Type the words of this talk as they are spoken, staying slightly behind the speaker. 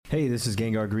Hey, this is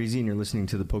Gengar Greasy, and you're listening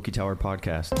to the PokeTower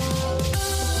Podcast.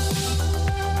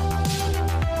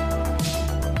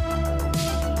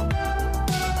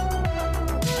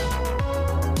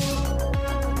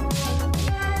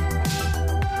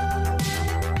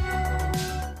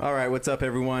 All right, what's up,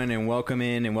 everyone, and welcome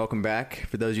in and welcome back.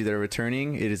 For those of you that are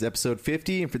returning, it is episode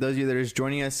 50, and for those of you that are just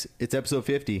joining us, it's episode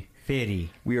 50. 50.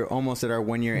 We are almost at our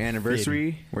 1 year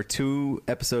anniversary. 50. We're 2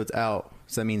 episodes out,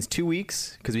 so that means 2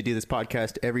 weeks, because we do this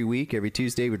podcast every week. Every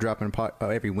Tuesday, we drop on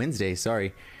every Wednesday.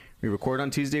 Sorry, we record on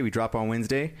Tuesday, we drop on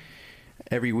Wednesday.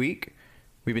 Every week,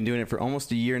 we've been doing it for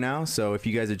almost a year now. So if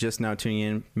you guys are just now tuning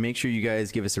in, make sure you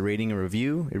guys give us a rating and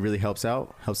review. It really helps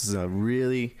out. Helps us out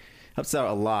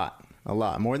a lot. A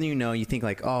lot more than you know. You think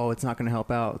like, oh, it's not going to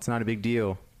help out. It's not a big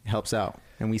deal. It helps out,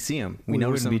 and we see them. We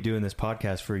wouldn't be doing this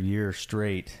podcast for a year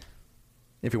straight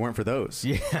if it weren't for those.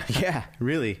 Yeah, yeah,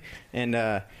 really. And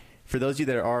for those of you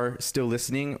that are still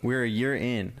listening, we're a year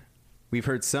in. We've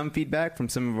heard some feedback from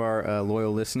some of our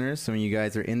loyal listeners. Some of you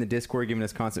guys are in the Discord giving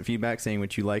us constant feedback, saying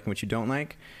what you like and what you don't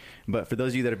like. But for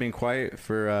those of you that have been quiet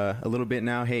for a little bit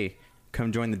now, hey,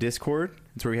 come join the Discord.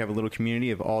 It's where we have a little community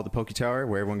of all the PokeTower,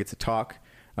 where everyone gets to talk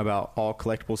about all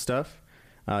collectible stuff.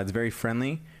 It's very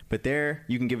friendly, but there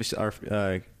you can give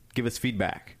us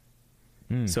feedback,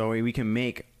 so we can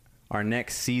make our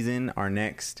next season, our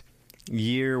next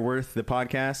year worth of the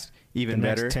podcast even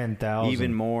better, 10,000,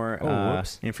 even more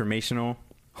informational.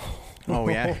 Oh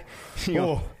yeah,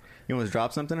 you almost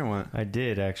dropped something or what? I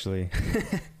did actually.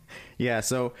 Yeah,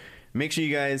 so make sure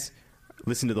you guys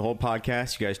listen to the whole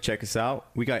podcast. You guys check us out.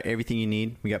 We got everything you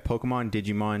need. We got Pokemon,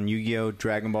 Digimon, Yu-Gi-Oh,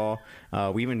 Dragon Ball.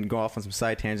 We even go off on some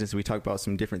side tangents. We talk about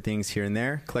some different things here and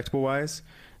there, collectible-wise.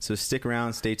 So stick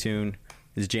around, stay tuned.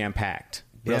 It's jam-packed.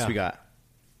 What else we got?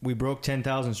 We broke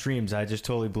 10,000 streams. I just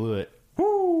totally blew it.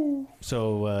 Woo!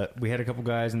 So we had a couple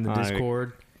guys in the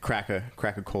Discord. Crack a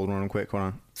cold one real quick. Hold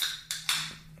on.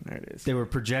 There it is. They were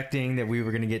projecting that we were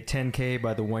going to get 10K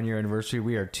by the 1 year anniversary.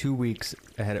 We are 2 weeks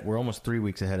ahead. We're almost 3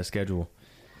 weeks ahead of schedule.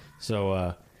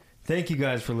 So thank you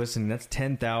guys for listening. That's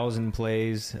 10,000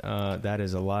 plays. That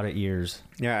is a lot of ears.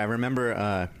 Yeah, I remember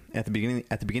at the beginning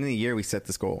of the year we set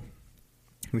this goal.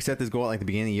 We set this goal at like the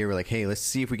beginning of the year. We're like, hey, let's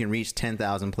see if we can reach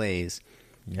 10,000 plays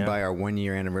by our 1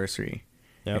 year anniversary.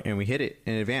 Yep. And we hit it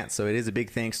in advance. So it is a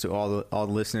big thanks to all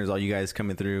the listeners, all you guys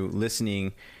coming through,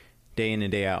 listening day in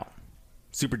and day out.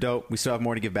 Super dope. We still have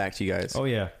more to give back to you guys. Oh,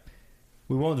 yeah.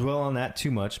 We won't dwell on that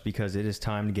too much because it is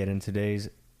time to get into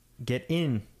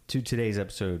today's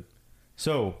episode.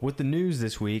 So, with the news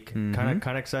this week, kind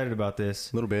of excited about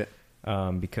this. A little bit.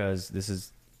 Because this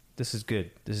is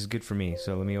good. This is good for me.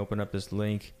 So, let me open up this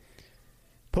link.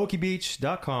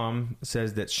 PokeBeach.com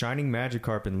says that Shining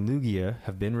Magikarp and Lugia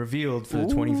have been revealed for the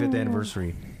 25th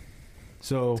anniversary.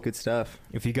 So that's good stuff.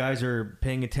 If you guys are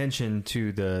paying attention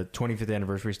to the 25th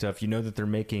anniversary stuff, you know that they're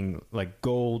making like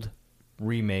gold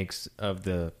remakes of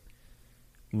the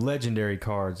legendary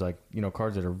cards, like, you know,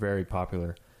 cards that are very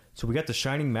popular. So we got the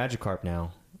Shining Magikarp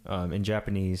now in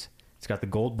Japanese. It's got the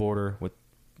gold border with,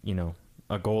 you know,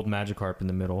 a gold Magikarp in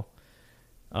the middle.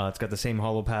 It's got the same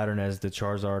holo pattern as the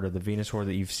Charizard or the Venusaur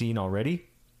that you've seen already.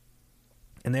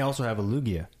 And they also have a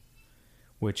Lugia,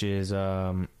 which is...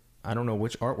 I don't know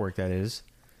which artwork that is.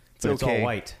 It's all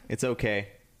white. It's okay.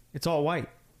 It's all white.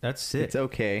 That's sick. It's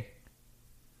okay.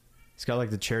 It's got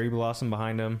like the cherry blossom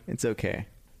behind him. It's okay.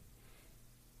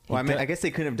 Well, I mean, I guess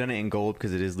they couldn't have done it in gold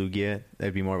because it is Lugia.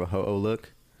 That'd be more of a ho-oh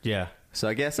look. Yeah. So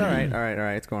I guess, all right.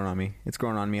 It's growing on me.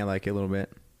 I like it a little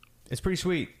bit. It's pretty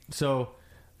sweet. So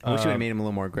I wish you had made him a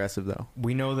little more aggressive, though.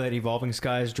 We know that Evolving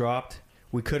Skies dropped.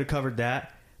 We could have covered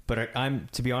that. But I'm,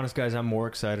 to be honest, guys, I'm more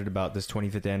excited about this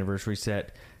 25th anniversary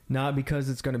set. Not because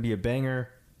it's going to be a banger,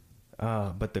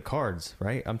 but the cards,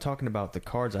 right? I'm talking about the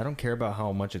cards. I don't care about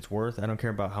how much it's worth. I don't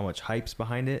care about how much hype's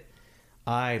behind it.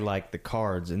 I like the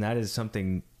cards, and that is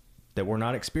something that we're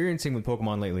not experiencing with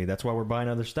Pokemon lately. That's why we're buying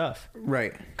other stuff.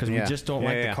 Right. Because we just don't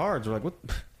like the cards. We're like, what?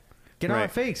 Get out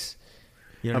of face.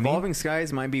 You know Evolving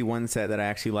Skies might be one set that I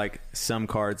actually like some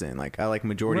cards in. Like I like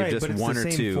majority of just one or two. But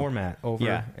it's the same format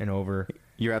over and over.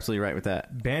 You're absolutely right with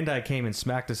that. Bandai came and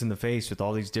smacked us in the face with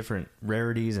all these different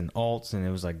rarities and alts, and it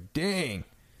was like, dang.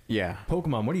 Yeah.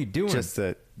 Pokemon, what are you doing? Just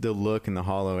the look and the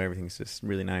holo, everything's just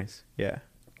really nice. Yeah.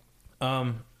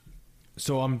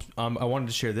 So I wanted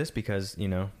to share this because, you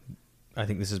know, I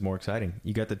think this is more exciting.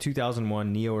 You got the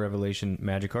 2001 Neo Revelation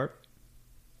Magikarp,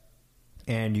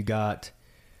 and you got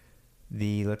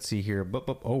the, let's see here.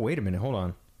 Oh, wait a minute. Hold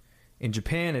on. In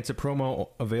Japan, it's a promo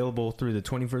available through the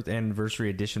 21st Anniversary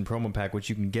Edition promo pack, which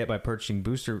you can get by purchasing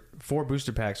 4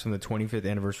 booster packs from the 25th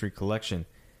Anniversary Collection.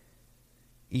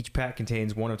 Each pack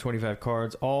contains one of 25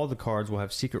 cards. All the cards will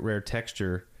have secret rare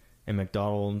texture and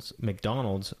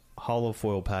McDonald's hollow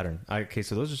foil pattern. Okay,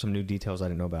 so those are some new details I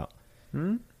didn't know about.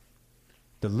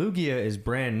 The Lugia is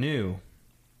brand new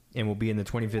and will be in the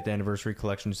 25th anniversary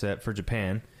collection set for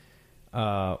Japan,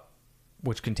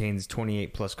 which contains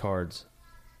 28 plus cards.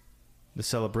 The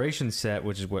Celebration set,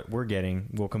 which is what we're getting,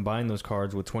 will combine those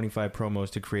cards with 25 promos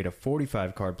to create a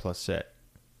 45 card plus set.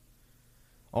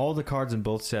 All the cards in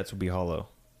both sets will be hollow.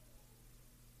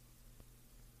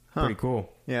 Pretty cool.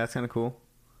 Yeah, that's kind of cool.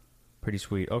 Pretty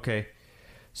sweet. Okay.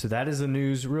 So that is the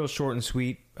news. Real short and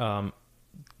sweet.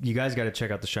 You guys got to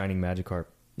check out the Shining Magikarp.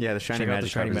 Yeah, the Shining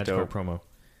Magikarp promo.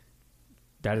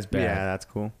 That is bad. Yeah, that's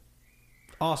cool.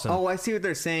 Awesome. Oh, I see what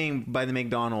they're saying by the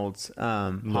McDonald's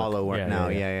hollow work now.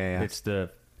 Yeah. It's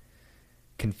the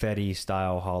confetti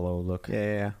style hollow look.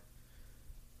 Yeah.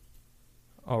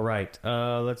 All right.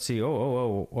 Let's see.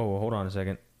 Oh, hold on a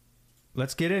second.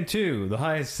 Let's get into the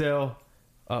highest sale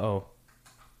of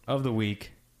the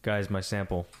week. Guys, my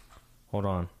sample. Hold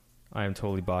on. I am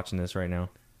totally botching this right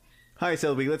now. Highest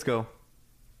sale of the week. Let's go.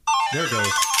 There it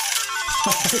goes.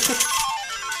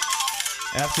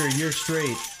 After a year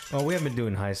straight. Well, we haven't been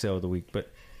doing high sale of the week,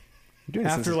 but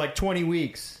after like 20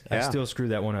 weeks, I still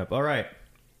screwed that one up. All right.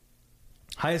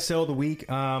 Highest sale of the week.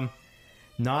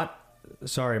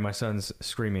 Sorry, my son's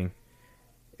screaming.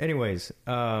 Anyways,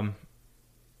 highest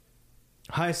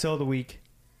sale of the week.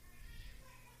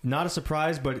 Not a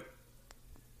surprise, but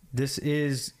this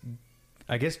is,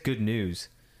 I guess, good news.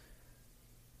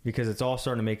 Because it's all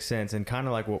starting to make sense and kind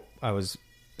of like what I was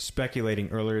speculating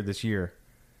earlier this year.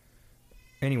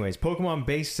 Anyways, Pokemon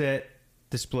base set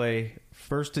display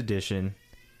first edition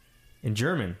in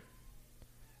German.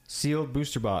 Sealed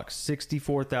booster box,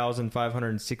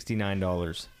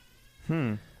 $64,569.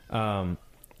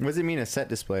 What does it mean, a set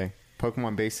display?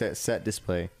 Pokemon base set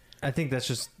display. I think that's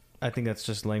just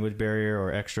language barrier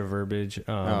or extra verbiage.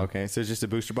 Okay. So it's just a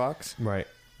booster box? Right.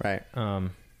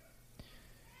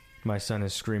 My son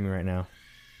is screaming right now.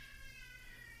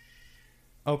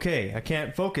 Okay, I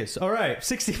can't focus. All right,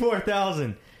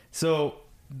 64,000. So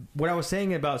what I was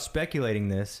saying about speculating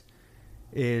this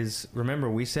is, remember,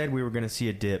 we said we were going to see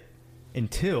a dip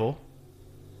until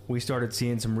we started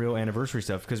seeing some real anniversary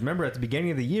stuff. Because remember, at the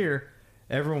beginning of the year,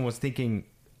 everyone was thinking,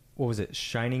 what was it,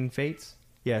 Shining Fates?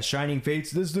 Yeah, Shining Fates,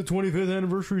 this is the 25th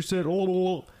anniversary set.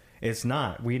 Oh. It's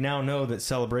not. We now know that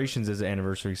Celebrations is an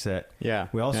anniversary set. Yeah.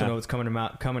 We also know it's coming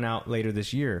out later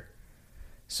this year.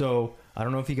 So I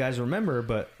don't know if you guys remember,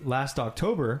 but last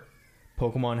October,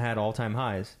 Pokemon had all-time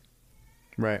highs.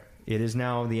 Right. It is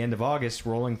now the end of August,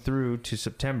 rolling through to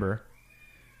September,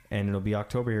 and it'll be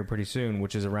October here pretty soon,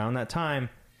 which is around that time,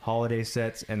 holiday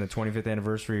sets and the 25th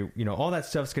anniversary, all that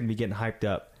stuff's going to be getting hyped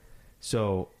up.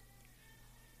 So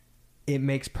it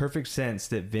makes perfect sense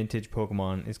that vintage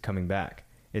Pokemon is coming back.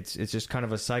 It's just kind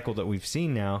of a cycle that we've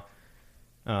seen now,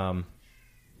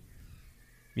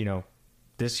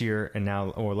 this year and now,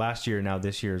 or last year and now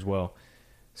this year as well.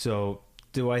 So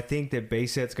do I think that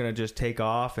base set's going to just take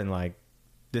off and like,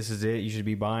 this is it, you should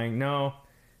be buying? No,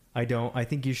 I don't. I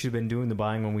think you should have been doing the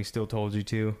buying when we still told you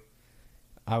to.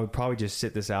 I would probably just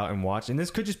sit this out and watch. And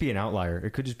this could just be an outlier.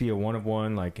 It could just be a one of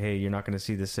one, like, hey, you're not going to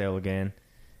see this sale again.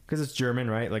 Because it's German,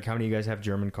 right? Like, how many of you guys have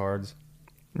German cards?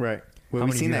 Right. Well, how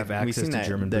many of you have access to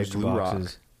German booster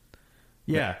boxes?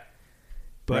 Yeah.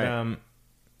 But, right.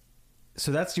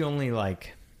 So that's the only,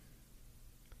 like,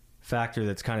 factor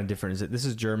that's kind of different, is that this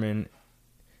is German.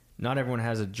 Not everyone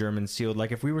has a German sealed.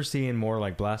 Like, if we were seeing more,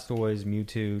 like, Blastoise,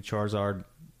 Mewtwo, Charizard,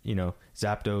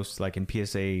 Zapdos, like, in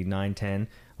PSA 9-10,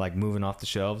 like, moving off the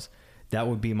shelves, that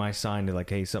would be my sign to, like,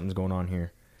 hey, something's going on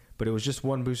here. But it was just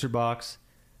one booster box,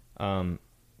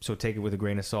 so take it with a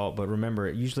grain of salt. But remember,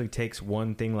 it usually takes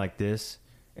one thing like this,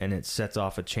 and it sets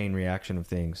off a chain reaction of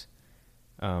things.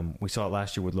 We saw it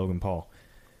last year with Logan Paul.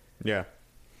 Yeah.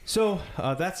 So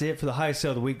that's it for the highest sale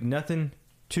of the week. Nothing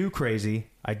too crazy.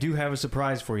 I do have a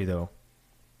surprise for you, though.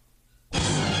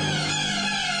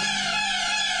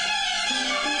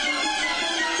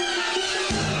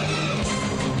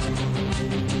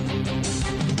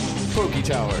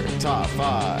 PokeTower top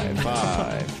 5.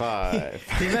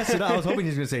 He messed it up. I was hoping he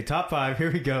was going to say top 5.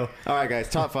 Here we go. All right, guys,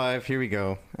 top 5. Here we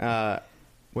go.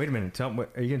 Wait a minute. Are you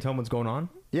going to tell him what's going on?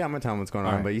 Yeah, I'm going to tell him what's going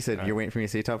on, but you said you're waiting for me to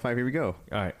say top 5. Here we go.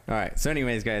 All right. So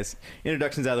anyways, guys,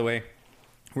 introductions out of the way.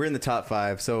 We're in the top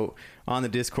 5. So on the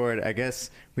Discord, I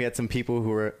guess we had some people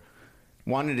who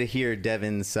wanted to hear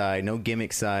Devin's side, no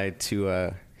gimmick side,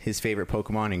 to his favorite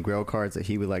Pokemon and Grail cards that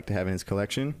he would like to have in his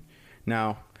collection.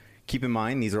 Now, keep in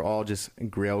mind, these are all just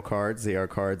Grail cards. They are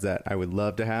cards that I would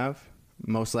love to have.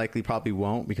 Most likely probably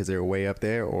won't because they're way up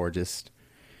there, or just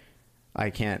I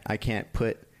can't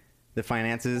put the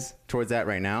finances towards that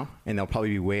right now, and they'll probably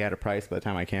be way out of price by the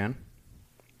time I can.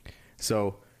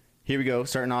 So here we go,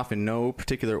 starting off in no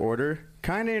particular order.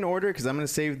 Kind of in order, because I'm going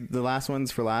to save the last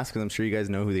ones for last, because I'm sure you guys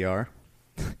know who they are.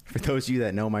 For those of you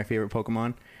that know my favorite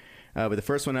Pokemon. But the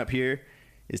first one up here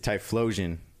is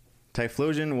Typhlosion.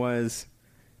 Typhlosion was...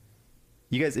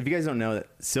 if you guys don't know, that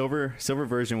Silver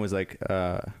version was like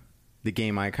the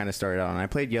game I kind of started out on. I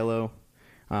played Yellow.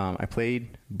 I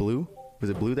played Blue. Was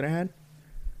it Blue that I had?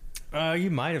 You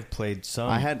might have played some.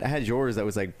 I had yours that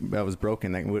was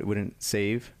broken, that wouldn't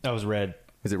save. That was Red.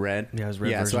 Was it Red? Yeah, it was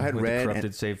Red. Yeah, so I had with Red. The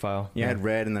corrupted save file. Yeah, I had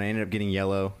Red, and then I ended up getting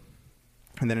Yellow,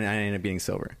 and then I ended up getting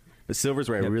Silver. But Silver's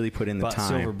where I really put in the Bought time.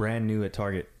 Silver brand new at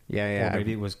Target. Yeah. Or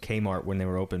maybe it was Kmart when they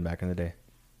were open back in the day.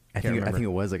 I think it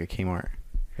was like a Kmart.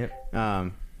 Yep.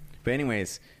 But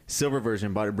anyways, Silver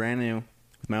version, bought it brand new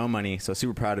with my own money, so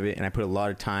super proud of it, and I put a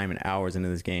lot of time and hours into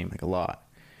this game, like a lot.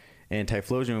 And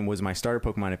Typhlosion was my starter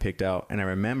Pokemon I picked out, and I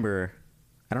remember,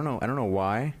 I don't know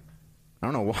why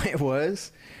it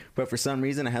was, but for some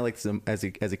reason I had like as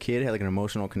a kid, I had like an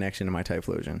emotional connection to my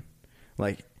Typhlosion.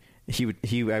 Like I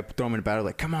throw him in a battle,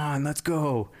 like, come on, let's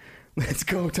go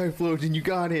Typhlosion, you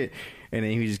got it, and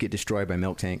then he would just get destroyed by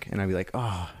Milk Tank, and I'd be like,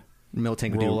 oh, Milk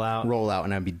Tank would roll out,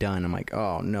 and I'd be done. I'm like,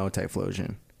 oh no,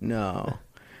 Typhlosion, no.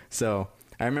 So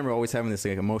I remember always having this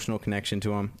like emotional connection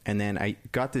to him, and then I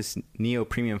got this Neo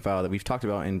Premium file that we've talked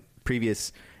about in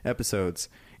previous episodes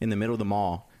in the middle of the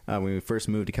mall when we first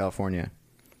moved to California.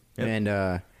 Yep. And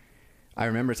I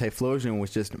remember Typhlosion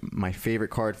was just my favorite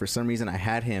card. For some reason, I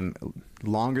had him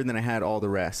longer than I had all the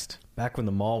rest. Back when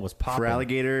the mall was popping.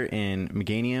 Feraligatr and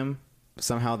Meganium,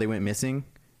 somehow they went missing,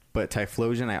 but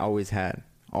Typhlosion I always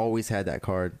had that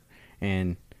card,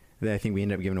 and I think we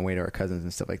ended up giving away to our cousins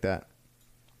and stuff like that.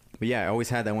 But yeah, I always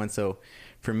had that one. So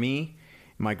for me,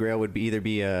 my grail would either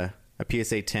be a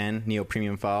PSA 10 Neo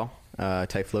Premium file,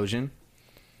 Typhlosion,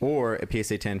 or a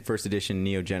PSA 10 First Edition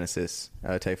Neo Genesis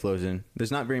Typhlosion.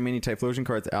 There's not very many Typhlosion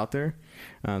cards out there,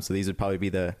 so these would probably be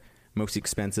the most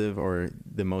expensive or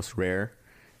the most rare.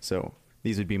 So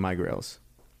these would be my grails.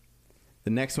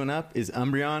 The next one up is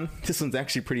Umbreon. This one's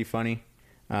actually pretty funny.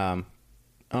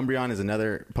 Umbreon is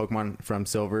another Pokemon from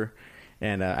Silver,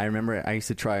 and I remember I used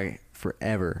to try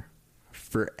forever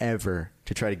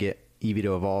to try to get Eevee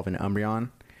to evolve into Umbreon,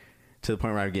 to the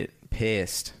point where I would get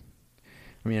pissed.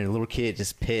 I mean, a little kid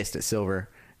just pissed at Silver,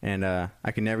 and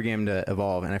I could never get him to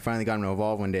evolve, and I finally got him to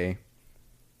evolve one day,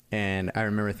 and I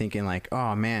remember thinking like,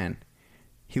 oh man,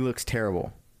 he looks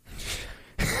terrible.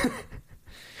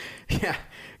 Yeah,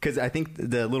 because I think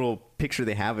the little picture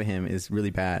they have of him is really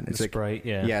bad. It's like Sprite,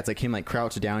 yeah. Yeah, it's like him like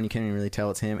crouched down. You can't even really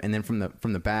tell it's him. And then from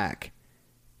the back,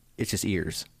 it's just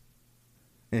ears.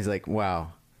 And it's like,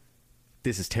 wow,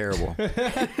 this is terrible.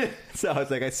 So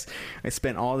it's like I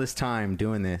spent all this time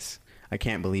doing this. I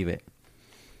can't believe it.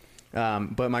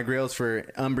 But my grails for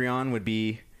Umbreon would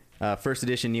be First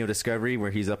Edition Neo Discovery,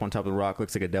 where he's up on top of the rock,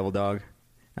 looks like a devil dog.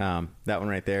 That one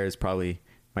right there is probably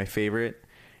my favorite.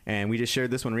 And we just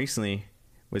shared this one recently,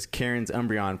 was Karen's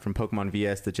Umbreon from Pokemon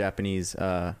VS, the Japanese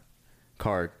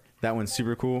card. That one's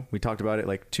super cool. We talked about it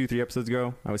like 2-3 episodes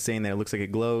ago. I was saying that it looks like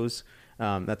it glows.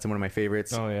 That's one of my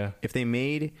favorites. Oh, yeah. If they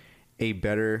made a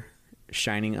better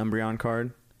Shining Umbreon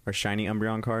card, or Shiny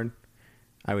Umbreon card,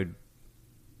 I would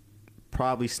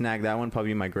probably snag that one,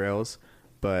 probably my grails.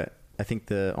 But I think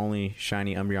the only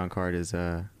Shiny Umbreon card is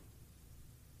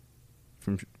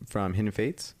from Hidden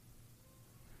Fates.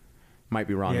 Might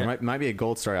be wrong. Yeah. There might be a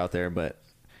gold star out there, but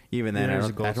even then, I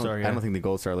don't think the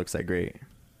gold star looks that great.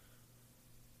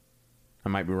 I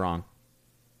might be wrong.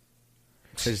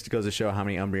 It just goes to show how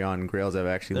many Umbreon grails I've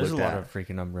actually looked at. There's a lot of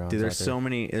freaking Umbreons. Dude, there's so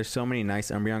many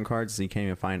nice Umbreon cards that you can't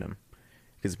even find them.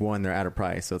 Because one, they're out of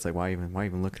price, so it's like, why even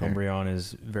look there? Umbreon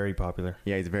is very popular.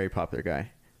 Yeah, he's a very popular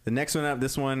guy. The next one up,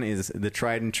 this one is the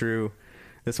tried and true.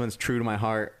 This one's true to my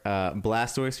heart.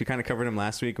 Blastoise. We kind of covered him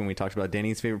last week when we talked about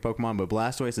Denny's favorite Pokemon, but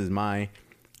Blastoise is my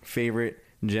favorite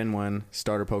Gen 1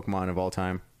 starter Pokemon of all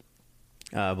time.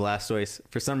 Blastoise.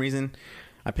 For some reason,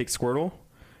 I picked Squirtle,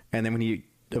 and then when he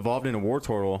evolved into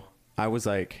Wartortle, I was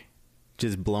like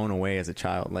just blown away as a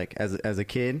child. Like as a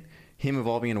kid, him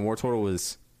evolving into Wartortle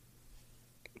was...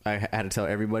 I had to tell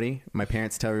everybody. My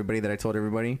parents tell everybody that I told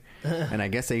everybody. And I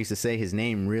guess I used to say his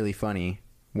name really funny.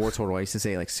 Wartortle. I used to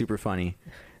say it like super funny.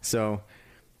 So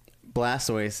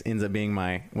Blastoise ends up being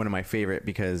one of my favorite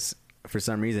because for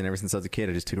some reason, ever since I was a kid,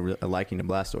 I just took a liking to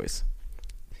Blastoise.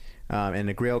 And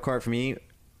a Grail card for me,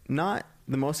 not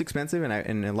the most expensive.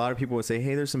 And a lot of people would say,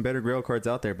 hey, there's some better Grail cards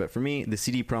out there. But for me, the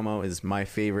CD promo is my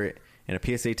favorite. And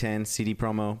a PSA 10 CD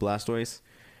promo Blastoise,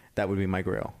 that would be my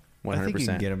Grail. 100%. I think you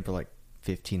can get them for like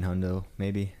 15 hundo,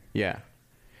 maybe. Yeah.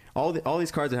 All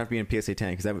these cards would have to be in PSA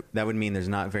 10 because that would mean there's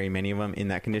not very many of them in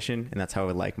that condition, and that's how I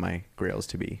would like my grails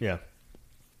to be. Yeah.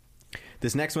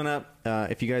 This next one up,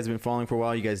 if you guys have been following for a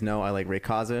while, you guys know I like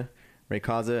Rayquaza.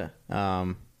 Rayquaza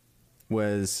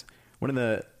was one of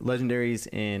the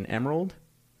legendaries in Emerald.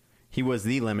 He was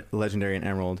the legendary in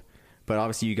Emerald, but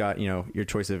obviously you got, your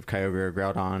choice of Kyogre or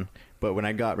Groudon. But when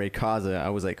I got Rayquaza, I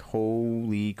was like,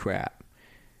 holy crap.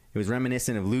 It was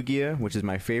reminiscent of Lugia, which is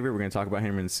my favorite. We're going to talk about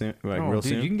him real soon.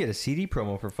 You can get a CD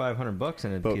promo for $500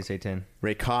 in a PSA 10.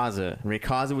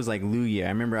 Rayquaza was like Lugia. I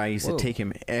remember I used to take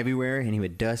him everywhere, and he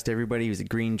would dust everybody. He was a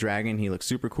green dragon. He looked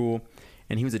super cool.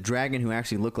 And he was a dragon who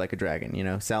actually looked like a dragon.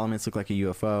 Salamence looked like a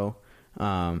UFO.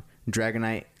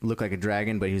 Dragonite looked like a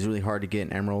dragon, but he was really hard to get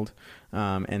in Emerald.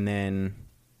 And then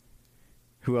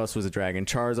who else was a dragon?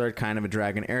 Charizard, kind of a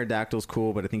dragon. Aerodactyl's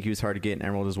cool, but I think he was hard to get in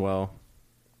Emerald as well.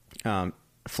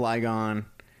 Flygon,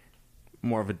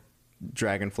 more of a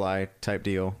dragonfly type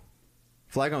deal.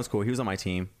 Flygon was cool. He was on my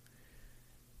team.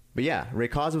 But yeah,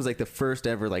 Rayquaza was like the first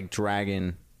ever like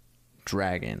dragon,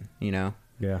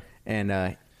 Yeah. And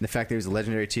the fact that he was a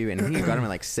legendary too, and he got him at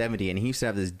like 70, and he used to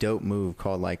have this dope move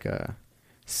called like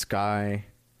Sky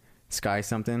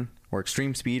something, or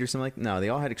Extreme Speed or something no, they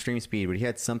all had Extreme Speed, but he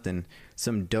had some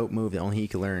dope move that only he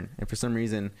could learn. And for some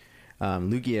reason,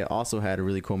 Lugia also had a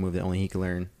really cool move that only he could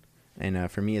learn.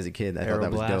 And for me as a kid, I thought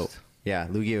that was dope. Yeah,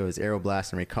 Lugia was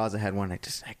Aeroblast, and Rayquaza had one.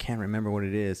 I can't remember what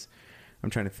it is.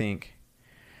 I'm trying to think.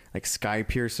 Like Sky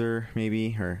Piercer,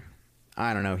 maybe, or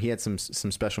I don't know. He had some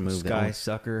special move. Sky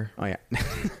Sucker. Oh yeah,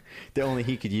 that only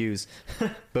he could use.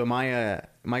 But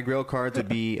my Grail cards would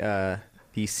be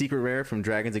the Secret Rare from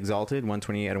Dragons Exalted,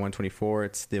 128 out of 124.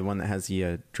 It's the one that has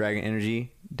the Dragon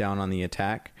Energy down on the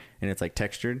attack, and it's like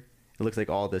textured. It looks like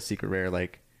all the Secret Rare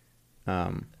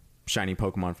shiny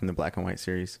Pokemon from the Black and White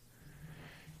series.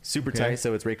 Super tight,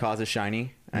 so it's Rayquaza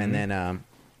shiny. And then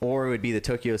or it would be the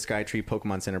Tokyo Skytree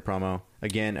Pokemon Center promo.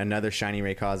 Again, another shiny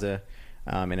Rayquaza.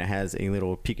 And it has a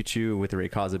little Pikachu with a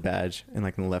Rayquaza badge in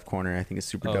in the left corner. I think it's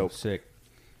super dope. Sick.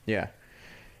 Yeah.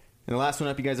 And the last one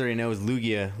up, you guys already know, is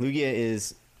Lugia. Lugia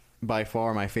is by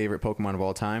far my favorite Pokemon of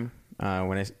all time.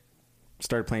 When I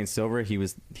started playing Silver, he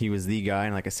was the guy,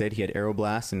 and like I said, he had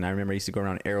Aeroblast, and I remember I used to go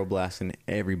around Aeroblasting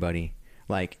everybody.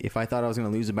 Like, if I thought I was going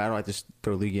to lose a battle, I'd just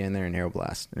throw Lugia in there and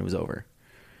Aeroblast, and it was over.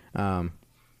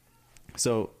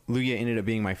 So Lugia ended up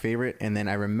being my favorite, and then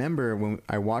I remember when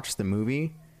I watched the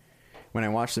movie,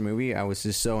 I was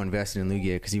just so invested in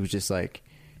Lugia because he was just like,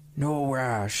 no,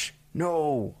 Ash,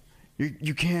 no,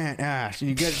 you can't, Ash, and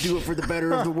you got to do it for the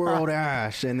better of the world,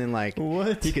 Ash. And then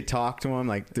what? He could talk to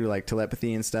him through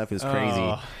telepathy and stuff. It was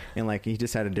crazy. And he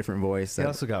just had a different voice. He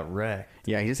also got wrecked.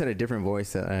 Yeah, he just had a different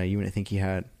voice that you wouldn't think he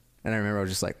had. And I remember I was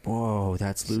just like, whoa,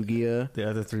 that's Lugia. The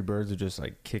other three birds are just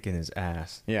kicking his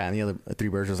ass. Yeah, and the other three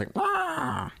birds were just like,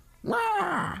 wah,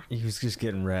 wah. He was just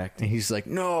getting wrecked. And he's like,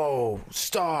 no,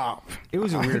 stop. It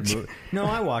was a weird movie. No,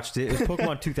 I watched it. It was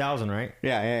Pokemon 2000, right?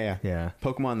 Yeah.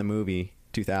 Pokemon the movie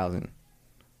 2000.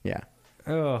 Yeah.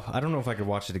 Oh, I don't know if I could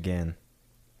watch it again.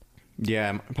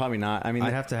 Yeah, probably not. I mean,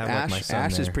 I'd have to have my son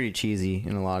Ash there. is pretty cheesy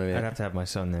in a lot of it. I'd have to have my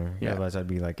son there. Yeah. Otherwise, I'd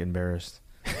be embarrassed.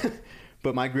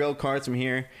 But my Grail cards from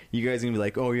here, you guys are going to be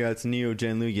like, oh, yeah, it's Neo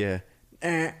Gen Lugia.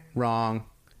 Wrong.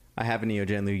 I have a Neo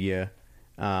Gen Lugia.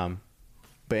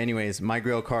 But anyways, my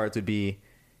Grail cards would be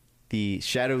the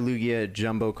Shadow Lugia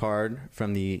Jumbo card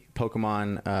from the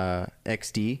Pokemon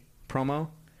XD promo.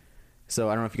 So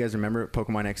I don't know if you guys remember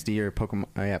Pokemon XD or Pokemon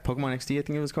XD, I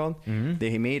think it was called. Mm-hmm.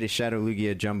 They made a Shadow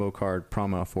Lugia Jumbo card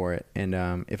promo for it. And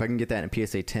if I can get that in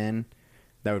PSA 10,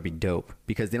 that would be dope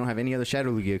because they don't have any other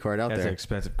Shadow Lugia card out there. That's an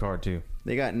expensive card too.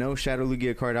 They got no Shadow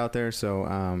Lugia card out there,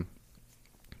 so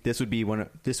this would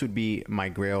be my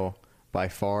Grail by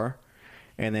far.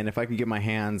 And then if I could get my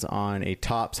hands on a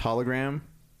Topps hologram,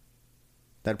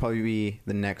 that'd probably be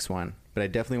the next one. But I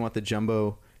definitely want the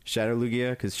Jumbo Shadow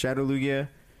Lugia because Shadow Lugia,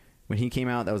 when he came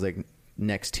out, that was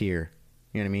next tier.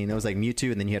 You know what I mean? That was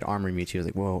Mewtwo, and then you had Armory Mewtwo. I was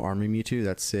like, whoa, Armory Mewtwo?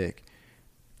 That's sick.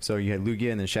 So you had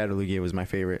Lugia, and then Shadow Lugia was my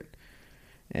favorite.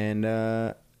 And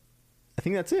I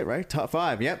think that's it, right? Top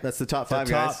 5. Yep, that's the top 5,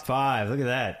 guys. Top 5. Look at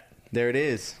that. There it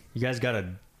is. You guys got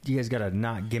a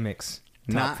not gimmicks.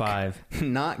 Top 5.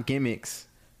 Not gimmicks.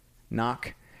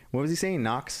 Knock. What was he saying?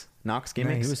 Knox gimmicks?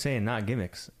 No, he was saying not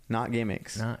gimmicks. Not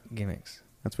gimmicks. Not gimmicks.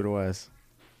 That's what it was.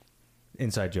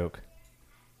 Inside joke.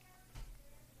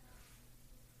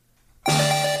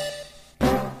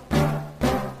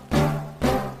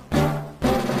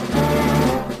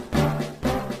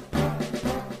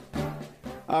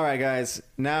 All right, guys.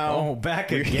 Now,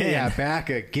 back again. Yeah, back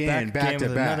again. Back to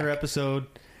back. Another episode.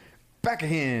 Back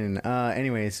again.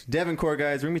 Anyways, Devon Core,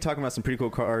 guys, we're going to be talking about some pretty cool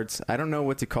cards. I don't know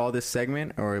what to call this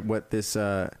segment or what this,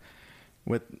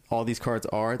 what all these cards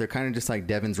are. They're kind of just like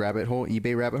Devon's rabbit hole,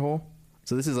 eBay rabbit hole.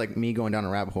 So this is like me going down a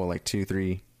rabbit hole like 2,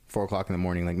 3, 4 o'clock in the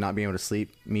morning, like not being able to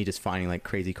sleep, me just finding like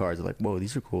crazy cards. Like, whoa,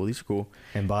 these are cool. These are cool.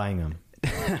 And buying them.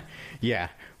 Yeah,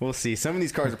 we'll see. Some of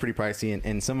these cards are pretty pricey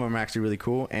and some of them are actually really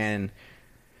cool. And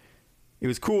it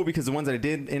was cool because the ones that I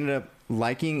did ended up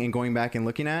liking and going back and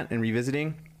looking at and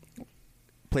revisiting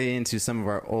play into some of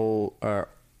our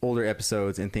older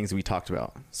episodes and things that we talked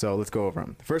about. So let's go over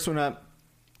them. The first one up,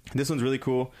 this one's really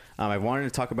cool. I wanted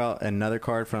to talk about another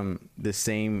card from the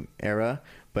same era,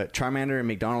 but Charmander and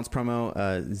McDonald's promo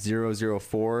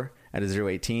 004 at a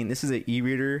 018. This is an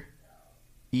e-reader,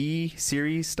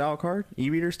 E-series style card,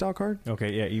 e-reader style card.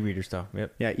 Okay, yeah, e-reader style.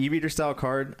 Yep. Yeah, e-reader style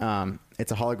card.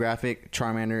 It's a holographic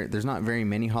Charmander. There's not very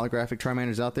many holographic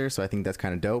Charmanders out there, so I think that's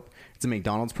kind of dope. It's a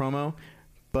McDonald's promo,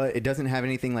 but it doesn't have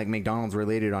anything like McDonald's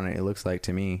related on it, it looks like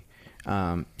to me.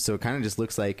 So it kind of just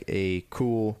looks like a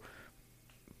cool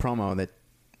promo that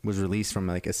was released from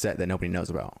like a set that nobody knows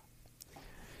about.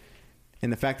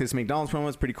 And the fact that it's McDonald's promo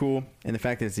is pretty cool. And the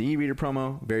fact that it's the e-reader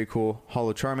promo, very cool.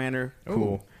 Holo Charmander,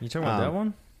 cool. Ooh, you talking about that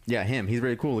one? Yeah, him. He's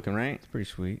really cool looking, right? It's pretty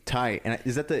sweet. Tight. And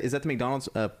is that the McDonald's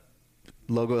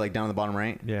logo like down on the bottom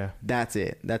right? Yeah. That's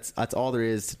it. That's all there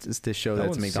is to show that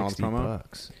it's a McDonald's promo.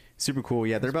 $60. Super cool.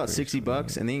 Yeah, they're about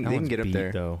 $60, and they can get up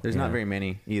there. Though. There's not very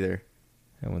many either.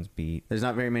 That one's beat. There's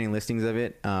not very many listings of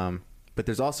it. But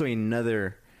there's also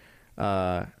another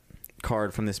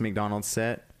card from this McDonald's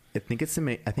set. I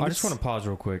just want to pause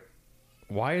real quick.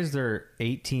 Why is there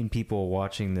 18 people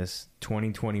watching this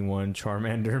 2021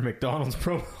 Charmander McDonald's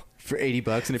promo for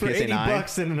 $80 and a for PSA 9?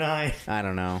 $80 and a 9. I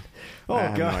don't know. Oh, I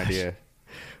have gosh. no idea.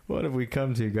 What have we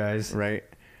come to, guys? Right.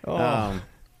 Oh.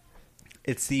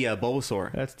 It's the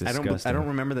Bulbasaur. That's disgusting. I don't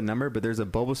remember the number, but there's a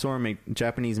Bulbasaur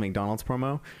Japanese McDonald's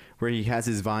promo where he has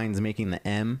his vines making the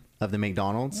M of the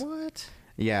McDonald's. What?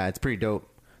 Yeah, it's pretty dope.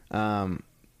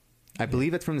 I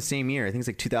believe it's from the same year. I think it's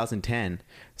like 2010.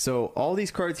 So all these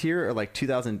cards here are like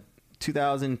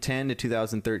 2010 to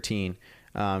 2013.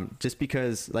 Just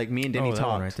because like me and Denny talked. That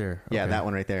one right there. Yeah, Okay. that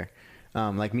one right there.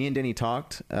 Like me and Denny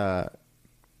talked.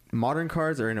 Modern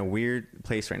cards are in a weird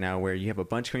place right now where you have a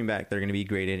bunch coming back that are going to be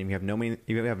graded, and you have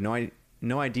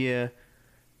no idea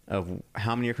of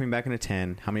how many are coming back in a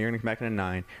 10, how many are going to come back in a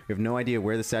 9. We have no idea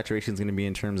where the saturation is going to be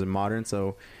in terms of modern.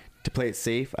 So to play it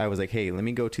safe, I was like, hey, let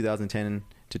me go 2010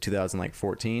 to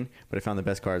 2014, but I found the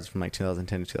best cards from like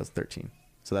 2010 to 2013.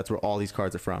 So that's where all these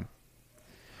cards are from.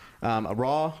 A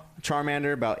raw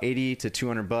Charmander, about $80 to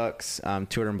 $200.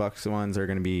 $200 ones are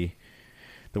going to be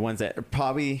the ones that are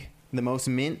probably the most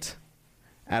mint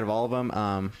out of all of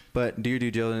them. But do your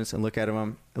due diligence and look at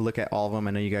all of them.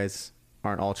 I know you guys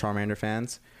aren't all Charmander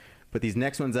fans, but these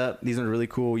next ones up, these are really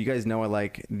cool. You guys know I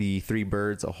like the 3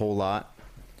 birds a whole lot,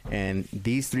 and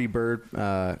these 3 bird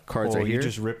cards right here. You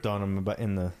just ripped on him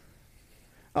in the.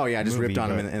 Oh yeah, I just ripped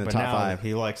on him in the top 5.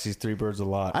 He likes these 3 birds a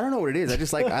lot. I don't know what it is. I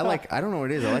just like I don't know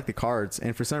what it is. I like the cards,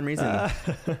 and for some reason,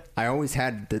 I always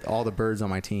had all the birds on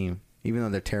my team, even though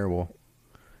they're terrible.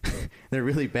 They're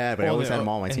really bad, but I always had them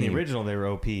all on my team. In the original, they were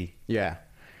OP. Yeah,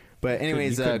 but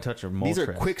anyways, you couldn't touch a these are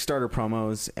Moltres. quick starter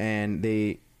promos, and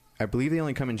I believe they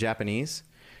only come in Japanese.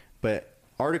 But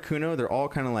Articuno, they're all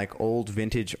kind of like old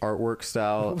vintage artwork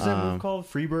style. What was that move called?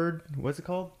 Freebird? What's it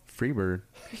called? Freebird.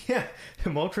 Yeah,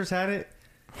 Moltres had it.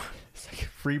 It's like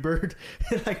Freebird.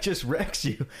 It like just wrecks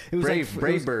you. It was Brave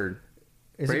Bird.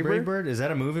 Is it Brave Bird? Is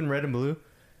that a move in red and blue?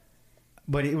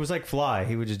 But it was like Fly.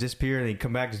 He would just disappear and he'd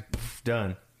come back, just poof,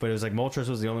 done. But it was like Moltres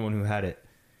was the only one who had it.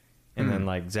 And then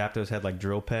like Zapdos had like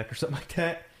Drill Peck or something like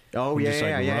that. Oh, You yeah, just,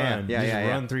 yeah, like, yeah, run. yeah, You just yeah,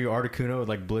 run through Articuno with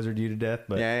like blizzard you to death.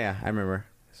 But yeah, I remember.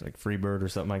 It's like Freebird or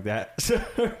something like that.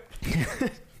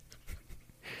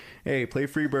 Hey, play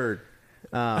Freebird.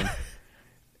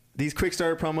 These quick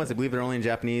starter promos, I believe they're only in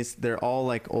Japanese. They're all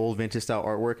like old vintage style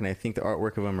artwork, and I think the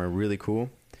artwork of them are really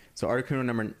cool. So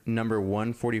Articuno number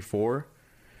 144.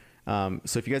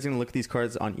 So if you guys are going to look at these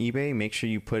cards on eBay, make sure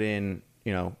you put in,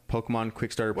 Pokemon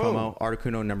quick starter promo,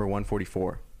 Articuno number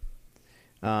 144.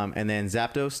 And then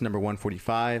Zapdos number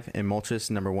 145 and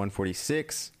Moltres number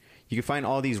 146. You can find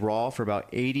all these raw for about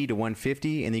 80 to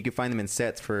 150, and then you can find them in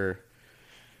sets for,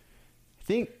 I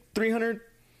think, $300,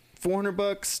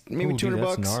 $400, maybe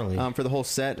 $200 for the whole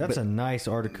set. That's a nice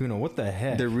Articuno. What the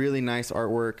heck? They're really nice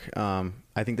artwork.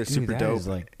 I think they're super dope.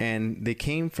 Like, and they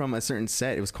came from a certain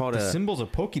set. It was called the symbol's a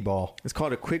Pokeball. It's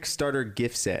called a quick starter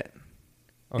gift set.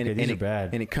 Okay, these are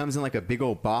bad. And it comes in like a big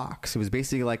old box. It was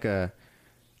basically like a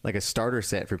starter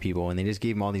set for people, and they just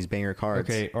gave them all these banger cards.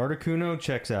 Okay, Articuno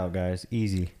checks out, guys.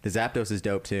 Easy. The Zapdos is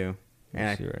dope too.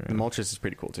 And the Moltres is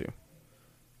pretty cool too.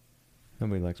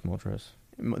 Nobody likes Moltres.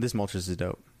 This Moltres is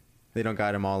dope. They don't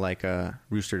got them all like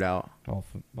roostered out.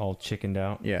 All chickened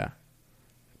out. Yeah.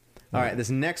 All right, this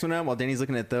next one up, while Danny's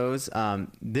looking at those,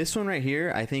 this one right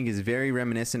here, I think is very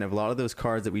reminiscent of a lot of those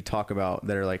cards that we talk about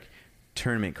that are like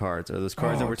tournament cards, or those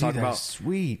cards that we're talking about.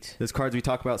 Sweet. Those cards we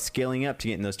talk about scaling up to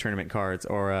get in those tournament cards,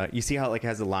 or you see how it like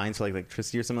has the lines for like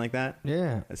electricity or something like that.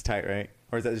 Yeah, that's tight, right?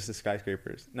 Or is that just the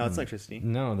skyscrapers? No, it's electricity.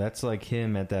 No, that's like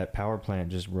him at that power plant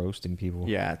just roasting people.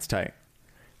 Yeah, it's tight.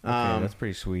 Okay, that's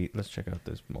pretty sweet. Let's check out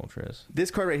this Moltres.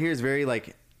 This card right here is very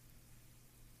like,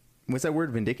 what's that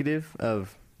word? Indicative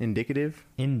of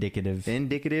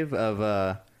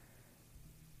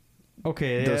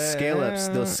okay, those scale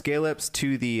ups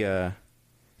to the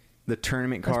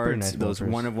tournament cards, nice, those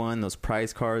 1 of 1, those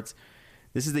prize cards.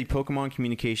 This is the Pokemon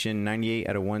Communication 98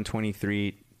 out of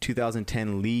 123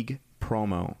 2010 League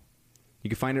promo. You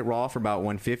can find it raw for about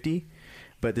 $150,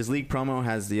 but this League promo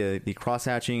has the cross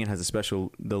hatching and has the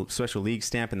special League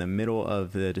stamp in the middle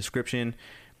of the description.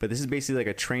 But this is basically like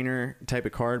a trainer type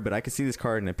of card. But I could see this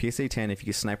card in a PSA 10 if you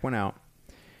could snipe one out,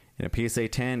 in a PSA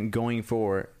 10 going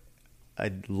for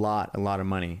a lot of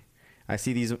money. I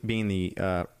see these being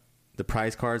the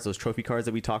prize cards, those trophy cards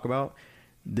that we talk about.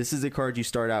 This is the card you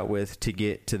start out with to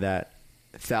get to that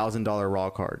 $1,000 raw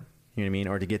card. You know what I mean?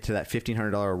 Or to get to that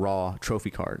 $1,500 raw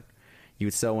trophy card. You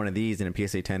would sell one of these in a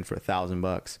PSA 10 for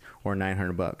 $1,000 or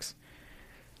 $900.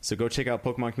 So go check out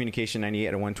Pokemon Communication 98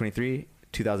 out of 123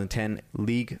 2010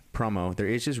 League promo. There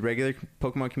is just regular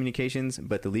Pokemon Communications,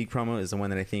 but the League promo is the one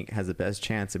that I think has the best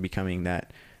chance of becoming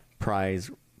that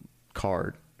prize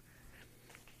card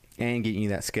and getting you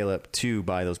that scale up to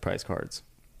buy those prize cards.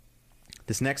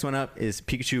 This next one up is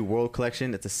Pikachu World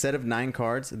Collection. It's a set of 9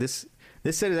 cards. This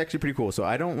set is actually pretty cool. So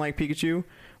I don't like Pikachu,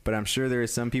 but I'm sure there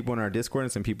is some people in our Discord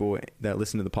and some people that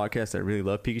listen to the podcast that really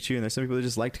love Pikachu, and there's some people that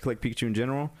just like to collect Pikachu in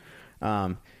general.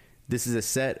 This is a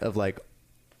set of like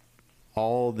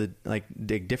all the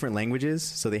different languages.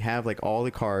 So they have like all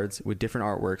the cards with different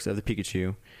artworks of the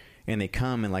Pikachu, and they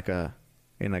come in like a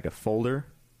folder,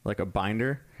 like a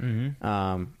binder.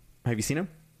 Mm-hmm. Have you seen them?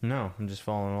 No, I'm just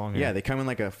following along here. Yeah, they come in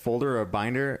like a folder or a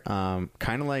binder,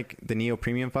 kind of like the Neo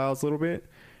Premium files a little bit.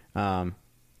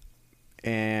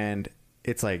 And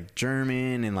it's like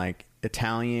German and like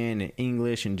Italian and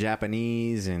English and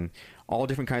Japanese and all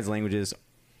different kinds of languages.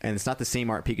 And it's not the same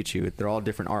art Pikachu. They're all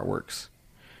different artworks.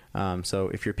 So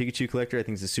if you're a Pikachu collector, I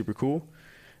think this is super cool.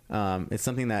 It's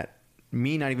something that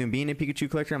me not even being a Pikachu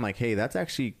collector, I'm like, hey, that's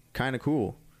actually kind of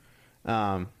cool.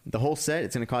 The whole set,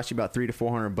 it's going to cost you about $300 to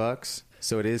 $400.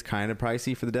 So it is kind of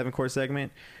pricey for the Devoncore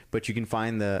segment, but you can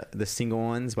find the single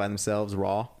ones by themselves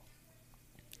raw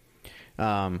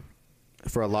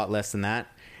for a lot less than that.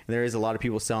 And there is a lot of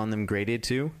people selling them graded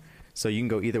too, so you can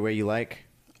go either way you like.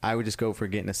 I would just go for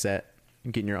getting a set,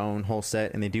 getting your own whole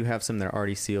set, and they do have some that are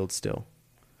already sealed still.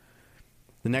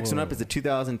 The next one up is the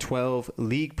 2012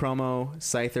 League promo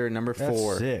Scyther number 4.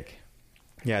 That's sick.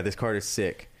 Yeah, this card is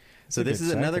sick. So this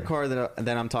is another card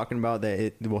that I'm talking about that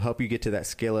it will help you get to that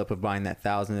scale up of buying that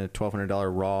 $1,000 to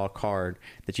 $1,200 raw card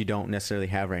that you don't necessarily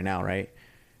have right now, right?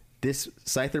 This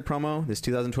Scyther promo, this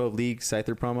 2012 League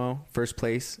Scyther promo, first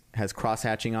place, has cross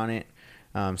hatching on it.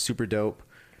 Super dope.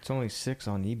 It's only $6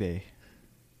 on eBay.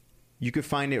 You could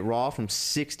find it raw from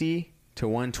 60 to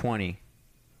 120.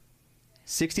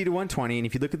 60 to 120, and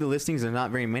if you look at the listings, there's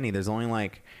not very many. There's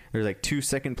like 2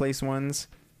 second place ones.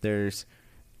 There's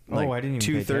like I didn't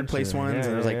even 2 third place ones, yeah,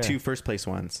 and there's like 2 2 first place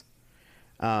ones.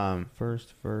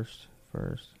 First.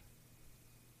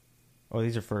 Oh,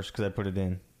 these are first because I put it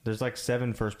in. There's like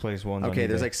 7 first place ones. Okay,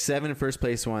 there's like 7 first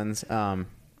place ones, and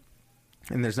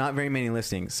there's not very many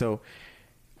listings. So,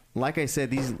 like I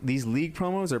said, these league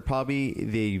promos are probably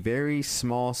the very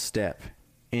small step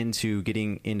into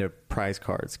getting into prize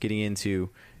cards, getting into,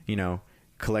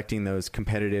 collecting those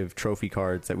competitive trophy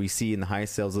cards that we see in the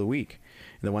highest sales of the week.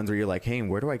 The ones where you're like, hey,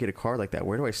 where do I get a card like that?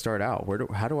 Where do I start out?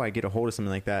 How do I get a hold of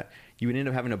something like that? You would end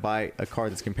up having to buy a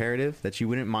card that's comparative that you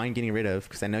wouldn't mind getting rid of,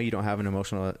 because I know you don't have an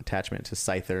emotional attachment to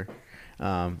Scyther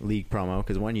League promo,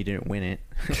 because one, you didn't win it,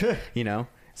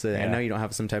 So yeah. I know you don't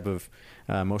have some type of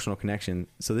emotional connection.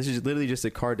 So this is literally just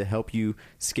a card to help you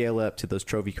scale up to those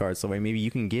trophy cards. So maybe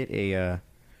you can get a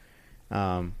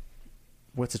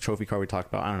what's the trophy card we talked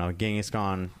about? I don't know,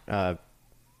 Genghis-Khan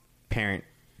parent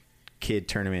kid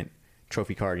tournament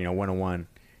trophy card, 101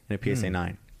 in a PSA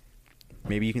 9.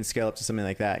 Maybe you can scale up to something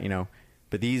like that,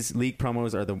 But these league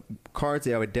promos are the cards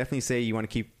that I would definitely say you want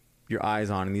to keep your eyes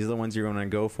on, and these are the ones you're going to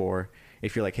go for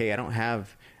if you're like, hey, I don't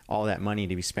have all that money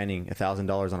to be spending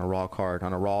 $1,000 on a raw card,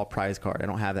 on a raw prize card. I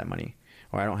don't have that money,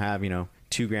 or I don't have $2,000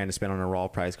 to spend on a raw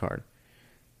prize card.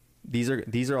 these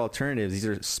are alternatives. These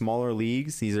are smaller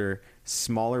leagues. These are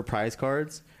smaller prize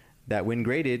cards that when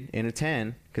graded in a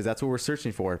 10, because that's what we're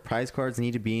searching for. Prize cards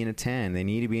need to be in a 10. They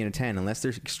need to be in a 10. Unless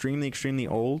they're extremely, extremely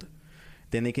old,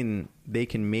 then they can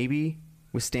maybe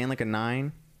withstand like a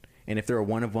 9. And if they're a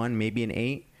 1 of 1, maybe an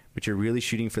 8. But you're really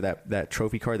shooting for that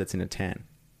trophy card that's in a 10.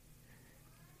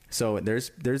 So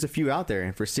there's a few out there.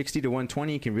 And for 60 to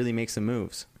 120, you can really make some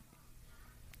moves.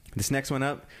 This next one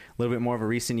up, a little bit more of a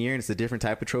recent year, and it's a different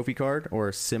type of trophy card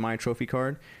or semi-trophy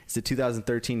card. It's the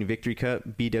 2013 Victory Cup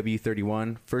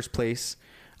BW31 first place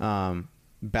Battle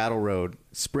Road,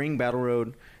 Spring Battle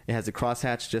Road. It has a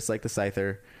crosshatch just like the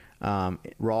Scyther.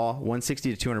 Raw,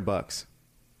 $160 to $200.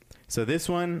 So this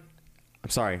one, I'm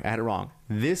sorry, I had it wrong.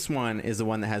 This one is the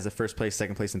one that has the first place,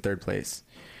 second place, and third place.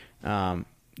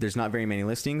 There's not very many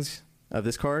listings of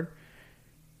this card.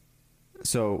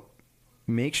 So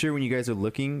make sure when you guys are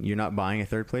looking, you're not buying a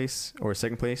third place or a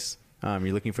second place.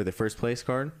 You're looking for the first place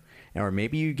card. Or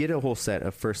maybe you get a whole set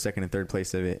of first, second, and third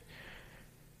place of it.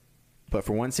 But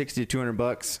for $160 to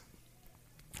 $200,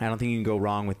 I don't think you can go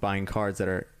wrong with buying cards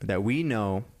that we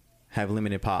know have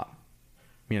limited pop.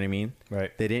 You know what I mean?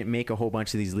 Right. They didn't make a whole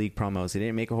bunch of these league promos. They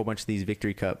didn't make a whole bunch of these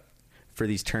Victory Cup for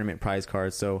these tournament prize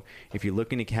cards. So if you're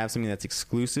looking to have something that's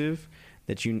exclusive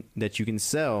that you can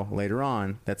sell later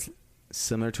on, that's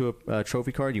similar to a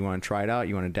trophy card, you want to try it out,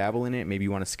 you want to dabble in it, maybe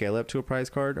you want to scale up to a prize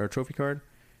card or a trophy card.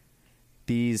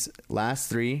 These last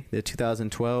three, the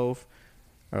 2012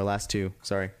 or last two,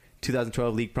 sorry,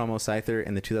 2012 League Promo Scyther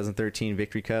and the 2013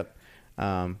 Victory Cup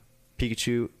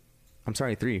Pikachu. I'm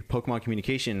sorry, 3 Pokemon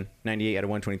Communication 98 out of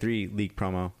 123 League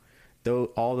Promo. Though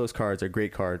all those cards are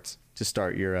great cards to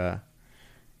start your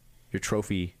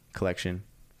trophy collection.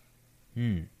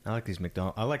 I like these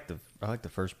McDonald's. I like the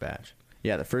first batch.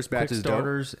 Yeah, the first batch Quick is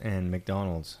starters dope. and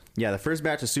McDonald's. Yeah, the first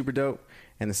batch is super dope,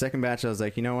 and the second batch I was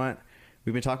like, you know what?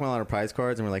 We've been talking about a lot of prize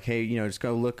cards, and we're like, hey, just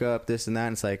go look up this and that.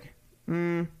 And it's like,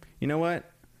 you know what?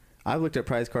 I've looked at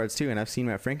prize cards too, and I've seen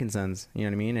them at Frankensons. You know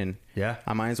what I mean? And yeah,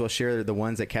 I might as well share the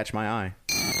ones that catch my eye.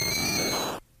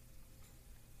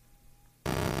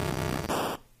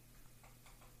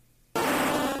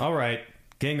 All right,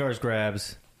 Gengar's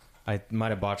Grabs. I might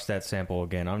have botched that sample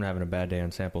again. I'm having a bad day on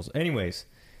samples. Anyways,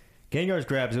 Gengar's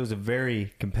Grabs. It was a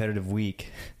very competitive week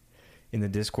in the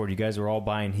Discord. You guys were all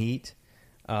buying heat.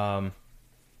 But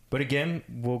again,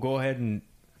 we'll go ahead and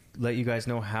let you guys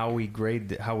know how we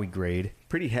grade.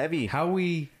 Pretty heavy. How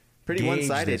we pretty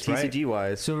one-sided TCG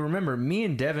wise. So remember, me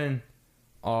and Devin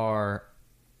are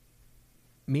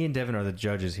the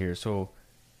judges here. So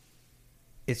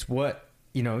it's what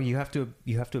you have to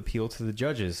appeal to the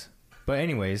judges. But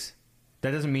anyways,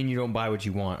 that doesn't mean you don't buy what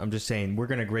you want. I'm just saying we're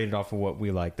gonna grade it off of what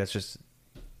we like. That's just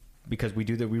because we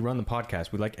run the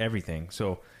podcast. We like everything.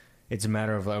 So it's a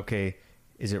matter of okay,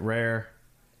 is it rare?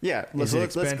 Yeah, let's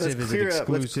clear up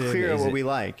what we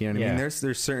like. You know what I mean?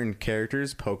 There's certain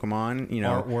characters, Pokemon,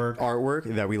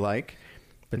 artwork that we like,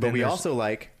 but we also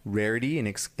like rarity and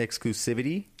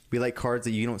exclusivity. We like cards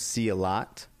that you don't see a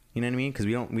lot. You know what I mean? Because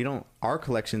we don't. Our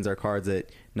collections are cards that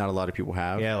not a lot of people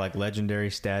have. Yeah, like legendary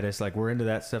status. Like we're into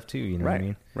that stuff too. You know what I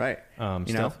mean? Right.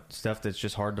 Stuff that's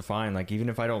just hard to find. Like even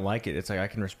if I don't like it, it's like I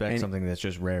can respect something that's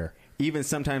just rare. Even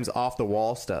sometimes off the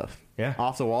wall stuff. Yeah.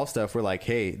 Off the wall stuff. We're like,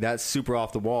 hey, that's super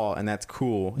off the wall, and that's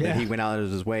cool that he went out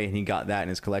of his way and he got that in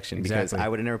his collection. Exactly. Because I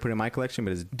would have never put it in my collection,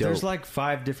 but it's dope. There's like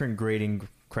 5 different grading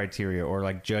criteria or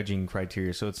like judging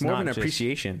criteria, so it's more not of an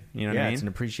appreciation. You know what I mean? Yeah, it's an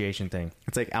appreciation thing.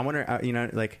 It's like I wonder,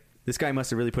 like this guy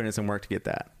must have really put in some work to get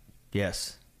that.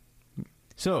 Yes.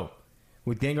 So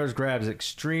with Gengar's Grabs,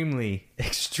 extremely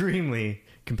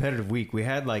competitive week. We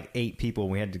had like 8 people.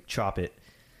 We had to chop it.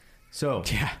 So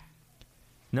yeah.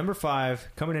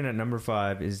 Coming in at number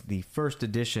 5 is the first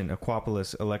edition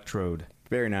Aquapolis Electrode.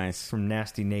 Very nice. From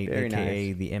Nasty Nate,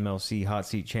 a.k.a. the MLC Hot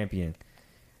Seat Champion.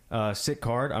 Sick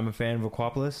card. I'm a fan of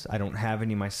Aquapolis. I don't have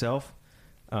any myself,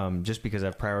 just because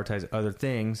I've prioritized other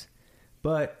things.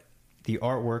 But the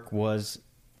artwork was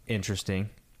interesting.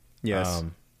 Yes.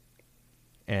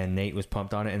 And Nate was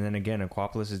pumped on it. And then again,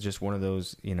 Aquapolis is just one of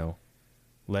those,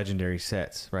 legendary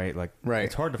sets, right? Like,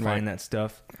 it's hard to find that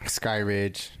stuff. Sky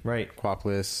Ridge, right?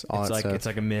 Aquapolis, all that stuff. It's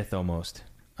like a myth almost.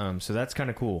 So that's kind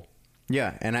of cool.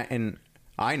 Yeah, and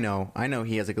I know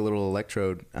he has like a little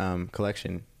Electrode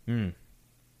collection.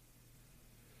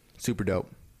 Super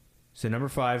dope. So number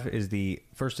 5 is the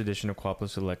first edition of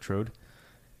Aquapolis Electrode.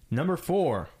 Number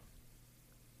 4,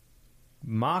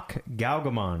 Mach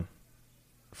Galgamon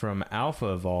from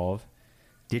Alpha Evolve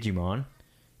Digimon,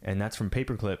 and that's from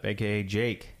Paperclip, aka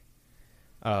Jake.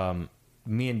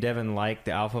 Me and Devin like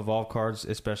the Alpha Evolve cards,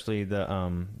 especially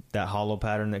the that hollow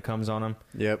pattern that comes on them.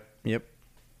 Yep.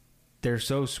 they're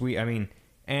so sweet. I mean,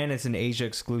 and it's an Asia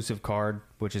exclusive card,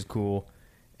 which is cool.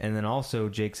 And then also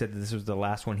Jake said that this was the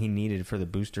last one he needed for the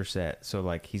booster set. So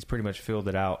like he's pretty much filled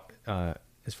it out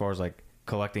as far as like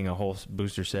collecting a whole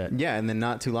booster set. Yeah, and then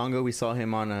not too long ago we saw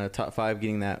him on a top 5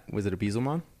 getting that. Was it a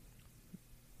Beelzemon?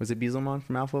 Was it Beelzemon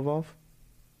from Alpha Evolve?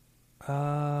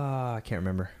 I can't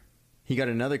remember. He got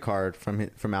another card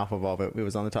from Alpha Evolve. It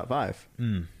was on the top 5.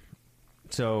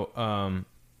 So,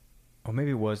 or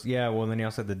maybe it was. Yeah, well, then he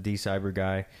also had the D-Cyber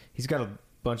guy. He's got a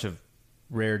bunch of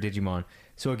rare Digimon.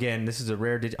 So, again, this is a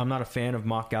rare I'm not a fan of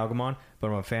Mock Galgamon, but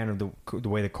I'm a fan of the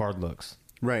way the card looks.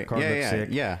 Right. Card looks sick.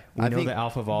 Yeah. We know that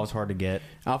Alpha Evolve is hard to get.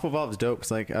 Alpha Evolve is dope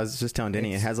because, like, I was just telling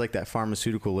Denny, it has, like, that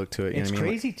pharmaceutical look to it. You It's know what I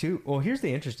mean? crazy, too. Well, here's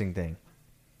the interesting thing.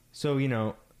 So, you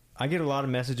know, I get a lot of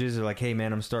messages that are like, hey,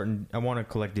 man, I want to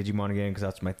collect Digimon again because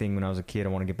that's my thing when I was a kid. I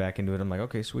want to get back into it. I'm like,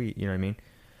 okay, sweet. You know what I mean?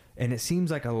 And it seems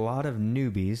like a lot of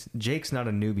newbies. Jake's not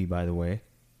a newbie, by the way.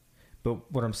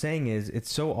 But what I'm saying is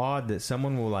it's so odd that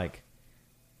someone will like...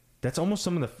 That's almost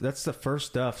that's the first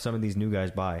stuff some of these new guys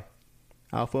buy.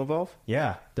 Alpha Evolve?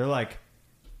 Yeah.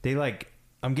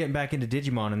 I'm getting back into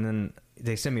Digimon, and then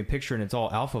they send me a picture and it's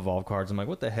all Alpha Evolve cards. I'm like,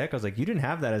 what the heck? I was like, you didn't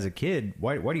have that as a kid.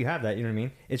 Why do you have that? You know what I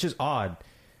mean? It's just odd.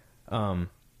 And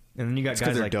then you got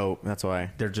guys they're like... dope. That's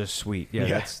why. They're just sweet.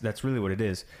 Yeah. That's really what it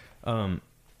is. But,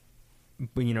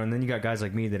 you know, and then you got guys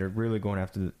like me that are really going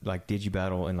after, like,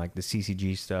 Digibattle and, like, the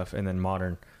CCG stuff, and then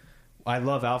Modern. I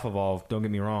love Alpha Evolve, don't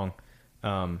get me wrong.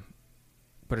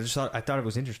 But I thought it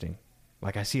was interesting.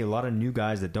 Like, I see a lot of new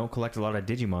guys that don't collect a lot of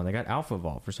Digimon. They got Alpha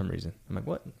Evolve for some reason. I'm like,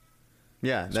 what?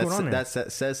 Yeah, that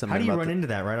says something. How do you run into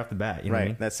that right off the bat? You know what I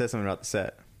mean? That says something about the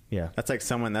set. Yeah. That's like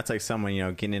someone, you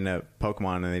know, getting into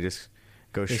Pokemon and they just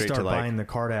go straight to, like... buying the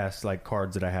card-ass, like,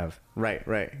 cards that I have. Right.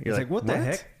 You're like, what the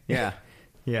heck? Yeah.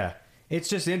 Yeah. It's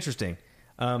just interesting.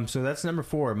 So that's number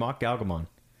 4, Mock Galgamon.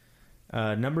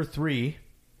 Number 3,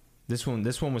 this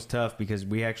one was tough because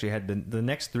we actually had the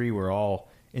next 3 were all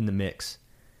in the mix.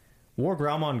 War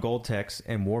Growlmon Gold Tex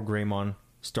and War Greymon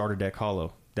Starter Deck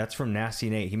Holo. That's from Nasty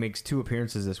Nate. He makes 2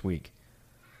 appearances this week.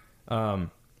 War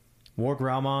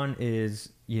Growlmon is,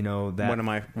 you know, that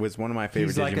was one of my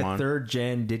favorite Digimon. He's like a 3rd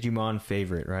gen Digimon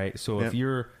favorite, right? So if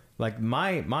you're like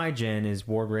my gen is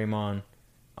War Greymon,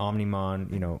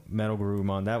 Omnimon, you know, Metal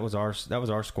Garurumon. That was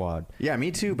our squad. Yeah,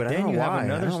 me too. But I don't know why. I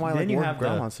don't know why I like War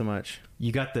Growlmon so much.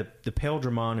 You got the Pale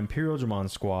Dramon, Imperial Dramon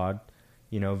squad.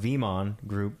 You know, Vmon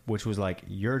group, which was like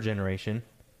your generation,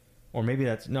 or maybe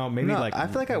like I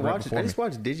feel like I just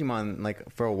watched Digimon like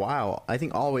for a while. I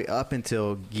think all the way up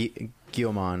until Guilmon. You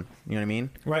know what I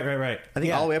mean? Right. I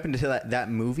think all the way up until that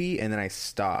movie, and then I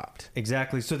stopped.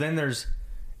 Exactly. So then there's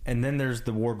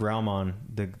the War Growlmon,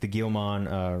 the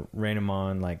Guilmon,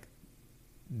 Rainamon, like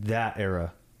that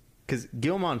era. Because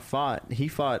Guilmon fought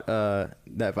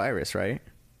that virus, right?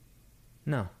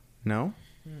 No.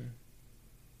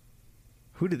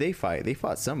 Who did they fight? They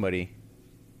fought somebody.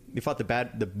 They fought the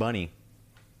bunny.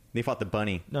 They fought the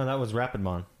bunny. No, that was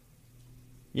Rapidmon.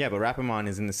 Yeah, but Rapidmon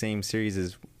is in the same series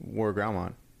as War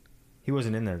Growlmon. He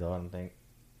wasn't in there though, I don't think.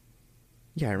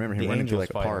 Yeah, I remember him running through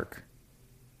like a park.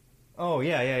 Oh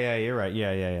yeah. You're right.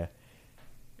 Yeah.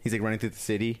 He's like running through the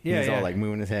city. Yeah, he's all like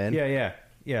moving his head.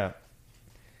 Yeah.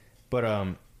 But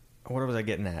what was I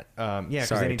getting at? Yeah, because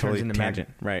then he totally turns into tangent.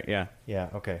 Right. Yeah. Yeah.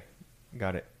 Okay,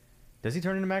 got it. Does he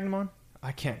turn into Magnamon?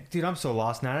 I can't, dude. I'm so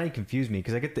lost now. Now you confuse me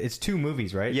because I get it's 2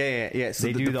 movies, right? Yeah. So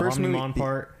they do the first Omnimon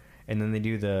part, and then they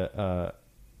do the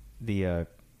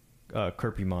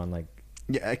Kirpymon, like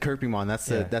Kirpymon.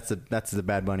 That's the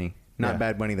Bad Bunny, not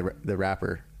Bad Bunny the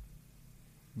rapper,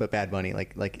 but Bad Bunny.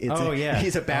 Like it's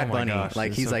he's a Bad Bunny. Gosh,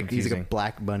 like he's like a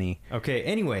black bunny. Okay.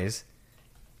 Anyways,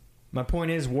 my point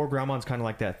is War Growlmon's kind of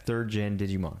like that 3rd gen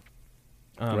Digimon.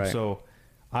 Right. So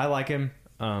I like him.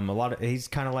 He's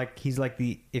like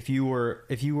if you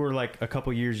were like a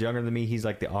couple years younger than me, he's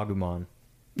like the Agumon.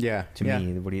 Yeah. To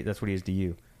me, that's what he is to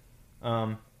you.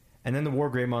 And then the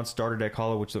War Greymon Starter Deck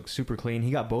Holo, which looks super clean.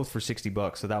 He got both for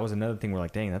 $60. So that was another thing we're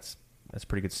like, dang, that's a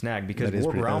pretty good snag because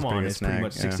War Growlmon is pretty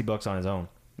much $60 on his own.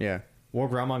 Yeah. War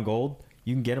Growlmon Gold,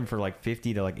 you can get him for like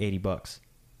 $50 to like $80.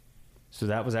 So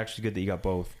that was actually good that you got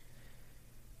both.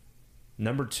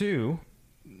 Number 2.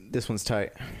 This one's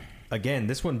tight. Again,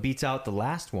 this one beats out the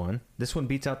last one. This one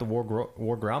beats out the War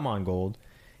Growlmon Gold,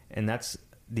 and that's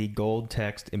the Gold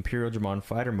Text Imperial Dramon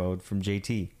Fighter Mode from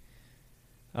JT.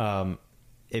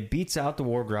 It beats out the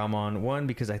War Growlmon, one,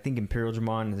 because I think Imperial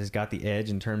Dramon has got the edge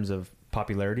in terms of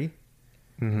popularity.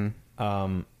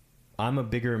 Mm-hmm. I'm a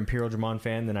bigger Imperial Dramon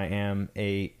fan than I am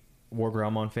a War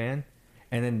Growlmon fan.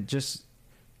 And then just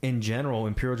in general,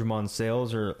 Imperial Dramon's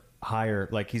sales are higher.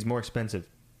 Like, he's more expensive.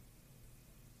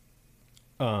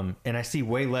 And I see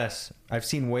way less. I've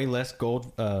seen way less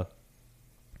gold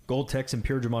text and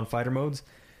pure Dramon fighter modes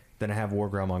than I have War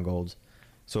Gromon golds.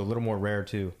 So a little more rare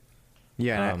too.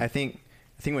 Yeah, I think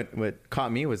what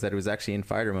caught me was that it was actually in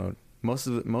fighter mode. Most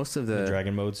of the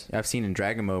dragon modes I've seen in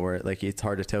dragon mode where like it's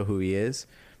hard to tell who he is.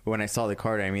 But when I saw the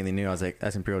card, I immediately knew. I was like,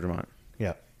 that's Imperial Dramon.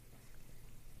 Yeah.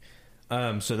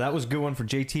 So that was a good one for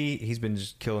JT. He's been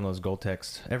just killing those gold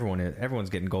texts. Everyone's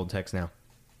getting gold text now.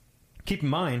 Keep in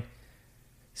mind,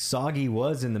 Soggy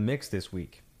was in the mix this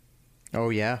week. Oh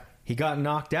yeah. He got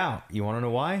knocked out. You want to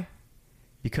know why?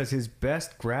 Because his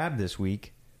best grab this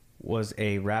week was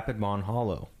a Rapidmon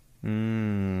Holo.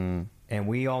 And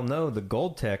we all know the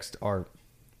gold text are,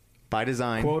 by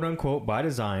design, quote unquote, by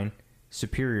design,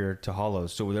 superior to Holos.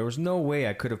 So there was no way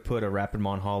I could have put a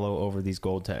Rapidmon Holo over these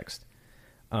gold text.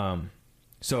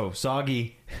 So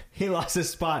Soggy, he lost his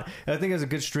spot. I think it was a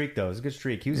good streak, though. It was a good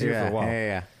streak. He was here for a while.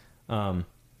 Yeah.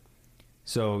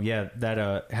 So yeah,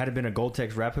 that had it been a gold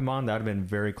text Rapidmon, that would have been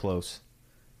very close.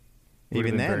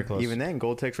 Even then,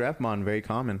 gold text Rapidmon, very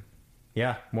common.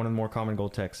 Yeah, one of the more common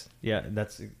gold texts. Yeah,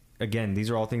 that's, again, these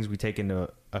are all things we take into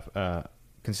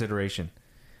consideration.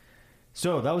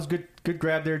 So that was good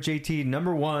grab there, JT.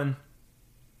 Number 1.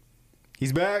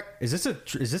 He's back. Is this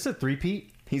a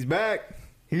three-peat? He's back.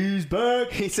 He's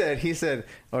back. He said,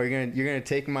 "Oh, you're gonna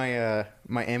take my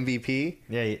my MVP."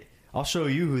 Yeah, I'll show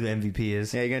you who the MVP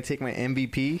is. Yeah, you're gonna take my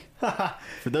MVP.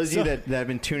 For those of you that have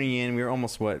been tuning in, we're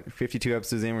almost 52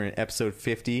 episodes in. We're in episode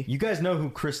 50. You guys know who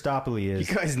Christopoli is.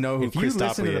 You guys know who Christopoli is. If you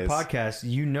listen to the podcast,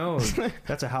 you know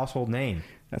that's a household name.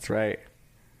 That's right.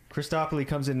 Christopoli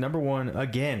comes in number 1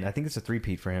 again. I think it's a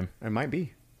three-peat for him. It might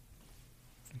be.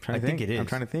 I think it is. I'm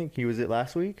trying to think. He was it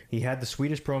last week. He had the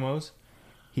Swedish promos.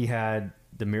 He had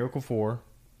the Miracle 4.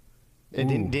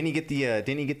 And didn't he get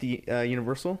the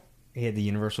Universal? He had the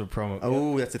Universal promo.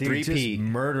 Oh, that's a three-peat. Just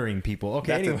murdering people.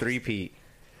 Okay, that's a three-peat.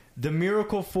 The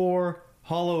Miracle 4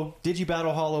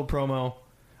 Digibattle Holo promo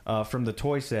from the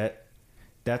toy set.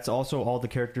 That's also all the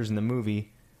characters in the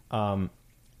movie.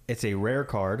 It's a rare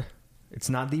card. It's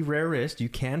not the rarest. You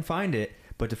can find it,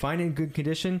 but to find it in good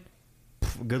condition,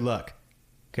 good luck.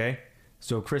 Okay?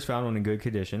 So Chris found one in good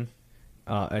condition.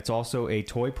 It's also a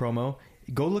toy promo.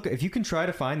 Go look. If you can try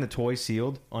to find the toy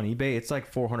sealed on eBay, it's like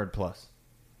 400 plus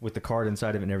with the card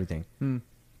inside of it and everything.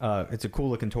 It's a cool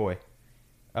looking toy.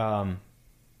 The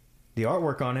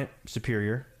artwork on it,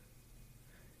 superior.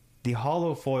 The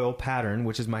holo foil pattern,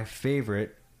 which is my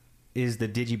favorite, is the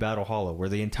Digibattle Holo, where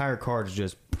the entire card is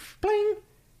just bling,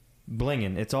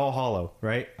 blinging. It's all holo,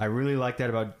 right? I really like that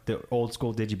about the old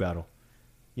school Digibattle.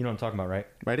 You know what I'm talking about, right?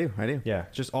 I do. Yeah,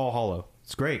 just all holo.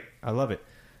 It's great. I love it.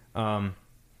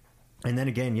 And then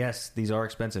again, yes, these are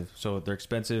expensive. So they're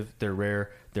expensive, they're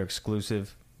rare, they're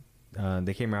exclusive.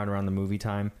 They came around the movie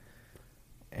time,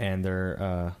 and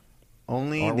they're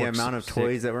only the amount of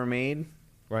toys that were made,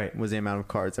 right, was the amount of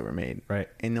cards that were made, right,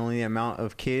 and only the amount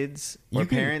of kids or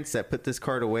parents that put this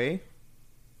card away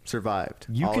survived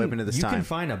all up into this time. You can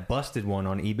find a busted one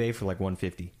on eBay for like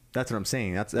 $150. That's what I'm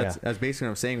saying. That's basically what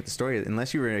I'm saying with the story.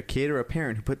 Unless you were a kid or a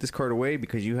parent who put this card away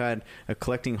because you had a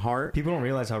collecting heart, people don't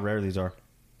realize how rare these are.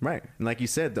 Right, and like you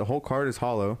said, the whole card is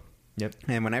holo. Yep.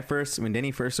 And when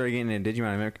Denny first started getting into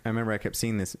Digimon, I remember I kept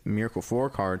seeing this Miracle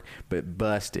 4 card, but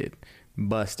busted.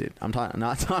 I'm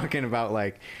not talking about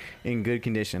like in good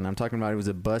condition. I'm talking about it was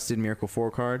a busted Miracle 4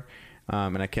 card.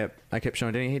 And I kept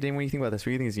showing Denny, hey Denny, what do you think about this? What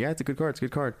do you think? He's, yeah, it's a good card. It's a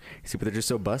good card. He said, but they're just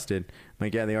so busted. I'm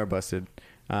like, yeah, they are busted.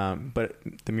 But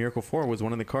the Miracle 4 was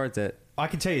one of the cards that I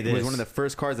can tell you this was one of the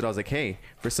first cards that I was like, hey,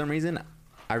 for some reason,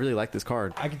 I really like this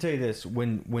card. I can tell you this: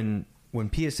 when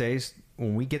PSAs,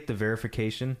 when we get the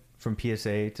verification from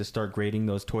PSA to start grading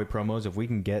those toy promos, if we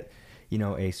can get,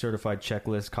 a certified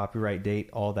checklist, copyright date,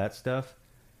 all that stuff,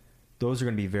 those are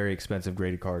going to be very expensive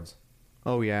graded cards.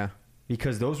 Oh yeah,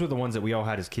 because those were the ones that we all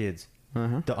had as kids.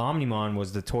 Uh-huh. The Omnimon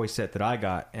was the toy set that I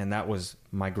got, and that was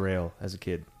my grail as a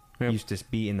kid. Yep. It used to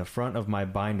be in the front of my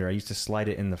binder. I used to slide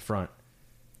it in the front,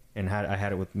 and I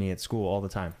had it with me at school all the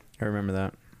time. I remember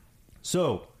that.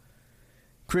 So,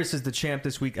 Chris is the champ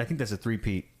this week. I think that's a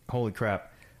three-peat. Holy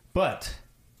crap. But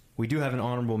we do have an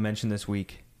honorable mention this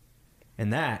week,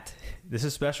 and this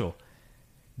is special.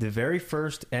 The very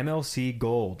first MLC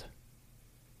Gold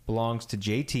belongs to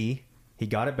JT. He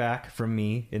got it back from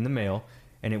me in the mail,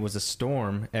 and it was a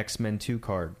Storm X-Men 2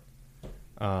 card.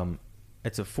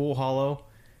 It's a full holo.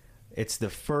 It's the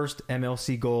first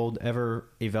MLC Gold ever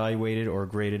evaluated or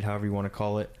graded, however you want to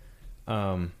call it.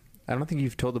 I don't think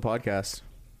you've told the podcast.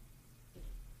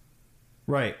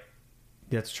 Right.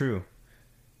 That's true.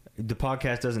 The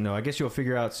podcast doesn't know. I guess you'll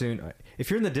figure out soon. If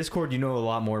you're in the Discord, you know a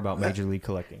lot more about Major League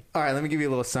Collecting. All right, let me give you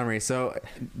a little summary. So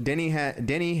Denny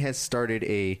has started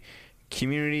a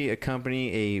community, a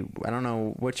company, I don't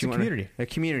know what you want. A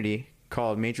community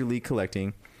called Major League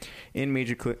Collecting. In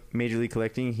Major League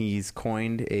Collecting, he's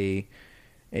coined a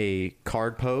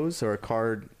card pose or a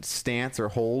card stance or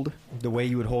hold. The way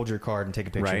you would hold your card and take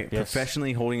a picture. Right, yes.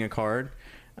 Professionally holding a card.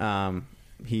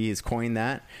 He has coined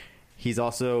that. He's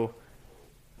also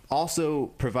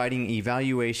providing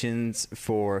evaluations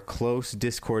for close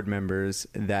Discord members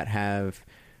that have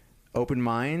open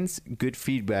minds, good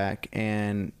feedback,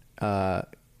 and a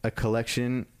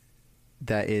collection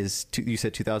that is, you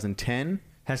said 2010?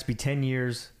 Has to be 10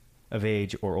 years of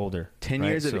age or older. 10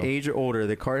 years of age or older.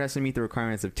 The card has to meet the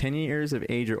requirements of 10 years of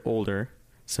age or older,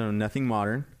 so nothing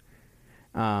modern.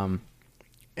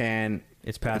 And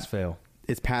it's pass-fail.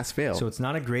 It's pass-fail. So it's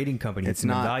not a grading company. It's an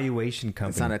evaluation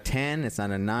company. It's not a 10. It's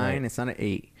not a 9. Right. It's not an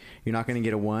 8. You're not going to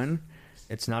get a 1.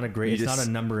 It's not a grade. It's not a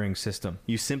numbering system.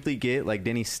 You simply get, like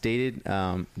Denny stated.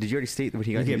 Did you already state what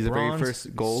he got? You get bronze, the very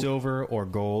first gold, silver, or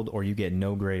gold, or you get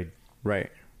no grade.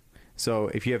 Right. So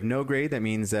if you have no grade, that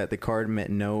means that the card met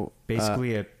no.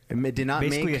 Basically, it did not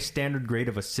basically make a standard grade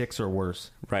of a 6 or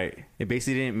worse. Right. It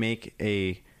basically didn't make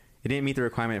it didn't meet the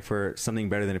requirement for something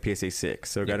better than a PSA 6.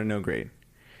 So it got a no grade.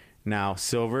 Now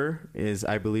silver is,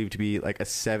 I believe, to be like a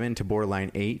 7 to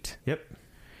borderline 8. Yep.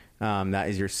 That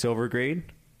is your silver grade.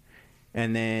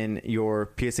 And then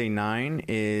your PSA 9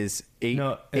 is 8,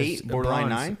 no, 8 borderline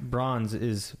bronze, 9. Bronze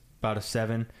is about a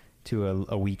 7 to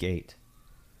a weak 8.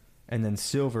 And then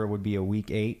silver would be a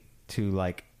weak 8 to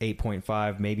like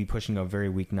 8.5, maybe pushing a very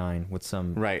weak 9 with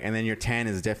some. Right. And then your 10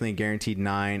 is definitely guaranteed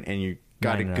 9, and you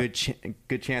got a good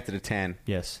chance at a 10.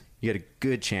 Yes. You got a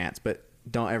good chance, but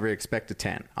don't ever expect a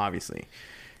 10, obviously.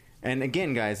 And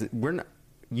again, guys,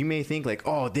 you may think like,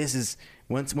 oh, this is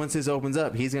once this opens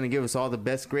up, he's going to give us all the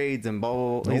best grades and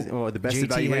blah, blah, blah, or the best JT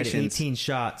evaluations. Had 18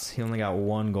 shots. He only got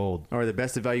 1 gold. Or the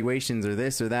best evaluations or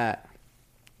this or that.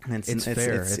 And it's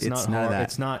fair. It's not hard.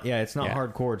 It's not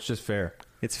hardcore. It's just fair.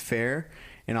 It's fair.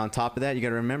 And on top of that, you got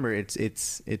to remember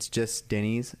it's just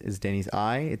Denny's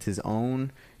eye. It's his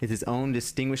own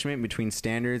distinguishment between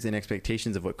standards and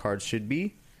expectations of what cards should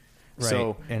be. Right.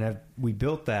 So, and we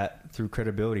built that through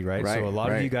credibility, right? So a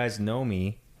lot of you guys know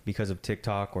me because of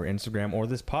TikTok or Instagram or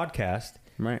this podcast.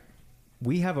 Right.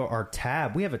 We have our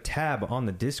tab. We have a tab on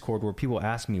the Discord where people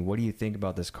ask me, "What do you think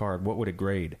about this card? What would it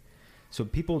grade?" So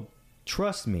people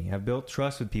trust me. I've built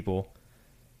trust with people,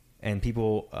 and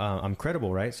people, I'm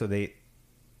credible, right? So they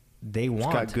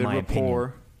want my opinion. It's got good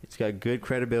rapport. It's got good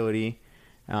credibility.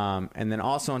 And then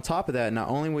also on top of that, not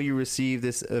only will you receive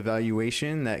this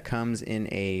evaluation that comes in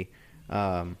a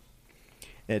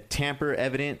tamper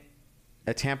evident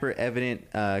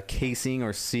casing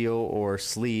or seal or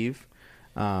sleeve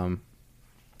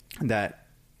that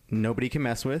nobody can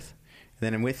mess with.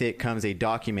 Then with it comes a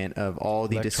document of all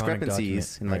the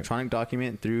discrepancies, an electronic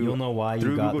document through. You'll know why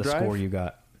you got Google Drive, score you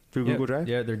got. Through Google Drive?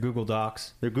 Yeah, they're Google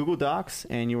Docs. They're Google Docs,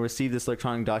 and you'll receive this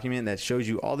electronic document that shows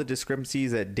you all the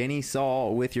discrepancies that Denny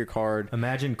saw with your card.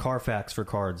 Imagine Carfax for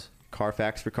cards.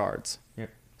 Carfax for cards.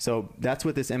 Yep. So that's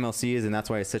what this MLC is, and that's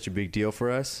why it's such a big deal for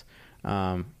us.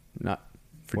 Not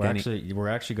for Denny. We're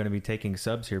actually going to be taking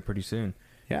subs here pretty soon.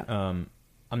 Yeah.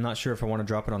 I'm not sure if I want to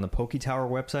drop it on the PokeTower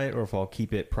website or if I'll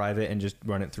keep it private and just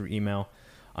run it through email.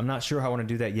 I'm not sure how I want to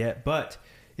do that yet, but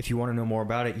if you want to know more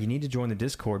about it, you need to join the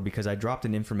Discord because I dropped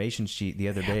an information sheet the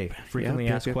other day. Frequently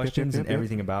asked questions and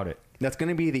everything about it. That's going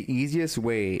to be the easiest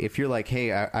way. If you're like,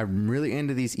 hey, I'm really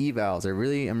into these evals.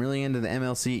 I'm really into the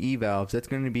MLC evals. That's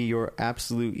going to be your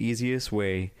absolute easiest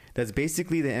way. That's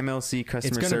basically the MLC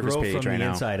customer service page right now. It's going to grow from the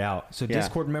inside out. So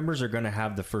Discord members are going to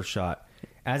have the first shot.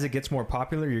 As it gets more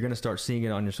popular, you're going to start seeing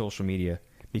it on your social media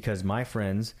because my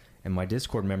friends and my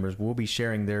Discord members will be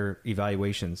sharing their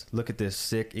evaluations. Look at this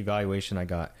sick evaluation I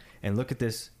got. And look at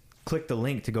this. Click the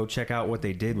link to go check out what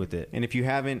they did with it. And if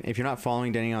you're not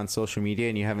following Denny on social media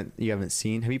and you haven't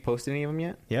seen, have you posted any of them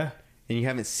yet? Yeah. And you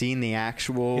haven't seen the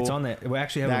actual... It's on that. We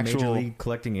actually have a Major League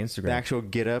Collecting Instagram. The actual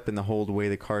get up and the whole way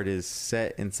the card is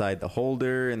set inside the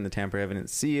holder and the tamper evident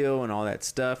seal and all that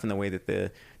stuff and the way that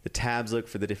the tabs look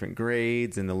for the different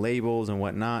grades and the labels and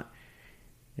whatnot.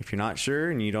 If you're not sure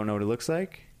and you don't know what it looks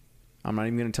like, I'm not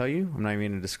even going to tell you. I'm not even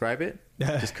going to describe it.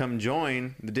 Just come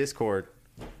join the Discord.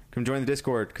 Come join the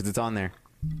Discord because it's on there.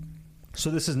 So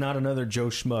this is not another Joe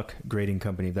Schmuck grading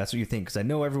company, if that's what you think, because I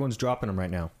know everyone's dropping them right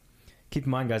now. Keep in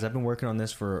mind, guys, I've been working on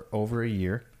this for over a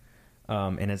year,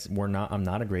 and I'm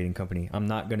not a grading company. I'm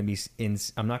not going to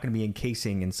be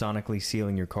encasing and sonically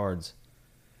sealing your cards.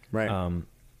 Right.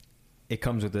 It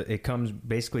comes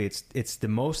basically it's the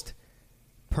most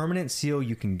permanent seal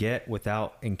you can get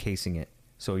without encasing it.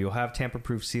 So you'll have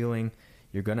tamper-proof sealing.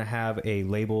 You're going to have a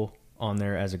label on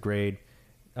there as a grade.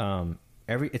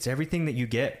 It's everything that you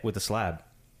get with a slab.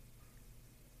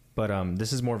 But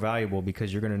this is more valuable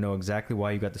because you're going to know exactly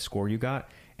why you got the score you got.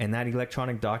 And that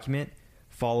electronic document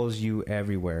follows you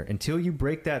everywhere. Until you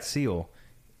break that seal,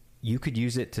 you could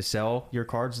use it to sell your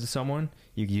cards to someone.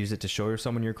 You could use it to show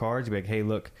someone your cards. You'd be like, hey,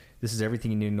 look, this is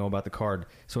everything you need to know about the card.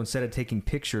 So instead of taking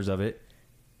pictures of it,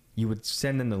 you would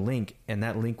send them the link, and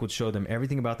that link would show them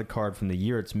everything about the card from the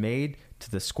year it's made to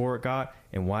the score it got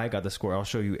and why it got the score. I'll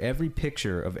show you every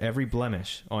picture of every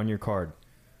blemish on your card.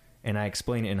 And I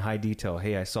explain it in high detail.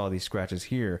 Hey, I saw these scratches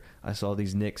here. I saw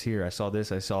these nicks here. I saw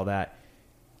this. I saw that.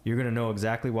 You're going to know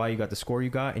exactly why you got the score you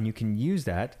got, and you can use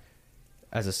that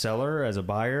as a seller, as a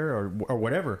buyer, or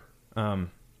whatever,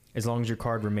 as long as your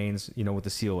card remains, with the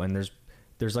seal. And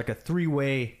there's like a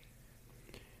three-way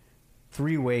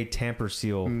tamper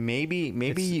seal. Maybe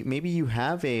you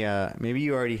have maybe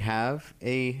you already have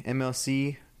a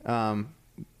MLC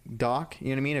doc, you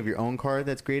know what I mean, of your own card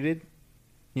that's graded.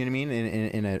 You know what I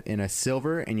mean? In a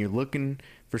silver, and you're looking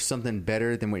for something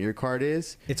better than what your card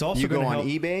is. It's also you go on help.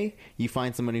 eBay, you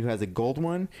find somebody who has a gold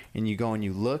one, and you go and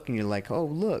you look, and you're like, oh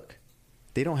look,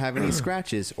 they don't have any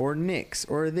scratches or nicks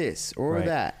or this or right.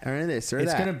 that or this or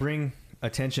it's that. It's going to bring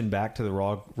attention back to the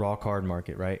raw card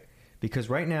market, right? Because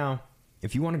right now,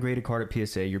 if you want to grade a card at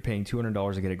PSA, you're paying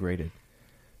 $200 to get it graded.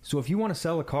 So if you want to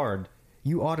sell a card,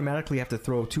 you automatically have to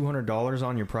throw $200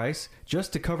 on your price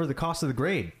just to cover the cost of the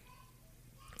grade.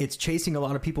 It's chasing a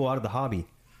lot of people out of the hobby.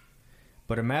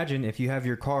 But imagine if you have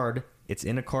your card, it's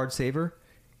in a card saver,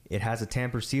 it has a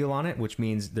tamper seal on it, which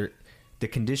means the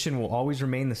condition will always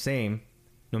remain the same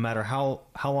no matter how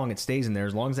long it stays in there.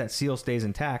 As long as that seal stays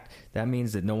intact, that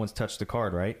means that no one's touched the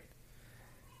card, right?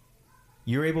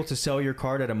 You're able to sell your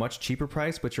card at a much cheaper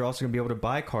price, but you're also going to be able to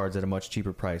buy cards at a much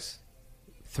cheaper price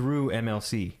through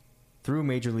MLC, through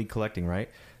Major League Collecting, right?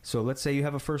 So let's say you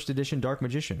have a first edition Dark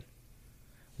Magician.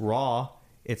 Raw,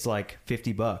 it's like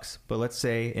 $50, but let's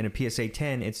say in a PSA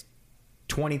 10 it's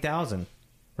 $20,000,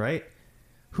 right?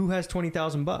 Who has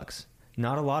 $20,000?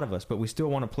 Not a lot of us, but we still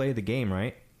want to play the game,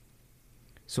 right?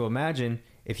 So imagine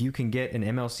if you can get an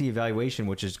MLC evaluation,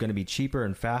 which is going to be cheaper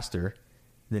and faster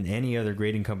than any other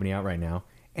grading company out right now,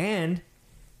 and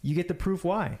you get the proof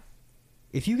why.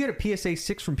 If you get a PSA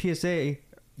 6 from PSA,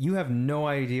 you have no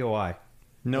idea why.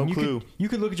 No clue. You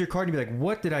could look at your card and be like,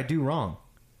 what did I do wrong?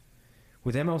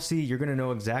 With MLC, you're going to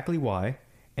know exactly why,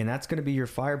 and that's going to be your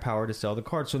firepower to sell the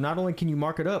card. So not only can you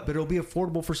mark it up, but it'll be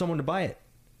affordable for someone to buy it.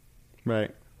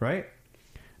 Right. Right?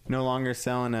 No longer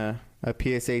selling a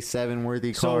PSA 7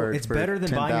 worthy so card. It's better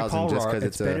than buying a card raw.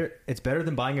 It's it's better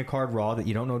than buying a card raw that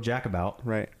you don't know jack about.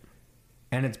 Right.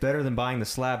 And it's better than buying the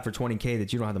slab for $20K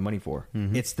that you don't have the money for.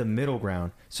 Mm-hmm. It's the middle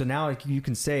ground. So now you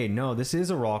can say, no, this is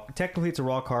a raw. Technically, it's a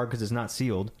raw card because it's not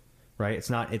sealed, right? It's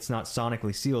not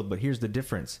sonically sealed. But here's the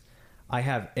difference. I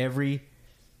have everything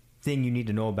you need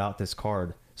to know about this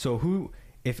card. So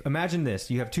imagine this,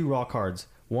 you have two raw cards.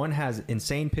 One has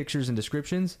insane pictures and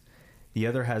descriptions. The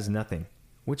other has nothing.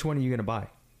 Which one are you going to buy?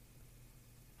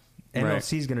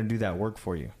 MLC is going to do that work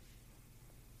for you.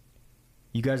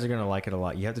 You guys are going to like it a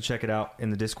lot. You have to check it out in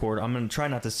the Discord. I'm going to try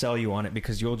not to sell you on it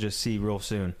because you'll just see real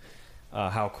soon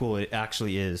how cool it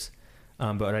actually is.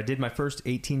 But I did my first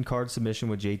 18 card submission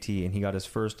with JT, and he got his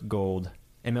first gold,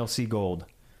 MLC gold.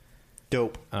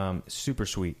 Dope. Super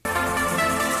sweet.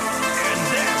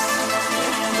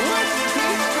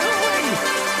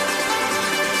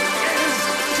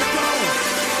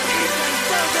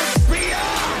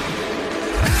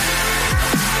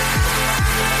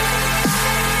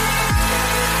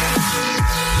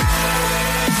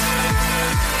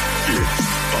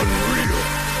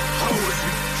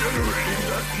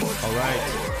 All right,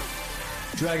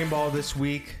 Dragon Ball this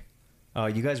week.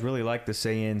 You guys really like the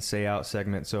say in, say out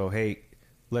segment, so hey,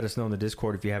 let us know in the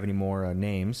Discord if you have any more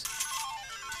names.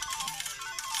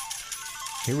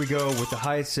 Here we go with the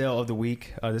highest sale of the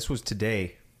week. This was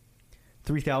today,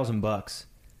 $3,000.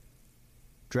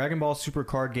 Dragon Ball Super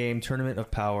Card Game Tournament of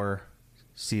Power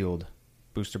sealed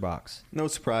booster box. No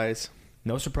surprise.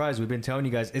 No surprise. We've been telling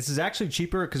you guys this is actually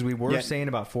cheaper because we were saying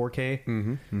about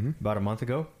 $4K about a month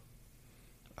ago.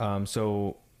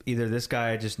 So either this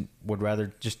guy just would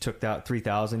rather just took that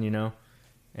 $3,000,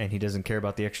 and he doesn't care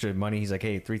about the extra money. He's like,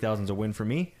 hey, $3,000 is a win for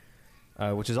me,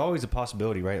 which is always a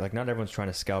possibility, right? Like, not everyone's trying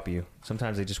to scalp you.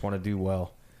 Sometimes they just want to do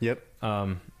well. Yep.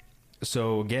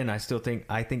 So again, I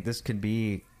think this could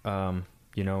be, a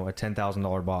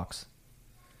 $10,000 box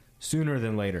sooner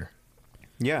than later.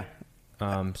 Yeah.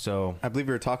 So I believe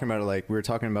we were talking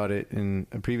about it in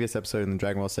a previous episode in the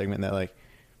Dragon Ball segment that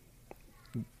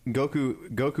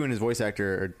Goku and his voice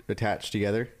actor are attached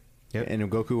together. Yep.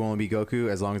 And Goku will only be Goku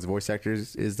as long as the voice actor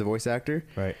is the voice actor.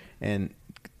 Right. And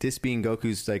this being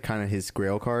Goku's like kind of his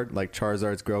Grail card, like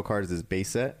Charizard's Grail card is his base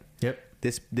set. Yep.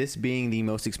 This being the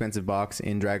most expensive box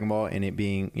in Dragon Ball, and it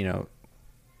being, you know,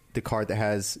 the card that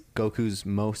has Goku's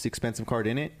most expensive card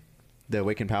in it, the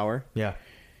Awakened Power. Yeah.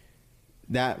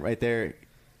 That right there,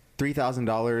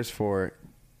 $3,000 for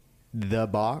the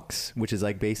box, which is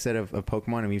like base set of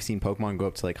Pokemon, and we've seen Pokemon go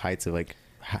up to like heights of like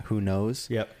who knows.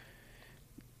 Yep.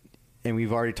 And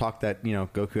we've already talked that, you know,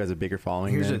 Goku has a bigger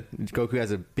following. Goku has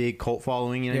a big cult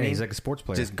following. You know what I mean? He's like a sports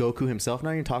player. Just Goku himself.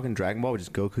 Not even talking Dragon Ball, but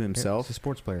just Goku himself. He's a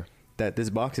sports player. That this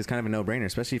box is kind of a no-brainer,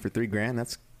 especially for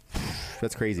 $3,000.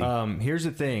 That's crazy. Here's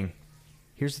the thing.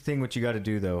 What you got to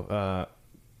do though.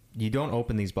 You don't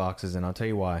open these boxes, and I'll tell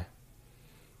you why.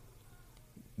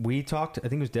 We talked. I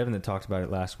think it was Devin that talked about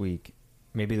it last week,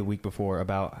 maybe the week before,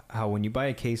 about how when you buy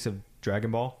a case of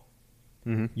Dragon Ball,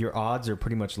 your odds are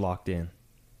pretty much locked in.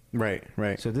 Right.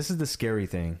 So this is the scary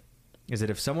thing, is that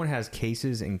if someone has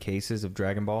cases and cases of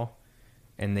Dragon Ball,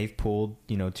 and they've pulled,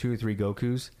 you know, 2 or 3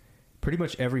 Gokus, pretty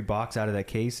much every box out of that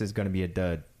case is going to be a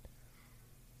dud.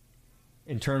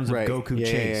 In terms of Goku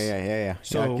chase. Yeah.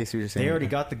 So Yeah, they already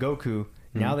got the Goku.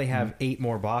 Now they have 8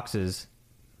 more boxes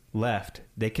left.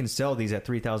 They can sell these at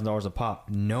 $3,000 a pop,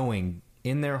 knowing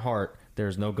in their heart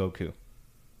there's no Goku,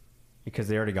 because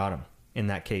they already got him in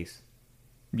that case.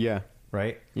 Yeah.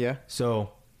 Right? Yeah.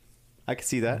 So I can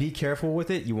see that. be careful with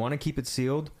it. You want to keep it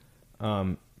sealed,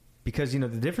 because, you know,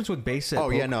 the difference with base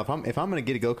set. Yeah, no. If I'm gonna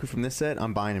get a Goku from this set,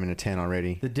 I'm buying him in a 10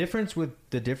 already. The difference with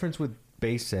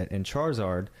base set and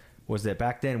Charizard was that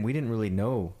back then we didn't really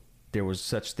know there was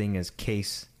such thing as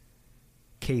case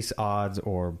odds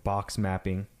or box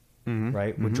mapping,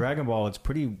 right? With Dragon Ball, it's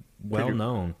pretty well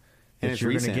known that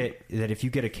you're going to get that if you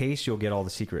get a case, you'll get all the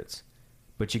secrets,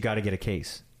 but you got to get a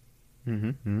case.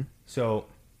 So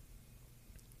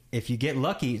if you get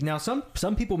lucky, now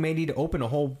some people may need to open a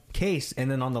whole case, and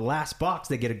then on the last box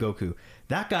they get a Goku.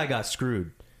 That guy got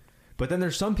screwed. But then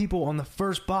there's some people on the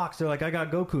first box, they're like, I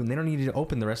got Goku, and they don't need to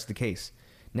open the rest of the case.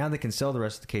 Now they can sell the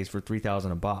rest of the case for $3,000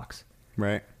 a box.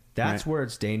 Right. That's where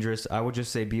it's dangerous. I would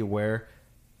just say be aware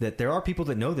that there are people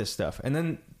that know this stuff. And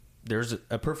then there's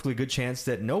a perfectly good chance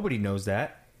that nobody knows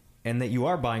that, and that you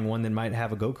are buying one that might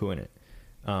have a Goku in it.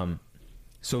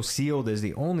 So sealed is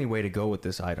the only way to go with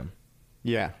this item.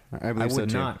 Yeah, I I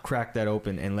would not crack that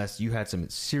open unless you had some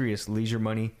serious leisure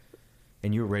money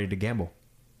and you were ready to gamble.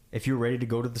 If you're ready to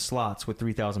go to the slots with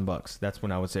 $3,000, that's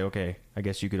when I would say, okay, I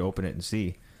guess you could open it and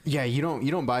see. Yeah, you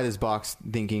don't buy this box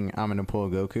thinking I'm gonna pull a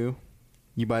Goku.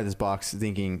 You buy this box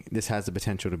thinking this has the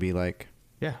potential to be like,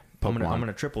 yeah, I'm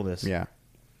gonna triple this. Yeah.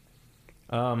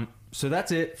 So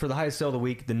that's it for the highest sell of the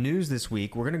week. The news this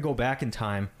week, we're gonna go back in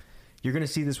time. You're gonna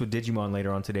see this with Digimon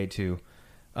later on today too.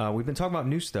 We've been talking about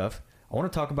new stuff. I want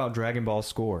to talk about Dragon Ball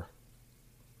Score.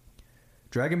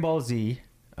 Dragon Ball Z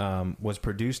was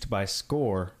produced by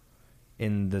Score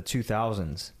in the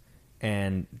 2000s,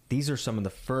 and these are some of the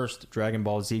first Dragon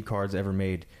Ball Z cards ever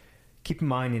made. Keep in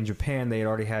mind, in Japan, they had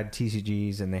already had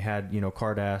TCGs, and they had, you know,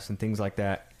 Cardass and things like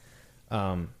that.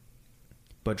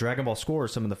 But Dragon Ball Score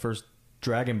is some of the first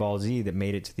Dragon Ball Z that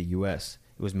made it to the U.S.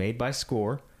 It was made by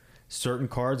Score. Certain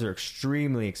cards are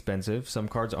extremely expensive. Some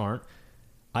cards aren't.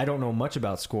 I don't know much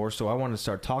about Score, so I want to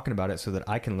start talking about it so that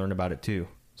I can learn about it too.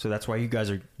 So that's why you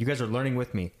guys are learning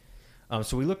with me.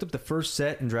 So we looked up the first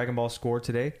set in Dragon Ball Score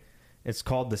today. It's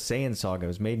called the Saiyan Saga. It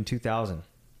was made in 2000.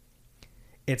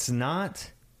 It's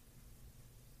not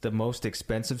the most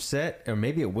expensive set, or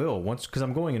maybe it will once, because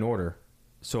I'm going in order.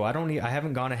 So I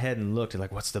haven't gone ahead and looked at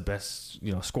like what's the best,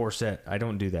 you know, Score set. I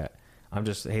don't do that. I'm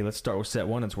just, hey, let's start with set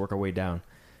 1. Let's work our way down.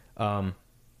 But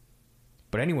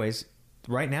anyways,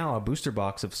 right now a booster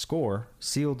box of Score,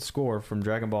 sealed Score from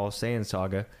Dragon Ball Saiyan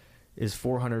Saga, is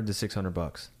 $400 to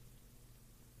 $600.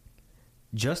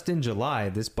 Just in July,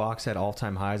 this box had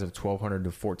all-time highs of $1,200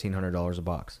 to $1,400 a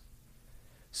box.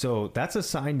 So that's a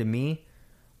sign to me.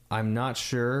 I'm not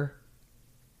sure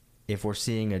if we're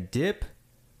seeing a dip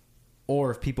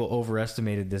or if people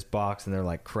overestimated this box and they're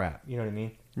like, crap. You know what I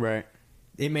mean? Right.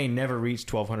 It may never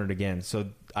reach 1,200 again. So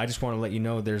I just want to let you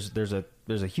know there's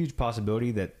a huge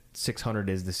possibility that 600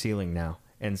 is the ceiling now,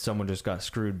 and someone just got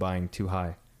screwed buying too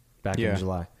high back in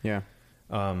July. Yeah.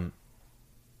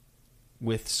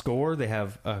 With Score, they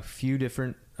have a few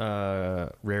different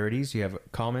rarities. You have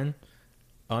common,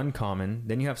 uncommon,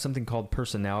 then you have something called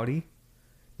personality,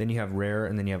 then you have rare,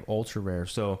 and then you have ultra rare.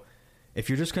 So if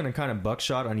you're just going to kind of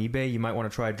buckshot on eBay, you might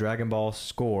want to try Dragon Ball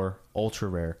Score ultra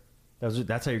rare.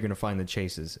 That's how you're going to find the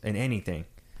chases in anything.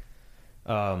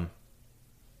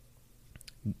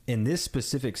 In this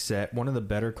specific set, one of the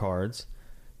better cards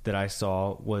that I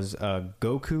saw was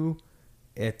Goku.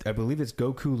 I believe it's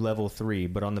Goku level 3,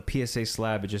 but on the PSA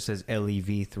slab it just says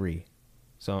LEV 3.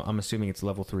 So I'm assuming it's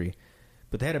level 3.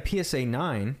 But they had a PSA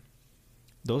 9.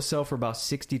 Those sell for about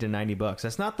 $60 to $90.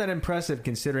 That's not that impressive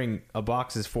considering a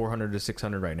box is $400 to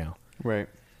 $600 right now. Right.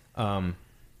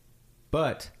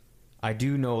 But I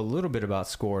do know a little bit about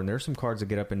Score, and there's some cards that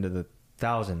get up into the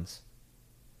thousands.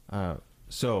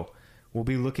 So we'll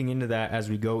be looking into that as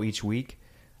we go each week.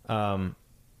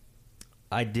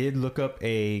 I did look up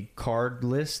a card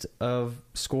list of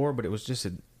Score, but it was just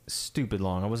a stupid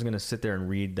long. I wasn't going to sit there and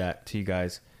read that to you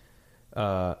guys.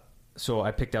 So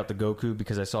I picked out the Goku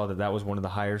because I saw that was one of the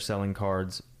higher selling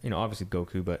cards. You know, obviously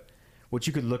Goku, but what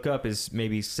you could look up is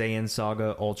maybe Saiyan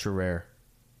Saga Ultra Rare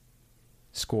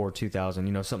Score 2000,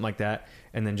 you know, something like that,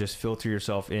 and then just filter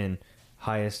yourself in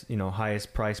highest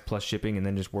price plus shipping, and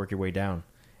then just work your way down.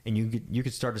 And you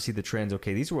could start to see the trends.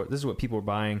 Okay, this is what people are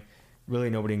buying. Really,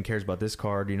 nobody cares about this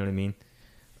card. You know what I mean?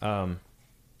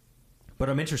 But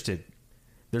I'm interested.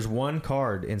 There's one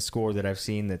card in Score that I've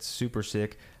seen that's super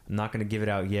sick. I'm not going to give it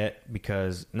out yet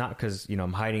not because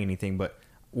I'm hiding anything, but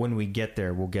when we get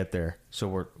there, we'll get there.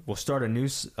 So we'll start a new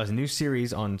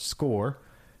series on Score,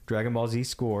 Dragon Ball Z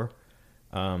Score.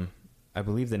 I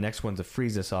believe the next one's a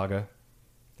Frieza Saga.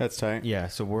 That's tight. Yeah,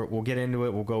 so we'll get into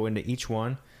it. We'll go into each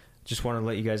one. Just want to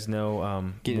let you guys know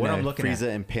what I'm looking at.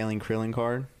 Frieza Impaling Krillin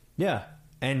card. Yeah,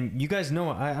 and you guys know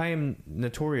I am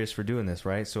notorious for doing this,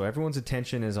 right? So everyone's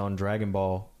attention is on Dragon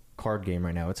Ball card game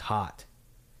right now. It's hot.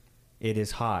 It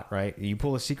is hot, right? You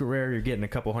pull a secret rare, you're getting a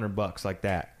couple $100 like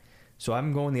that. So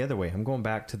I'm going the other way. I'm going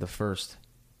back to the first,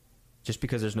 just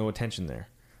because there's no attention there.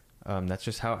 That's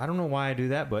just how. I don't know why I do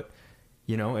that, but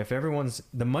if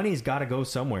the money's got to go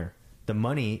somewhere. The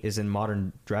money is in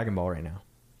modern Dragon Ball right now.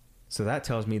 So that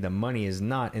tells me the money is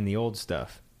not in the old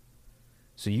stuff.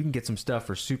 So you can get some stuff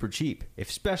for super cheap,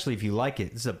 especially if you like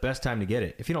it. This is the best time to get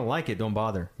it. If you don't like it, don't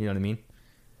bother. You know what I mean?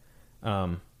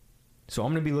 So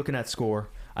I'm going to be looking at Score.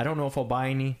 I don't know if I'll buy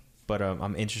any, but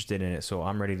I'm interested in it, so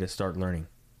I'm ready to start learning.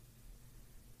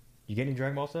 You get any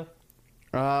Dragon Ball stuff?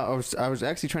 I was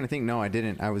actually trying to think. No, I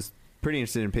didn't. I was pretty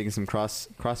interested in picking some cross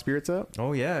spirits up.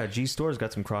 Oh yeah, G Store's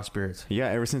got some cross spirits. Yeah,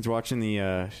 ever since watching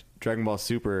the Dragon Ball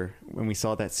Super, when we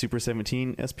saw that Super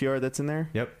 17 SPR that's in there.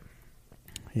 Yep.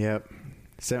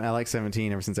 I like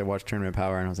 17 ever since I watched Tournament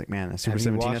Power, and I was like, man, that Super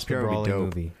 17 SPR would be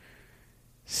dope. Movie?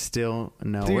 Still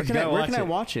no. Dude, where can I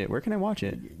watch it? Where can I watch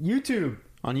it? YouTube.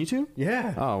 On YouTube?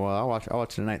 Yeah. Oh well, I'll watch it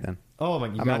tonight then. Oh my!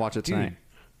 I'm gonna watch it tonight.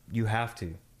 You have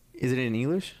to. Is it in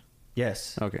English?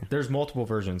 Yes. Okay. There's multiple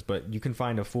versions, but you can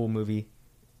find a full movie,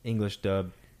 English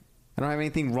dub. I don't have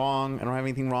anything wrong. I don't have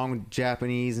anything wrong with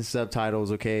Japanese and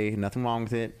subtitles. Okay, nothing wrong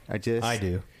with it. I do.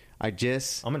 I'm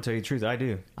gonna tell you the truth. I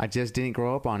do. I just didn't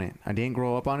grow up on it. I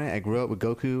grew up with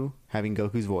Goku having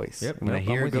Goku's voice. Yep. When I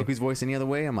hear Goku's voice any other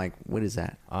way, I'm like, what is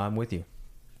that? I'm with you.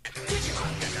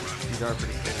 These are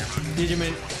pretty cool.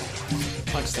 Digimon.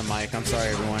 Punch the mic. I'm sorry,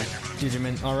 everyone.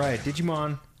 Digimon. All right,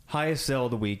 Digimon. Highest sell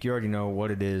of the week. You already know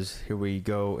what it is. Here we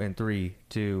go in 3,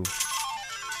 2.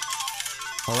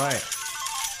 All right.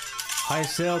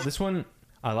 Highest sell. This one,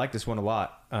 I like this one a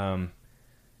lot.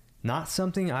 Not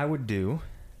something I would do,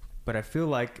 but I feel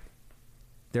like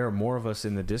there are more of us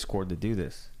in the Discord that do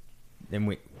this.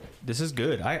 And this is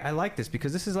good. I like this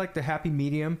because this is like the happy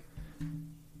medium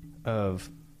of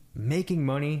making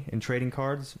money and trading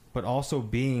cards, but also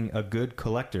being a good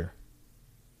collector.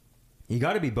 You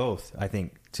got to be both, I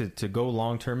think. To go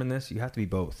long term in this, you have to be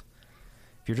both.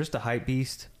 If you're just a hype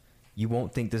beast, you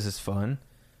won't think this is fun,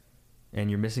 and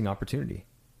you're missing opportunity.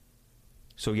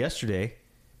 So yesterday,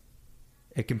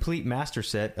 a complete master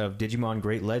set of Digimon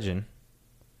Great Legend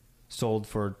sold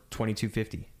for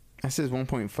 $22.50. That says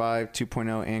 1.5,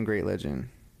 2.0, and Great Legend.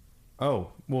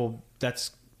 Oh, well,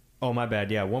 oh, my bad.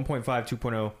 Yeah, 1.5,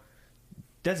 2.0.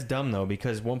 That's dumb, though,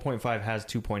 because 1.5 has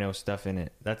 2.0 stuff in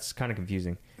it. That's kind of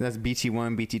confusing. That's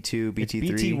BT1, BT2, BT3. It's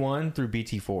BT1 through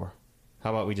BT4.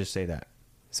 How about we just say that?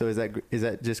 So is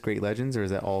that just Great Legends, or is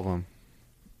that all of them?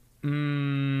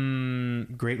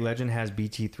 Great Legend has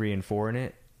BT3 and 4 in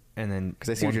it, and then because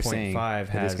I see what you're saying.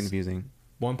 That is confusing.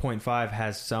 1.5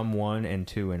 has some 1 and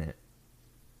 2 in it.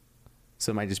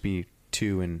 So it might just be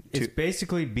 2 and 2. It's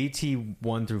basically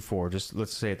BT1 through 4. Just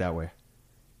let's say it that way.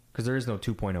 Because there is no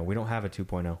 2.0. We don't have a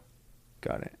 2.0.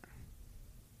 Got it.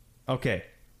 Okay.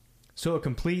 So a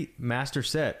complete master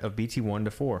set of BT1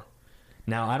 to 4.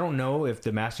 Now, I don't know if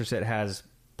the master set has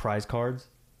prize cards.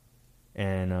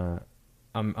 And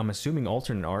I'm assuming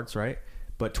alternate arts, right?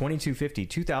 But $22.50,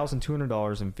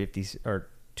 $2,200.50 or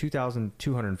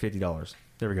 $2,250.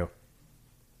 There we go.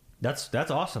 That's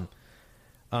awesome.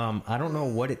 I don't know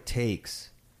what it takes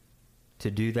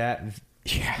to do that,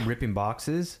 ripping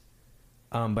boxes.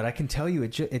 But I can tell you,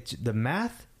 it's the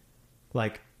math,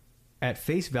 like at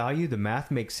face value, the math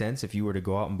makes sense if you were to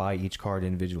go out and buy each card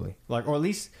individually, like, or at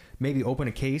least maybe open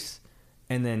a case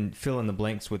and then fill in the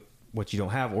blanks with what you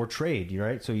don't have, or trade.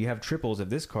 Right? So you have triples of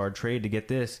this card, trade to get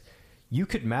this. You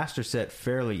could master set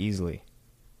fairly easily.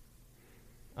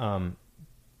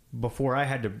 Before I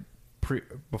had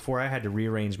to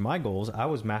rearrange my goals, I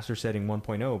was master setting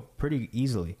 1.0 pretty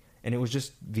easily, and it was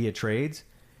just via trades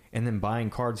and then buying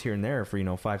cards here and there for,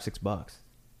 $5-6.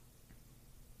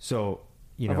 So,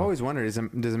 I've always wondered,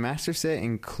 does a master set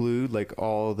include like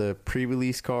all the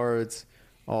pre-release cards,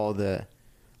 all the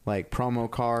like promo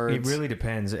cards? It really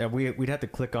depends. We'd have to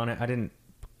click on it. I didn't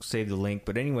save the link,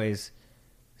 but anyways,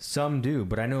 some do.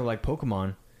 But I know, like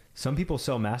Pokemon, some people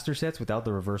sell master sets without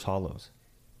the reverse holos.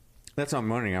 That's what I'm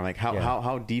wondering. I'm like,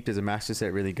 how deep does a master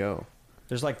set really go?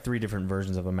 There's like 3 different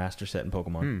versions of a master set in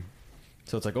Pokemon.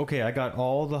 So it's like, okay, I got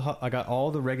all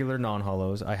the regular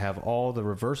non-holos. I have all the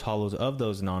reverse holos of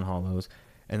those non-holos,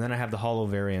 and then I have the holo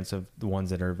variants of the ones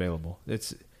that are available.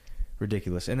 It's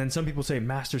ridiculous. And then some people say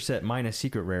master set minus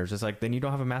secret rares. It's like, then you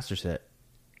don't have a master set.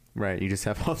 Right. You just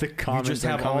have all the common. You just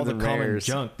have all the common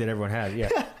junk that everyone has. Yeah.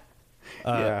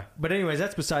 Yeah. But anyways,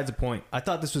 that's besides the point. I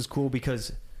thought this was cool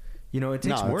because, it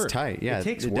takes work. It's tight. Yeah, it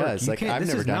takes work. Does. Like, I've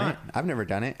never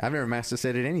done it. I've never master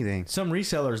setted anything. Some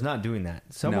reseller is not doing that.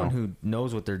 Someone who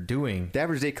knows what they're doing. The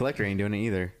average day collector ain't doing it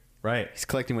either. Right. He's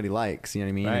collecting what he likes. You know what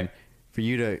I mean? Right. And for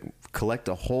you to collect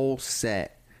a whole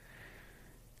set,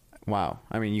 wow.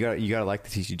 I mean, you gotta like the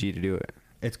TCG to do it.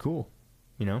 It's cool.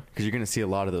 Because you're gonna see a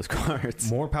lot of those cards.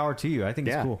 More power to you. I think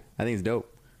it's cool. I think it's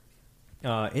dope.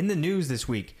 In the news this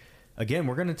week, again,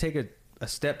 we're gonna take a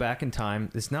step back in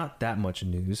time. It's not that much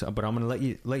news, but I'm going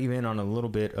to let you in on a little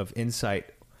bit of insight.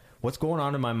 What's going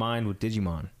on in my mind with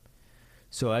Digimon?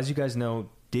 So as you guys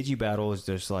know, Digibattle is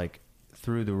just like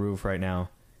through the roof right now.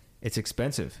 It's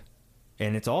expensive,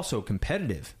 and it's also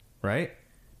competitive, right?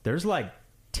 There's like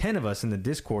 10 of us in the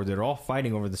Discord that are all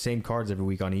fighting over the same cards every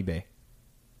week on eBay.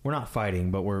 We're not fighting,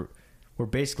 but we're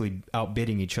basically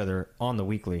outbidding each other on the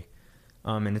weekly.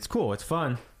 And it's cool. It's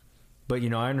fun. But,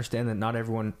 I understand that not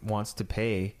everyone wants to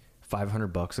pay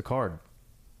 $500 a card.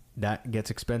 That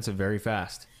gets expensive very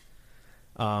fast.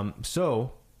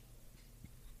 So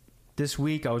this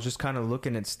week I was just kind of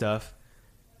looking at stuff,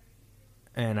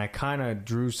 and I kind of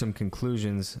drew some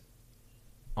conclusions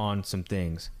on some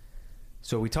things.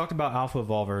 So we talked about Alpha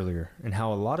Evolve earlier and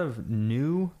how a lot of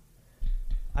new,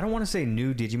 I don't want to say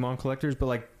new Digimon collectors, but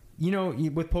like,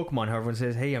 with Pokemon, how everyone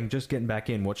says, hey, I'm just getting back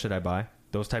in. What should I buy?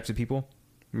 Those types of people.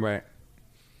 Right.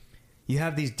 You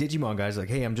have these Digimon guys like,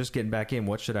 hey, I'm just getting back in.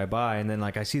 What should I buy? And then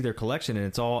like I see their collection and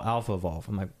it's all Alpha Evolve.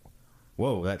 I'm like,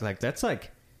 whoa, that's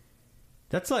like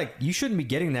you shouldn't be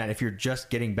getting that if you're just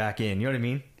getting back in. You know what I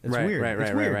mean? It's weird.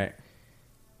 Right.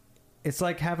 It's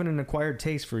like having an acquired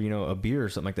taste for, a beer or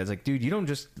something like that. It's like, dude, you don't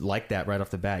just like that right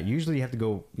off the bat. Usually you have to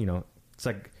go, it's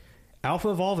like Alpha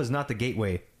Evolve is not the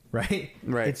gateway, right?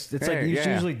 Right. It's like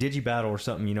usually Digibattle or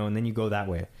something, and then you go that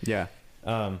way. Yeah.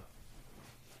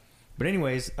 But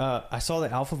anyways, I saw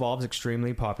that Alpha Evolve is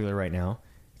extremely popular right now.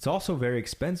 It's also very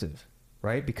expensive,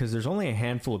 right? Because there's only a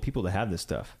handful of people that have this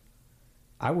stuff.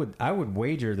 I would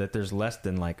wager that there's less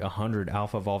than like 100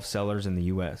 Alpha Evolve sellers in the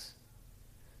U.S.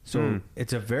 So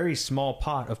it's a very small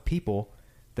pot of people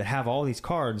that have all these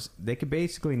cards. They could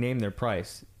basically name their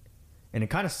price, and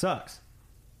it kind of sucks,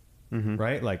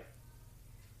 right? Like,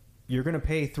 you're gonna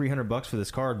pay $300 for this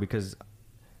card because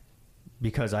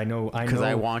I know because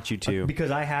I want you to, because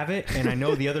I have it and I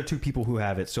know the other 2 people who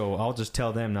have it, so I'll just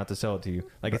tell them not to sell it to you.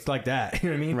 Like, it's like that.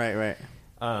 You know what I mean?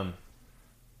 Right.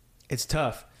 It's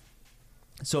tough.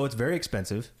 So it's very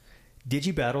expensive.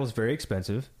 Digibattle is very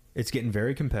expensive. It's getting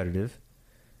very competitive.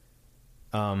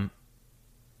 So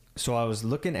I was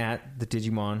looking at the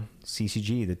Digimon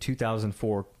CCG, the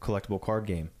 2004 collectible card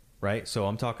game, right? So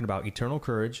I'm talking about Eternal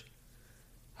Courage,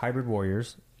 Hybrid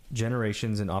Warriors,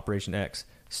 Generations, and Operation X.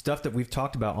 Stuff that we've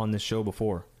talked about on this show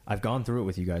before. I've gone through it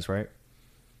with you guys, right?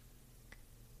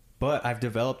 But I've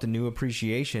developed a new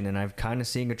appreciation, and I'm kind of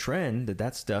seeing a trend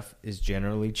that stuff is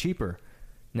generally cheaper.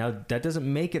 Now, that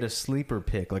doesn't make it a sleeper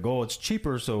pick. Like, oh, it's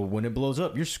cheaper, so when it blows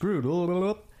up, you're screwed.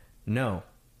 No.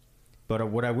 But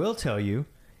what I will tell you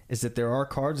is that there are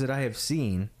cards that I have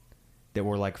seen that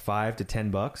were like $5 to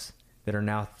 $10 that are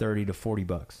now $30 to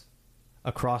 $40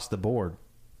 across the board.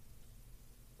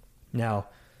 Now,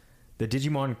 the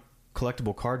Digimon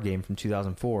collectible card game from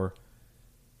 2004,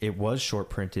 it was short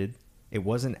printed. It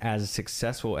wasn't as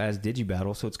successful as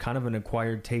Digibattle, so it's kind of an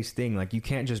acquired taste thing. Like, you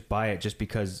can't just buy it just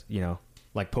because,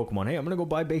 like Pokemon. Hey, I'm going to go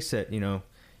buy base set,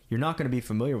 you're not going to be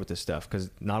familiar with this stuff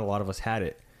because not a lot of us had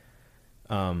it.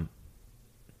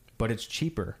 But it's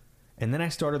cheaper. And then I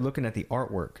started looking at the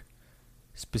artwork,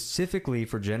 specifically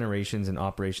for Generations and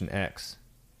Operation X.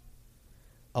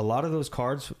 A lot of those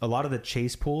cards, a lot of the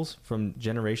chase pulls from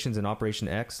Generations and Operation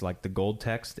X, like the gold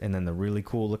text and then the really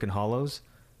cool looking hollows,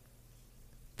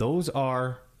 those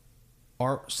are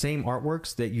same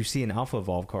artworks that you see in Alpha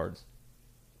Evolve cards.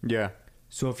 Yeah.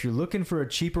 So if you're looking for a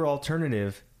cheaper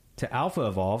alternative to Alpha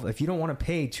Evolve, if you don't want to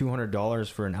pay $200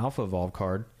 for an Alpha Evolve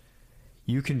card,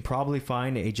 you can probably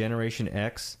find a Generation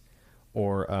X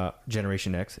or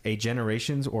Generation X, a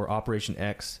Generations or Operation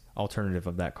X alternative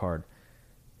of that card.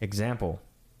 Example,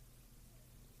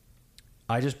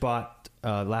 I just bought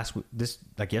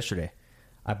yesterday,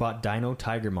 I bought Dino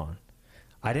Tigermon.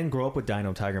 I didn't grow up with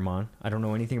Dino Tigermon. I don't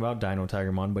know anything about Dino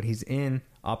Tigermon, but he's in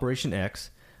Operation X.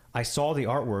 I saw the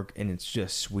artwork and it's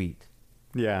just sweet.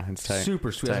 Yeah, it's tight.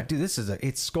 Super sweet. I was like, dude,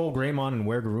 it's Skull Greymon and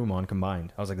Wergarumon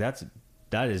combined. I was like,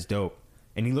 that is dope.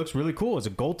 And he looks really cool. It's a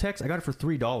gold text. I got it for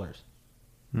 $3.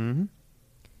 Mm-hmm.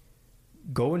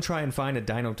 Go and try and find a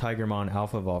Dino Tigermon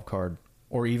Alpha Evolve card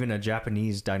or even a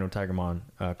Japanese Dino Tigermon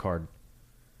card.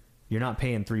 You're not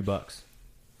paying $3.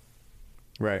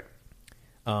 Right.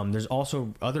 There's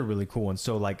also other really cool ones.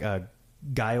 So like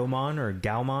Gaomon or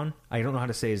Gaomon. I don't know how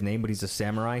to say his name, but he's a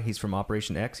samurai. He's from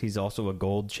Operation X. He's also a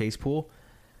gold chase pool.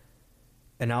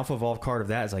 An Alpha Evolve card of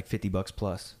that is like $50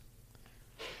 plus.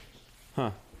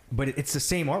 Huh. But it's the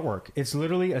same artwork. It's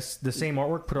literally the same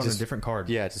artwork put on a different card.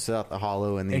 Yeah, just out the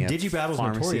hollow and the And Digibattle's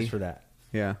notorious for that.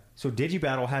 Yeah. So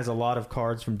Digibattle has a lot of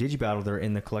cards from Digibattle that are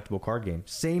in the collectible card game.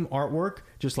 Same artwork,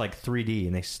 just like 3D,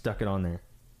 and they stuck it on there.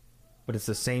 But it's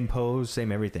the same pose,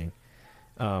 same everything.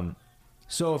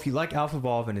 So if you like Alpha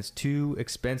Evolve and it's too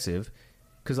expensive,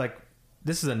 because like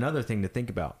this is another thing to think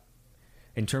about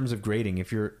in terms of grading.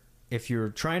 If you're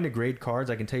trying to grade cards,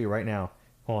 I can tell you right now.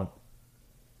 Hold on.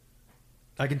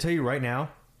 I can tell you right now,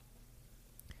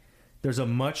 there's a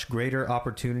much greater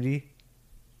opportunity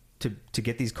to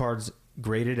get these cards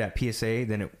graded at PSA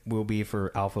than it will be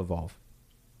for Alpha Evolve.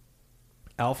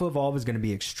 Alpha Evolve is going to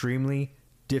be extremely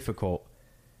difficult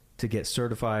to get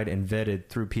certified and vetted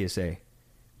through PSA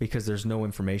because there's no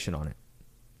information on it.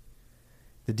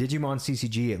 The Digimon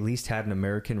CCG at least had an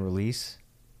American release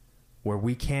where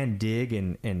we can dig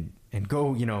and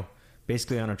go,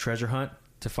 basically on a treasure hunt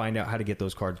to find out how to get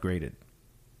those cards graded.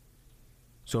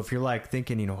 So if you're like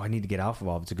thinking, I need to get Alpha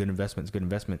Evolve, it's a good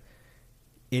investment,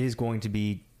 it is going to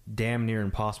be damn near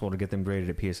impossible to get them graded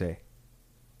at PSA.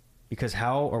 Because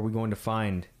how are we going to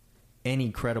find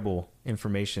any credible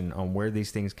information on where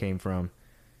these things came from,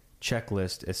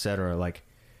 checklist, etc.? Like,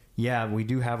 yeah, we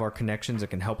do have our connections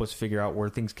that can help us figure out where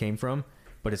things came from,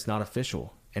 but it's not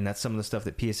official. And that's some of the stuff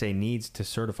that PSA needs to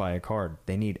certify a card.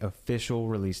 They need official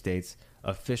release dates,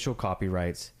 official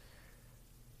copyrights,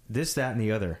 this, that, and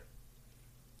the other.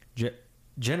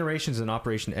 Generations and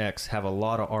Operation X have a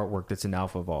lot of artwork that's in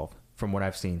Alpha Evolve, from what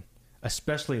I've seen.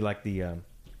 Especially like the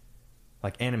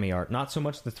like anime art. Not so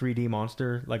much the 3D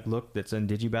monster like look that's in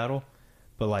Digibattle,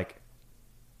 but like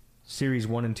Series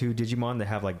 1 and 2 Digimon that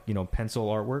have like, pencil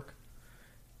artwork.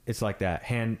 It's like that,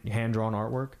 hand-drawn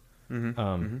artwork.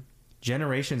 Mm-hmm.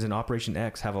 Generations and Operation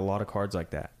X have a lot of cards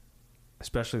like that,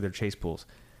 especially their chase pools.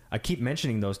 I keep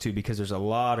mentioning those two because there's a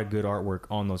lot of good artwork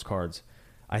on those cards.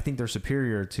 I think they're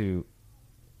superior to,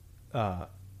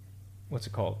 what's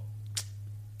it called?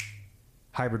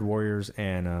 Hybrid Warriors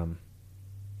and,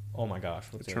 oh my gosh.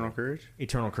 Eternal Courage?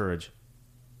 Eternal Courage.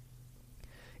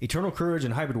 Eternal Courage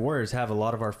and Hybrid Warriors have a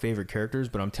lot of our favorite characters,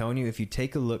 but I'm telling you, if you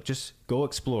take a look, just go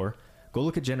explore, go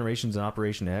look at Generations and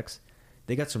Operation X,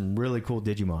 they got some really cool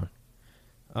Digimon.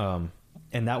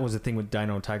 And that was the thing with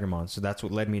Dino Tigermon, so that's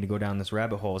what led me to go down this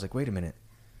rabbit hole. I was like, wait a minute,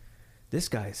 this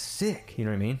guy's sick, you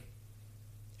know what I mean?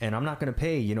 And I'm not going to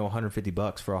pay,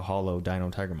 $150 for a hollow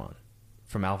Dino Tigermon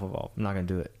from Alpha Evolve. I'm not going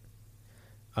to do it.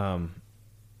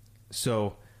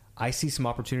 So I see some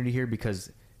opportunity here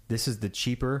because this is the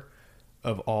cheaper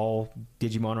of all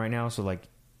Digimon right now. So like,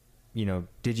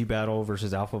 Digibattle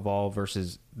versus Alpha Evolve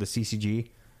versus the CCG.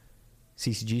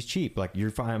 CCG's cheap. Like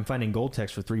I'm finding gold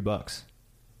text for $3.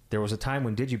 There was a time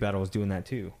when Digibattle was doing that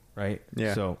too, right?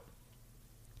 Yeah. So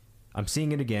I'm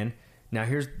seeing it again. Now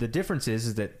here's the difference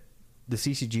is that the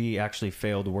CCG actually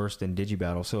failed worse than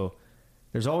Digibattle. So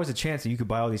there's always a chance that you could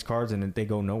buy all these cards and they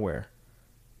go nowhere.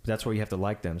 But that's why you have to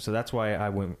like them. So that's why I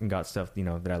went and got stuff,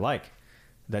 that I like.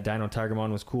 That Dino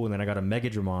Tigermon was cool, and then I got a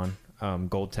Megadramon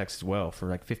gold text as well for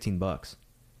like $15. Nice.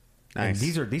 And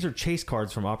these are chase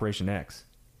cards from Operation X.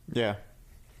 Yeah.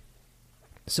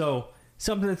 So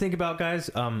something to think about, guys.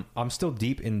 I'm still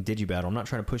deep in Digibattle. I'm not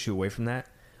trying to push you away from that.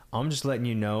 I'm just letting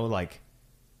you know, like,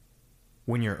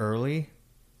 when you're early,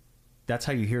 that's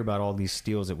how you hear about all these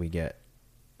steals that we get,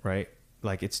 right?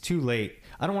 Like, it's too late.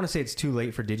 I don't want to say it's too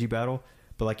late for Digibattle,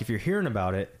 but like if you're hearing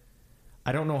about it,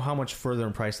 I don't know how much further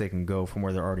in price they can go from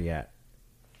where they're already at.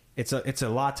 It's a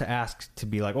lot to ask to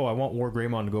be like, oh, I want War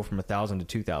Greymon to go from 1,000 to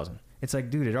 2,000. It's like,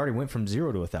 dude, it already went from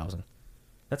 0 to 1,000.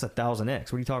 That's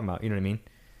 1,000x. What are you talking about? You know what I mean?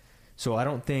 So I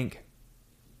don't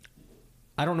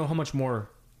know how much more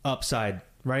upside,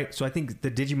 right? So I think the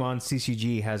Digimon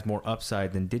CCG has more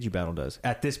upside than Digibattle does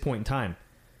at this point in time,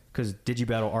 because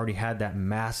Digibattle already had that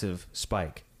massive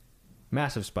spike.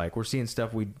 Massive spike. We're seeing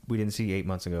stuff we didn't see 8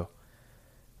 months ago.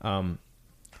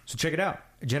 So check it out.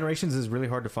 Generations is really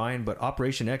hard to find, but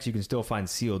Operation X you can still find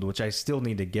sealed, which I still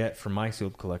need to get for my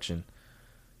sealed collection.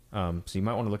 So you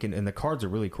might want to look in, and the cards are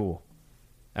really cool.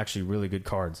 Actually, really good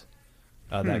cards.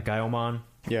 That Gaiomon,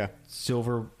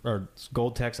 silver or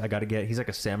gold text, I got to get. He's like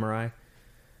a samurai.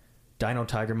 Dino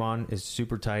Tigermon is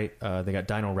super tight. They got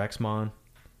Dino Rexmon.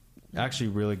 Actually,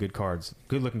 really good cards.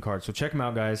 Good looking cards. So check them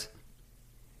out, guys.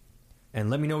 And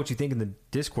let me know what you think in the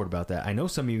Discord about that. I know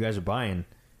some of you guys are buying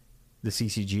the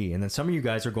CCG, and then some of you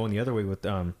guys are going the other way with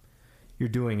you're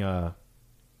doing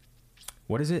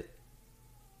what is it?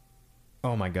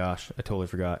 Oh my gosh, I totally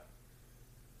forgot.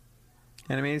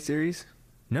 Animated series?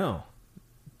 No.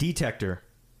 Detector.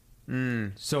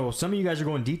 So some of you guys are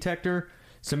going Detector,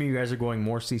 some of you guys are going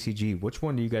more CCG. Which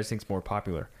one do you guys think is more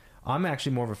popular? I'm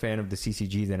actually more of a fan of the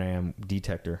CCG than I am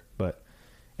Detector. But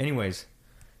anyways,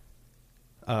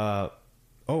 I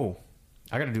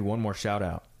got to do one more shout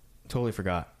out. Totally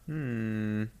forgot.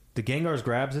 The Gengar's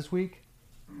grabs this week.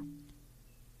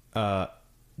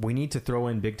 We need to throw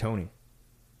in Big Tony.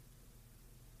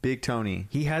 Big Tony.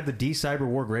 He had the D Cyber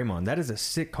War Greymon. That is a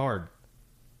sick card.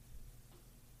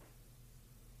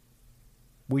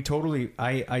 We totally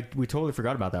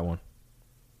forgot about that one.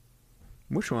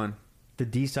 Which one? The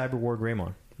D Cyber War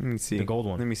Greymon. Let me see. The gold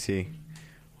one. Let me see.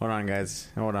 Hold on, guys.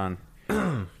 Hold on.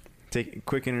 Take a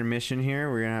quick intermission here.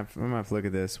 I'm gonna have to look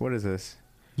at this. What is this?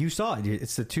 You saw it, dude.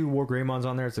 It's the 2 War Greymons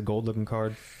on there. It's a gold looking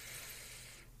card.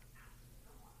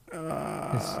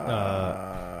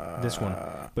 This one.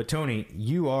 But Tony,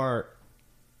 you are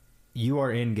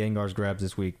in Gengar's grabs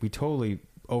this week. We totally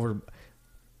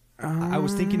I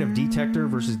was thinking of Detector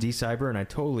versus D-Cyber, and I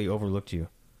totally overlooked you.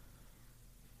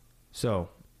 So,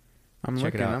 I'm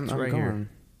check looking. it out. It's right here.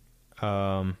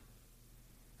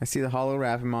 I see the Hollow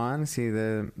Rapamon. I see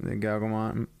the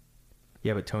Galgamon.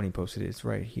 Yeah, but Tony posted it. It's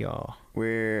right here.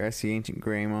 Where I see Ancient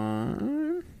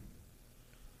Greymon.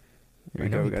 I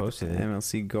know he posted it.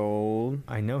 MLC Gold.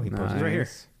 I know he posted it. Right here.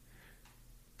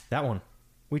 That one.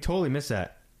 We totally missed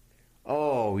that.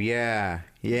 Oh, yeah.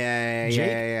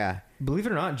 Yeah. Believe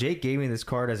it or not, Jake gave me this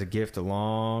card as a gift a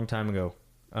long time ago.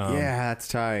 Yeah, that's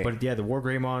tight. But yeah, the War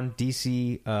Greymon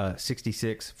DC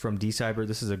 66 from D-Cyber.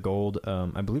 This is a gold.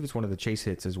 I believe it's one of the chase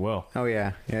hits as well. Oh,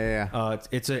 yeah.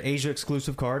 It's an Asia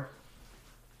exclusive card,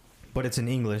 but it's in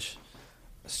English.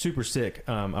 Super sick.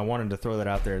 I wanted to throw that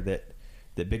out there that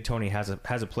Big Tony has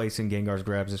a place in Gengar's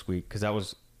grabs this week, because that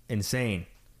was insane.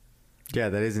 Yeah,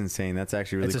 that is insane. That's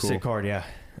actually really cool. It's a sick card, yeah.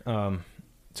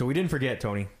 So we didn't forget,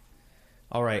 Tony.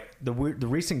 All right, the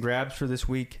recent grabs for this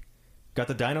week. Got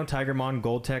the Dino Tigermon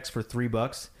Gold Text for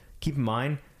 $3. Keep in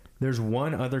mind, there's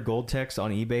one other Gold Text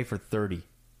on eBay for $30.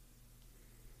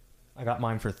 I got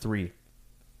mine for $3.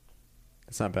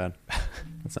 That's not bad.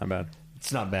 That's not bad.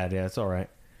 It's not bad, yeah. It's all right.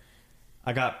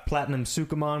 I got Platinum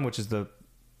Sukamon, which is the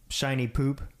shiny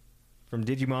poop from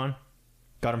Digimon.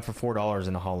 Got him for $4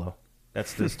 in a holo.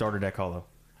 That's the starter deck holo.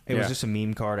 It was just a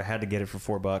meme card. I had to get it for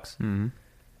 $4. Mm-hmm.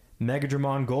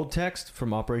 Megadramon Gold Text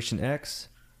from Operation X,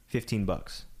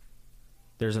 $15.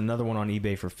 There's another one on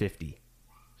eBay for $50.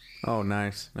 Oh,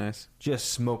 nice. Just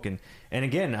smoking. And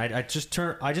again, I just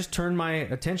turned my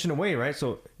attention away, right?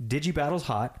 So Digibattle's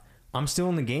hot. I'm still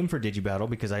in the game for Digibattle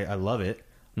because I love it.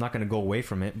 I'm not going to go away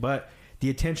from it, but the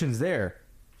attention's there.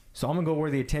 So I'm going to go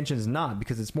where the attention's not,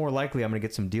 because it's more likely I'm going to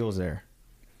get some deals there.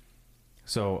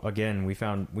 So again, we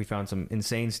found some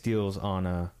insane steals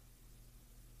on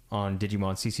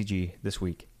Digimon CCG this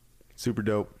week. Super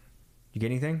dope. You get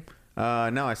anything?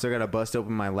 No, I still got to bust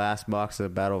open my last box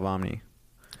of Battle of Omni.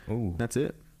 Ooh. That's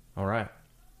it. All right.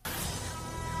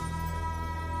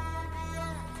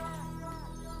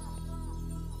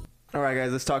 All right,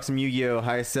 guys, let's talk some Yu-Gi-Oh!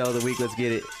 Highest sell of the week. Let's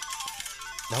get it.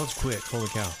 That was quick. Holy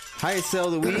cow. Highest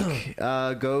sell of the week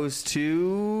goes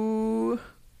to...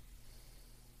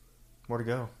 Where'd it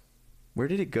go? Where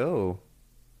did it go?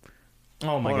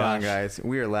 Oh, my gosh. Hold on, guys.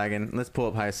 We are lagging. Let's pull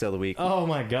up highest sell of the week. Oh,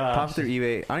 my gosh. Pop through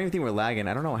eBay. I don't even think we're lagging.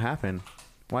 I don't know what happened.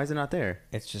 Why is it not there?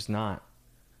 It's just not.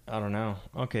 I don't know.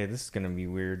 Okay, this is going to be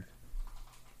weird.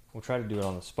 We'll try to do it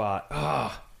on the spot.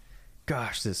 Ah,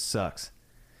 gosh, this sucks.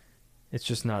 It's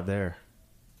just not there.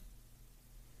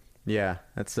 Yeah,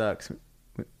 that sucks.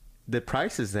 The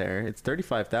price is there. It's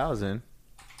 $35,000.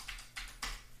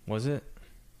 Was it?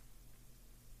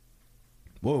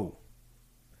 Whoa.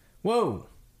 Whoa.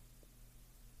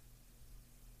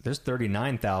 There's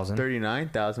 39,000.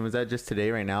 39,000. Was that just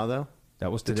today, right now, though?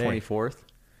 That was today. The 24th.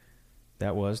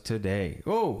 That was today.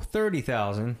 Oh,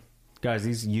 30,000. Guys,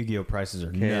 these Yu-Gi-Oh prices are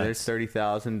Okay, nuts. there's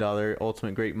 $30,000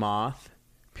 Ultimate Great Moth.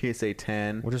 PSA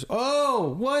 10. We're just. Oh,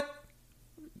 what?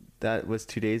 That was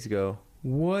 2 days ago.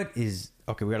 What is?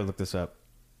 Okay, we got to look this up.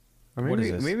 Or maybe, What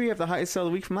is this? Maybe we have the highest sell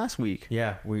of the week from last week.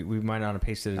 Yeah, we might not have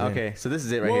pasted it in. Okay, so this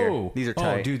is it right Whoa. here. These are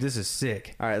tight. Oh, dude, this is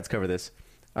sick. All right, let's cover this.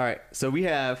 All right, so we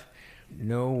have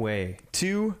No way.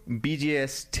 2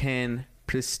 BGS 10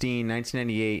 pristine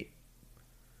 1998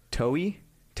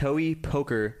 Toei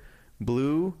Poker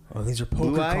blue. Oh, these are poker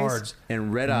Blue eyes cards.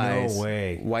 and red No eyes.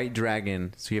 way. White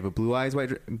dragon. So you have a blue eyes, white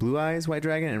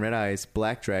dragon, and red eyes,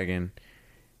 black dragon.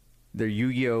 They're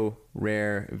Yu-Gi-Oh!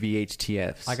 Rare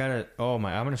VHTFs. I gotta. Oh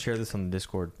my! I'm gonna share this on the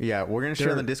Discord. Yeah, we're gonna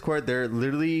share on the Discord. They're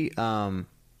literally, they're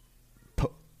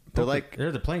like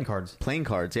They're the playing cards. playing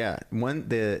cards. Yeah,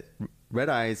 the red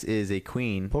eyes is a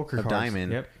queen Poker of cards.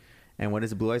 diamond. Yep. And what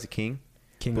is the blue eyes? A king.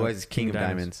 King Blue of- eyes is king of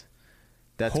diamonds.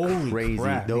 That's Holy crazy.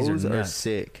 crap, these Those are are nuts.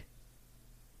 sick.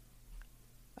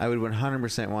 I would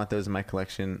 100% want those in my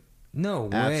collection. No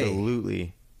way.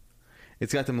 Absolutely.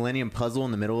 It's got the Millennium Puzzle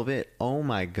in the middle of it. Oh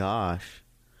my gosh.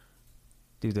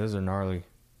 Dude, those are gnarly.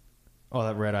 Oh,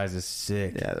 that red eyes is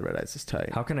sick. Yeah, the red eyes is tight.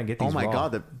 How can I get these? Oh my raw?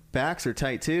 god, the backs are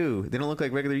tight too. They don't look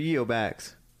like regular Yu-Gi-Oh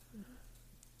backs.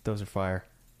 Those are fire.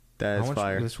 That How is much?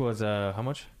 fire. This was how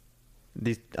much?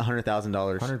 These $100,000.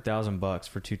 $100,000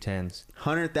 for 210s.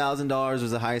 $100,000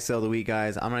 was the highest sale of the week,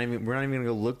 guys. We're not even gonna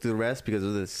go look through the rest because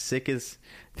they're the sickest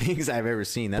things I've ever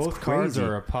seen. That's Both crazy. cards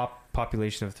are a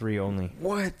population of 3 only.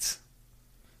 What?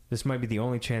 This might be the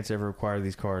only chance to ever acquire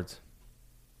these cards.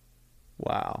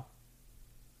 Wow.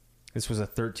 This was a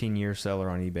 13-year seller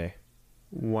on eBay.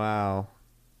 Wow.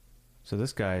 So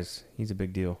this he's a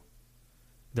big deal.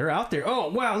 They're out there. Oh,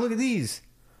 wow, look at these.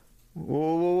 Whoa,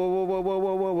 whoa, whoa, whoa, whoa, whoa,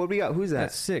 whoa, whoa. What do we got? Who's that?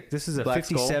 That's sick. This is a Black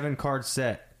Skull? 57 card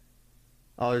set.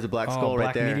 Oh, there's a black Oh, skull right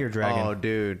Black there. Meteor Dragon. Oh,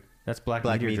 dude. That's Black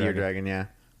Black Meteor Meteor Dragon. Dragon, yeah.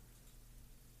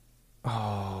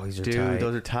 Oh, these are Dude, tight.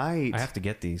 those are tight. I have to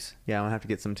get these. Yeah, I'm gonna have to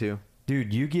get some too.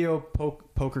 Dude, Yu-Gi-Oh!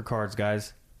 Poker cards,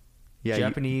 guys. Yeah,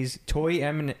 Japanese Toei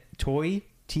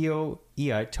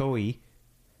Toei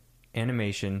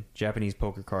animation Japanese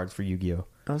poker cards for Yu-Gi-Oh.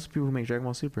 those people who make Dragon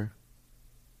Ball Super.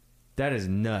 That is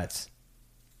nuts.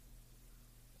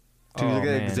 Dude, Oh, look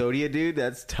at man. Exodia, dude.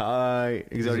 That's tight.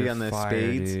 These are Exodia on the fire,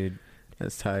 spades. dude.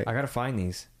 That's tight. I gotta find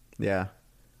these. Yeah.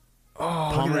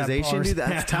 Oh, Polymerization, dude.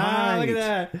 That's tight. Look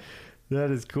at that. That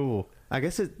is cool. I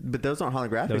guess but those aren't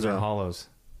holographic. Those though. are hollows.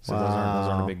 So those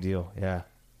aren't Wow. a big deal. Yeah.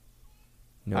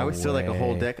 No I would still like a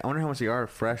whole way. deck. I wonder how much they are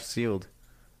fresh sealed,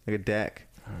 like a deck.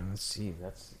 Let's see.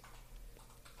 That's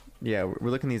Yeah, we're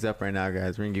looking these up right now,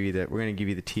 guys. We're gonna give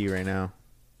you the tea right now.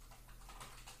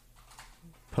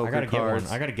 Poker I gotta cards.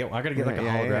 get one. I gotta get like a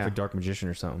Yeah, holographic yeah. Dark Magician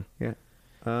or something. Yeah.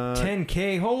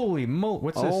 10K. Holy mo!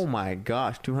 What's this? Oh my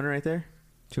gosh, 200 right there.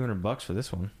 $200 for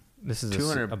this one. This is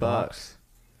 $200 a box.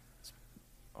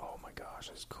 Oh my gosh,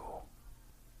 that's cool.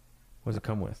 What does it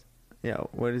come with? Yeah.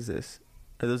 What is this?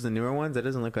 Are those the newer ones? That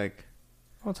doesn't look like.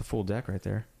 Oh, it's a full deck right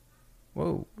there.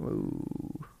 Whoa. Whoa.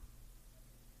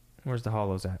 Where's the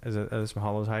hollows at? Are there some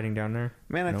hollows hiding down there?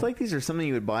 Man, I Nope. feel like these are something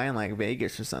you would buy in like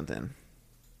Vegas or something.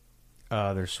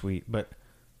 They're sweet, but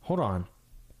hold on.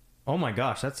 Oh my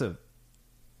gosh, that's Is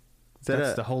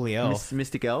that's the Holy Elf.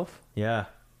 Mystic Elf? Yeah.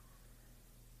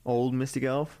 Old Mystic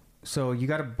Elf? So you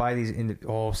got to buy these in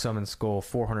Summon Skull,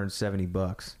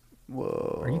 $470.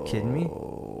 Whoa. Are you kidding me?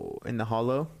 In the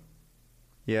hollow?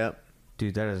 Yep.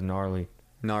 Dude, that is gnarly.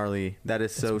 Gnarly. That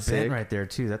is so It's sick. bent right there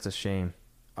too. That's a shame.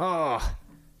 Oh,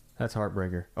 that's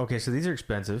heartbreaker. Okay, so these are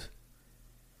expensive.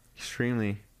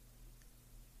 Extremely.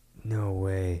 No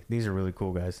way. These are really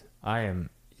cool, guys.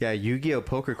 Yeah, Yu-Gi-Oh!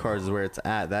 Poker cards is where it's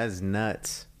at. That is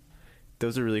nuts.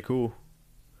 Those are really cool.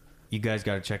 You guys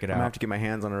got to check it I'm gonna out. have to get my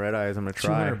hands on a red eyes. I'm gonna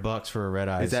try. $200 for a red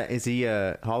eyes. Is he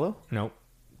hollow? Nope.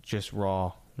 Just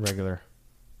raw, regular.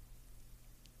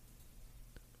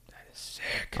 That is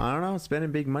sick. I don't know.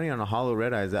 Spending big money on a hollow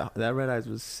red eyes. That red eyes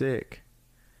was sick.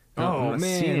 Oh, I'm not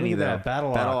man, seeing any look of at that.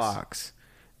 Battle Ox. Ox.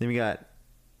 Then we got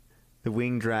the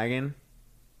Winged Dragon.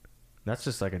 That's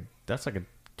just like a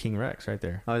King Rex right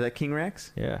there. Oh, is that King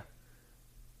Rex? Yeah.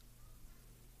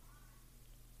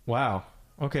 Wow.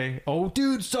 Okay. Oh,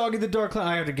 dude, Soggy the Dark Clown.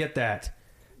 I have to get that.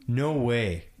 No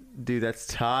way. Dude, that's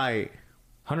tight.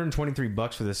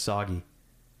 $123 for this Soggy.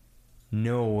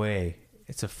 No way.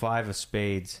 It's a 5 of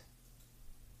spades.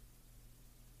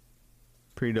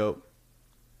 Pretty dope.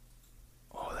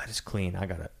 Oh, that is clean.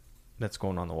 That's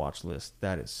going on the watch list.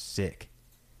 That is sick.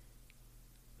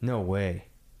 No way.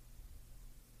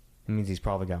 It means he's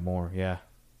probably got more. Yeah.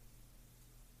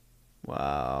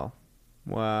 Wow.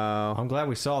 I'm glad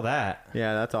we saw that.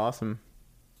 Yeah, that's awesome.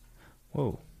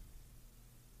 Whoa.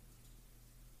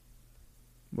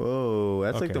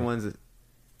 That's like Okay. the ones that...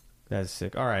 That's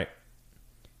sick. All right.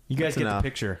 You guys get the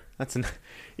picture.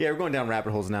 Yeah, we're going down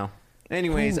rabbit holes now.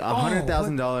 Anyways,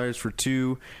 $100,000 for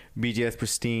 2 BGS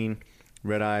Pristine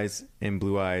Red Eyes and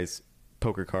Blue Eyes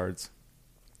poker cards.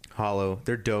 Hollow.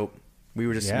 They're dope. We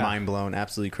were just mind blown.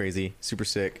 Absolutely crazy. Super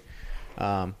sick.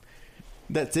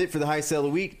 That's it for the high sale of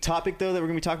the week. Topic, though, that we're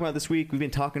going to be talking about this week. We've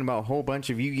been talking about a whole bunch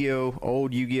of Yu-Gi-Oh!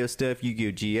 Old Yu-Gi-Oh! Stuff,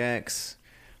 Yu-Gi-Oh! GX.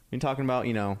 We've been talking about,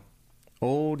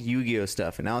 old Yu-Gi-Oh!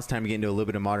 Stuff. And now it's time to get into a little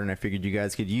bit of modern. I figured you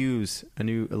guys could use a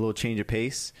little change of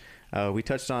pace. We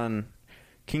touched on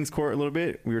King's Court a little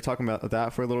bit. We were talking about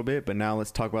that for a little bit. But now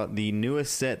let's talk about the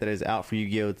newest set that is out for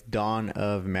Yu-Gi-Oh! It's Dawn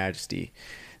of Majesty.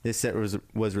 This set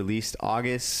was released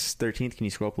August 13th. Can you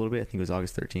scroll up a little bit? I think it was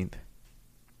August 13th.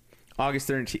 August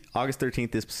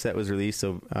 13th, this set was released,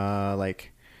 so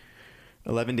like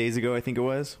 11 days ago, I think it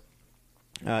was.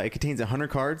 It contains 100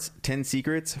 cards, 10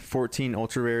 secrets, 14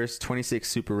 ultra rares, 26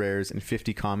 super rares, and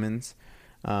 50 commons.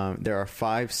 There are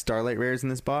 5 Starlight rares in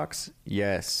this box.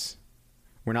 Yes.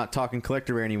 We're not talking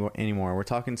collector rare anymore. We're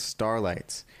talking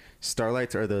Starlights.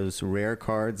 Starlights are those rare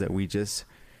cards that we just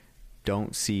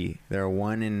don't see. They're a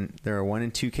 1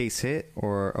 in 2 case hit,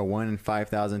 or a 1 in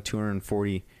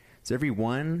 5,240. So every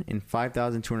 1 in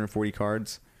 5,240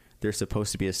 cards, there's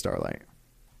supposed to be a Starlight.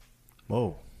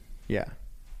 Whoa. Yeah.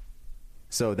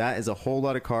 So that is a whole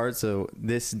lot of cards. So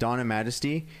this Dawn of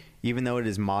Majesty, even though it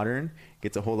is modern,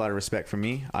 gets a whole lot of respect from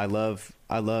me. I love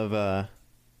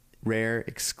rare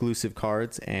exclusive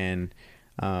cards, and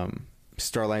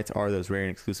Starlights are those rare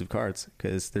and exclusive cards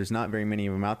because there's not very many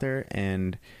of them out there,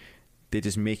 and they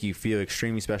just make you feel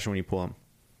extremely special when you pull them.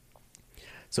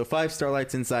 So 5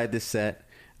 Starlights inside this set.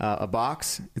 A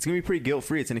box, it's going to be pretty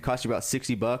guilt-free. It's going to cost you about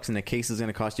 $60, and a case is going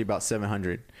to cost you about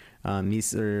 $700.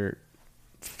 These are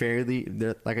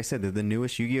like I said, they're the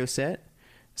newest Yu-Gi-Oh! Set.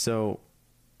 So,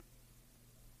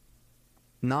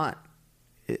 is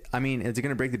it going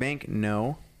to break the bank?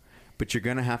 No. But you're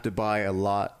going to have to buy a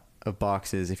lot of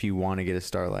boxes if you want to get a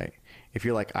Starlight. If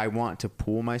you're like, I want to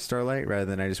pool my Starlight rather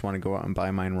than I just want to go out and buy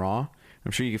mine raw,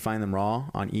 I'm sure you can find them raw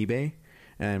on eBay.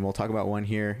 And we'll talk about one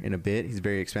here in a bit. He's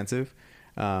very expensive.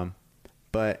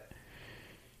 But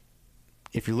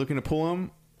if you're looking to pull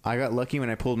them, I got lucky when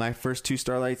I pulled my first 2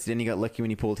 Starlights. Then he got lucky when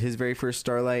he pulled his very first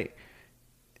Starlight.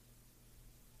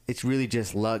 It's really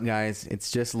just luck, guys.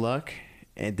 It's just luck.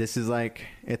 And this is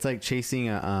it's like chasing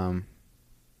a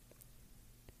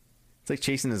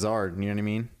Zard. You know what I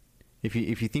mean? If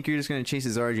you think you're just going to chase a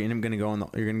Zard, you're going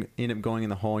to end up going in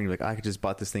the hole, and you're like, I could just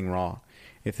bought this thing raw.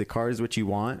 If the card is what you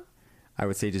want, I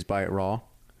would say just buy it raw.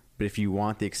 But if you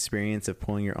want the experience of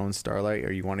pulling your own Starlight,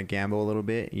 or you want to gamble a little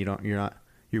bit, you're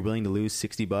willing to lose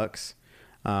 $60.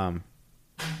 You're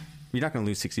not going to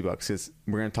lose $60 because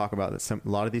we're going to talk about that. A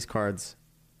lot of these cards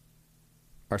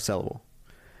are sellable.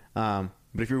 But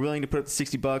if you're willing to put up the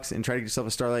 $60 and try to get yourself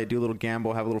a Starlight, do a little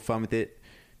gamble, have a little fun with it,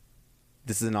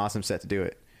 this is an awesome set to do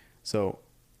it. So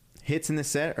hits in this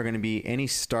set are going to be any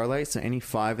Starlight. So any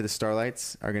 5 of the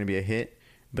Starlights are going to be a hit.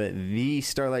 But the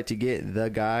Starlight to get, the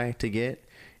guy to get,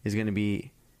 is going to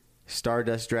be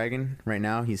Stardust Dragon. Right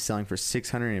now, he's selling for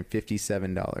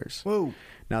 $657. Whoa.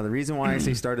 Now, the reason why I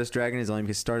say Stardust Dragon is only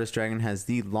because Stardust Dragon has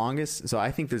the longest... So I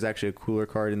think there's actually a cooler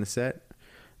card in the set.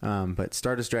 But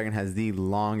Stardust Dragon has the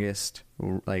longest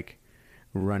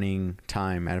running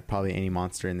time out of probably any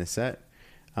monster in this set.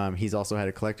 He's also had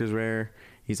a collector's rare.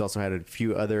 He's also had a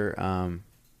few other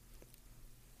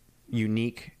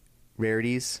unique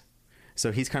rarities.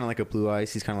 So he's kind of like a Blue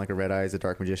Eyes. He's kind of like a Red Eyes, a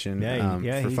Dark Magician for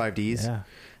 5Ds. Yeah.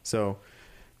 So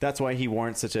that's why he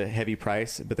warrants such a heavy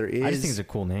price. But there is... I just think it's a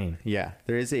cool name. Yeah.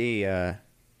 There is a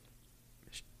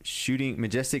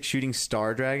Majestic Shooting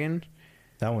Star Dragon.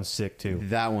 That one's sick, too.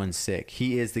 That one's sick.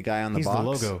 He is the guy on the box.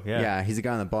 He's the logo, yeah. Yeah, he's the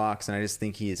guy on the box, and I just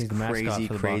think he is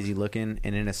crazy looking.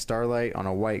 And in a Starlight on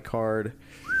a white card...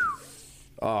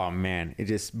 Oh, man. It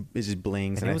just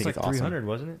blings. And I think it's like 300, awesome.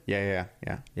 Wasn't it?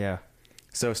 Yeah.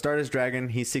 So Stardust Dragon,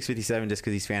 he's $657 just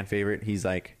because he's fan favorite. He's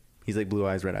like Blue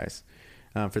Eyes, Red Eyes.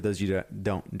 For those of you that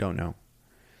don't know.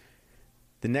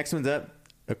 The next one's up.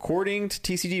 According to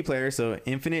TCG Player, so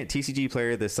Infinite TCG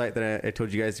Player, the site that I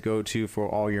told you guys to go to for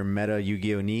all your meta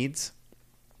Yu-Gi-Oh needs.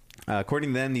 According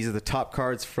to them, these are the top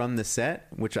cards from the set,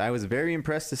 which I was very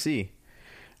impressed to see.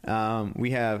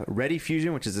 We have Ready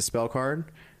Fusion, which is a spell card.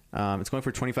 It's going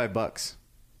for $25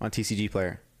 on TCG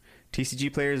Player.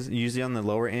 TCG Player is usually on the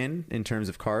lower end in terms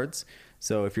of cards.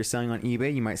 So if you're selling on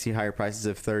eBay, you might see higher prices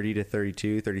of 30 to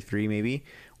 32, 33 maybe,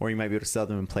 or you might be able to sell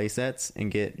them in play sets and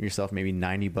get yourself maybe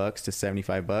 $90 to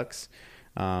 $75.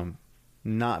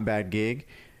 Not bad gig.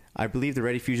 I believe the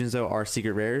Ready Fusions though are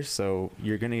secret rares, so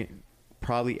you're gonna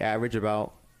probably average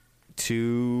about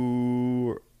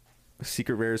 2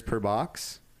 secret rares per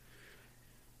box.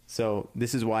 So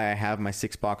this is why I have my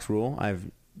 6-box rule.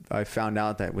 I've found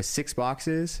out that with 6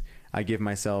 boxes, I give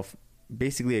myself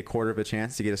basically a quarter of a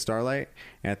chance to get a Starlight,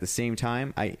 and at the same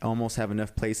time I almost have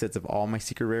enough play sets of all my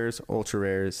secret rares, ultra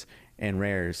rares, and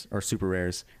rares or super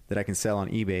rares that I can sell on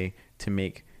eBay to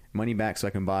make money back so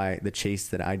I can buy the chase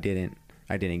that I didn't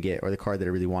get, or the card that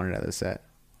I really wanted out of the set.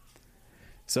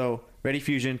 So Ready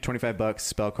Fusion, $25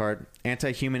 spell card.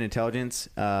 Anti-Human Intelligence,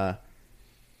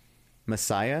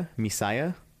 Messiah,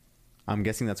 I'm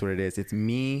guessing that's what it is. It's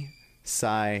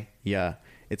Messiah.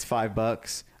 It's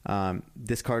 $5.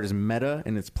 This card is meta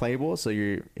and it's playable, so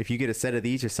if you get a set of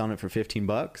these, you're selling it for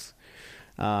 $15.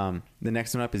 The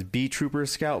next one up is B Trooper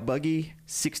Scout Buggy,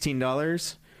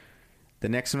 $16. The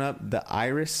next one up, the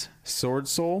Iris Sword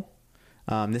Soul.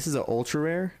 This is an ultra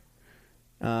rare,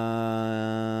 and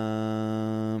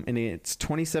it's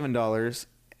 $27.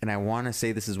 And I want to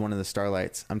say this is one of the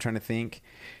Starlights. I'm trying to think.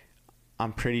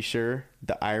 I'm pretty sure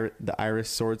the Iris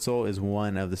Sword Soul is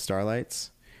one of the Starlights.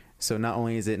 So not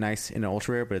only is it nice in an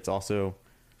ultra rare, but it's also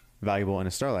valuable in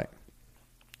a Starlight.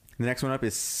 The next one up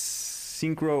is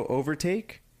Synchro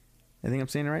Overtake. I think I'm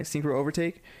saying it right. Synchro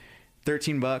Overtake,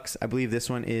 $13. I believe this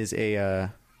one is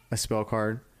a spell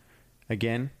card.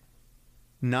 Again,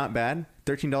 not bad.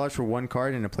 $13 for one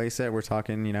card in a playset. We're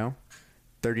talking, $39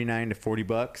 to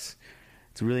 $40.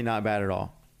 It's really not bad at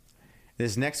all.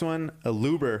 This next one,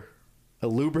 Aluber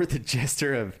the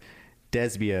Jester of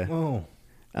Desbia. Whoa.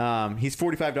 He's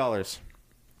 $45.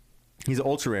 He's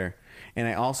ultra rare, and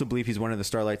I also believe he's one of the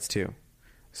Starlights too.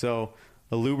 So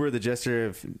Aluber the Jester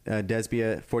of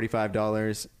Desbia,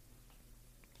 $45.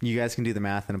 You guys can do the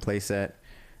math in a play set.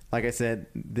 Like I said,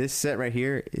 this set right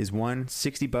here is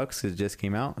 $60 because it just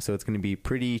came out, so it's going to be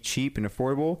pretty cheap and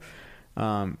affordable.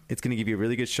 It's going to give you a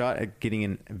really good shot at getting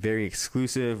a very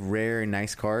exclusive, rare, and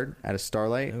nice card at a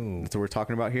Starlight. Ooh. That's what we're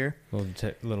talking about here.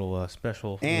 Little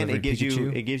special. And it gives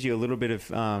Pikachu. you a little bit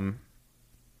of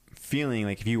feeling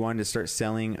like if you wanted to start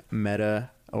selling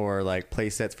meta or like play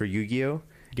sets for Yu-Gi-Oh,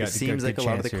 it seems like a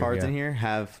lot of the cards in here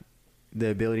have the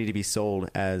ability to be sold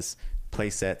as play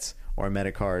sets or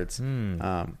meta cards.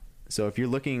 So if you're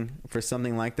looking for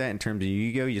something like that in terms of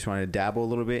Yu-Gi-Oh, you just want to dabble a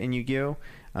little bit in Yu-Gi-Oh,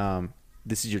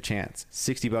 this is your chance.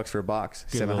 $60 for a box,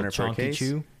 $700 for a case.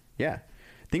 Chew. Yeah,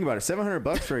 think about it.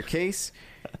 $700 for a case.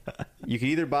 You could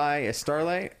either buy a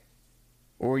Starlight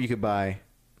or you could buy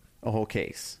a whole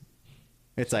case.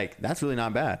 It's like, that's really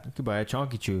not bad. You could buy a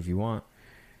Chonky Chew if you want.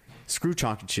 Screw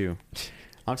Chonky Chew.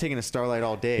 I'm taking a Starlight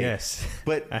all day. Yes.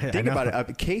 But think about it. A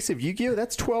case of Yu-Gi-Oh,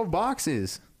 that's 12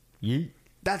 boxes. Yeet.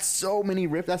 That's so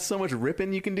much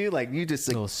ripping you can do. Like, you just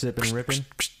a little sipping, ripping.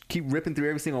 Keep ripping through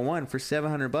every single one for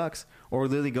 $700, or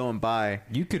literally go and buy.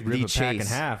 You could rip a pack in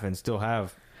half and still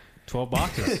have 12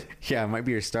 boxes. Yeah, it might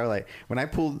be your Starlight. When I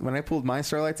pulled my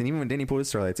Starlights, and even when Danny pulled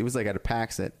his Starlights, it was like at a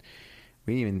packs that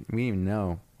we didn't even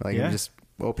know. Like, you just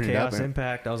open it up. Chaos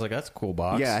Impact. I was like, that's a cool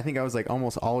box. Yeah, I think I was like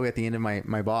almost all the way at the end of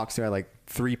my box. There, I had like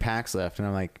 3 packs left, and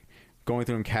I'm like going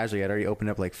through them casually. I'd already opened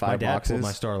up like 5 boxes. My dad pulled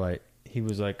my Starlight. He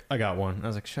was like, I got one. I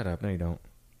was like, shut up. No, you don't.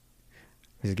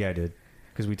 He's like, yeah, I did.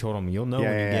 Because we told him, you'll know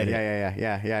when you get it.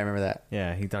 Yeah, I remember that.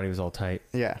 Yeah, he thought he was all tight.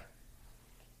 Yeah.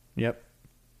 Yep.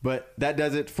 But that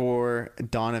does it for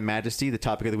Dawn of Majesty, the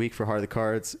topic of the week for Heart of the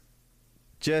Cards.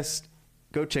 Just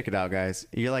go check it out, guys.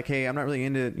 You're like, hey, I'm not really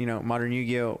into, modern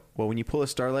Yu-Gi-Oh. Well, when you pull a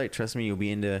Starlight, trust me, you'll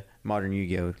be into modern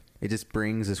Yu-Gi-Oh. It just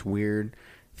brings this weird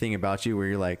thing about you where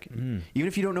you're like, even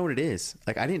if you don't know what it is.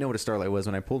 Like, I didn't know what a Starlight was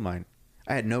when I pulled mine.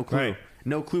 I had no clue. Right.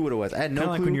 No clue what it was. I had no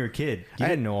clue. Like when you were a kid. You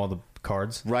didn't know all the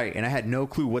cards. Right, and I had no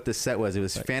clue what the set was. It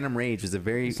was Phantom Rage. It was a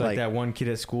very... It's like that one kid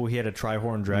at school, he had a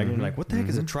Tri-Horn Dragon. Like, what the heck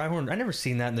is a Tri-Horn? I never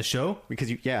seen that in the show.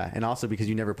 And also because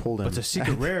you never pulled him. But it's a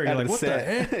secret rare. You're like, what the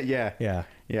heck?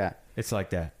 Yeah. It's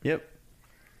like that. Yep.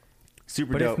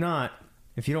 Super dope. But if not,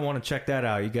 if you don't want to check that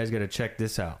out, you guys got to check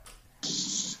this out.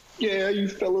 Yeah, you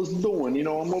fellas doing?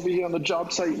 I'm over here on the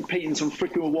job site painting some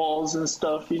freaking walls and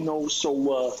stuff,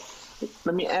 so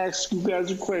let me ask you guys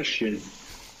a question.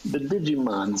 The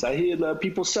Digimons, I hear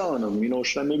people selling them.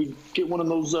 Should I maybe get one of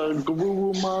those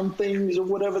Garurumon things or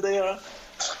whatever they are?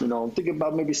 I'm thinking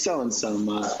about maybe selling some.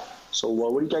 So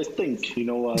what do you guys think?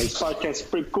 This podcast is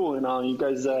pretty cool, and you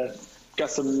guys got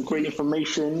some great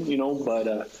information,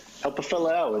 but help a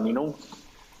fella out, and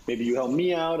maybe you help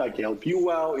me out, I can help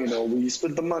you out, we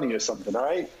split the money or something. All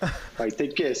right,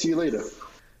 take care. See you later.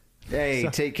 Hey,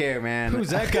 take care, man.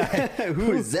 Who's that guy?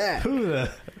 Who is that? Who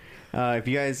the? If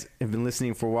you guys have been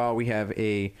listening for a while, we got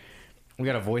a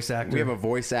voice actor. We have a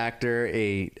voice actor,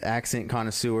 a accent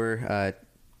connoisseur,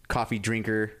 coffee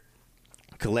drinker,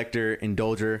 collector,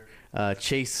 indulger,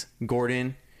 Chase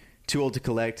Gordon. Too old to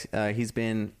collect. He's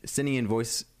been sending in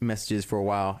voice messages for a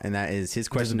while, and that is his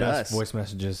question to us. Voice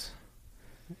messages.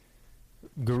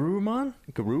 Garurumon?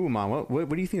 Garurumon. What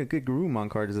do you think a good Garurumon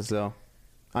card is to sell?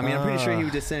 I mean, I'm pretty sure he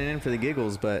would just send it in for the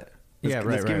giggles, but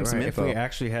let's give him some info. If we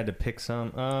actually had to pick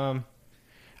some,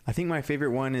 I think my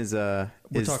favorite one is we're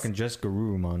talking just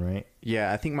Garurumon, right?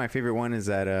 Yeah, I think my favorite one is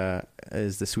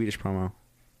is the Swedish promo.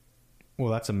 Well,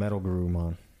 that's a metal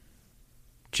Garurumon.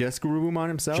 Just Garurumon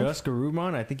himself? Just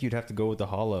Garurumon? I think you'd have to go with the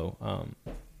hollow.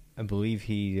 I believe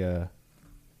there's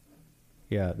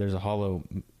a hollow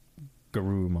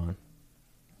Garurumon.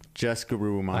 Just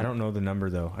Garurumon. I don't know the number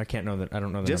though. I don't know the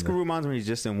number. Just Garurumon's when he's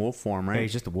just in wolf form, right? Yeah,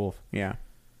 he's just a wolf. Yeah.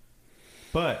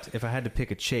 But if I had to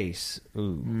pick a chase,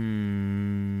 Gold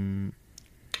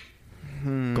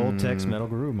Text Metal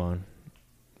Garurumon.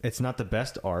 It's not the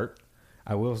best art.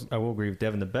 I will agree with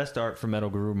Devin. The best art for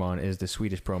Metal Garurumon is the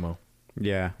Swedish promo.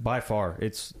 Yeah. By far.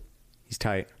 He's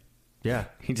tight. Yeah.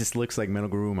 He just looks like Metal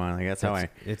Garurumon. Like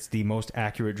it's the most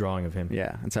accurate drawing of him.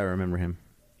 Yeah, that's how I remember him.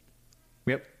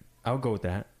 Yep. I would go with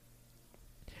that.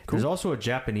 Cool. There's also a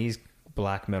Japanese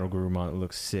black Metal Garurumon that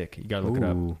looks sick. You gotta look it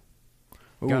up. You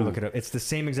gotta look it up. It's the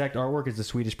same exact artwork as the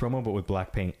Swedish promo, but with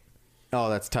black paint. Oh,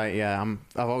 that's tight. Yeah,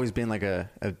 I've always been like a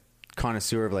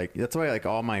connoisseur of that's why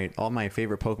all my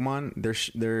favorite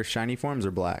Pokemon, their shiny forms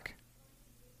are black.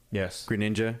 Yes.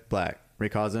 Greninja, black.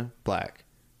 Rayquaza, black.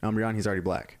 Umbreon, he's already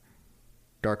black.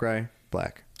 Darkrai,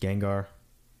 black. Gengar,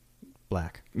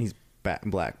 black. He's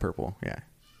black, purple. Yeah.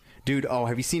 Dude,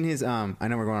 have you seen his I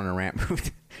know we're going on a rant.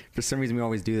 For some reason we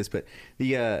always do this, but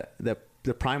the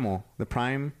prime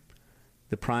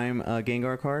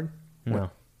Gengar card?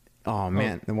 No. Oh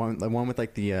man, the one with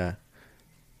it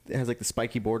has like the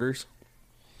spiky borders.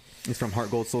 It's from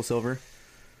Heart Gold Soul Silver.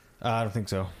 I don't think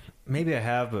so. Maybe I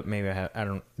have, but maybe I have. I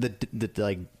don't. I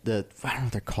don't know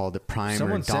what they're called. The prime.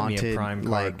 Someone or sent daunted, me a prime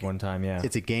card one time. Yeah,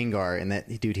 it's a Gengar,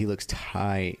 and dude, he looks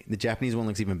tight. The Japanese one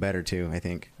looks even better too, I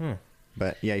think.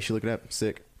 But yeah, you should look it up.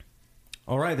 Sick.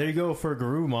 All right, there you go for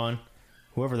Garurumon,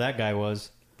 whoever that guy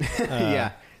was.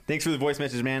 Yeah, thanks for the voice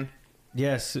message, man.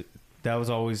 Yes, it's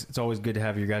always good to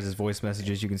have your guys' voice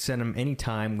messages. You can send them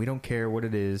anytime. We don't care what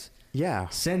it is. Yeah,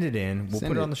 send it in. We'll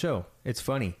put it on the show. It's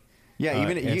funny. Yeah,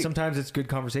 and sometimes it's good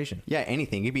conversation. Yeah,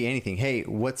 anything. It could be anything. Hey,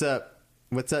 what's up?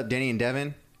 What's up, Denny and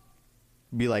Devin?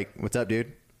 Be like, what's up,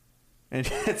 dude? And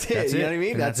that's it. You know what I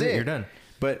mean? That's it. You're done.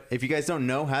 But if you guys don't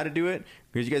know how to do it,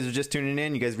 because you guys are just tuning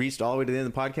in, you guys reached all the way to the end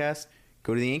of the podcast,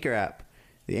 go to the Anchor app.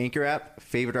 The Anchor app,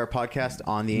 favorite our podcast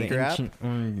on the Anchor app,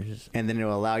 and then it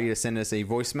will allow you to send us a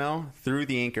voicemail through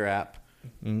the Anchor app,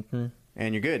 and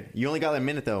you're good. You only got a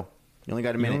minute, though. You only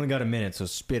got a minute, so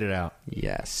spit it out.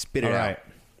 Yeah, spit it out. All right.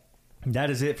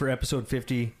 That is it for episode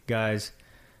 50, guys.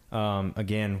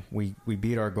 Again, we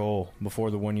beat our goal before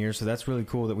the 1 year, so that's really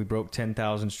cool that we broke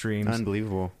 10,000 streams.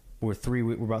 Unbelievable. We're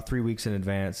about 3 weeks in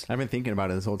advance. I've been thinking about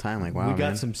it this whole time. Like, wow, we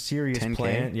got some serious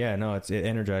plan. Yeah, no, it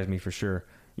energized me for sure.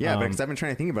 Yeah, because I've been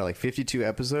trying to think about 52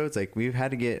 episodes. Like, we've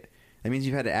had to get. That means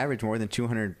you've had to average more than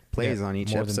 200 plays on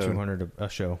each episode. More than 200 a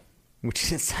show.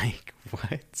 Which is like,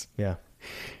 what? Yeah.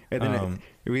 And then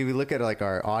we look at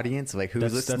our audience,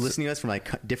 who's listening to us from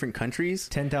different countries.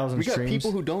 10,000 streams. We got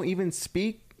people who don't even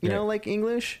speak,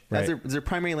 English as their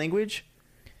primary language,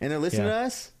 and they're listening to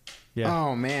us. Yeah.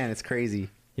 Oh man, it's crazy.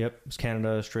 Yep, it's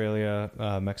Canada, Australia,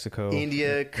 Mexico,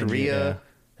 India, Korea.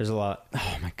 There's a lot.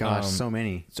 Oh my gosh, so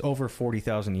many. It's over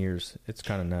 40,000 years. It's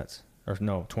kind of nuts. Or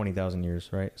no, 20,000 years,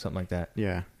 right? Something like that.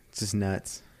 Yeah, it's just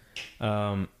nuts.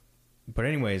 But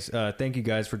anyways, thank you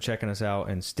guys for checking us out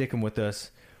and sticking with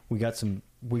us. We got some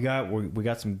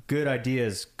good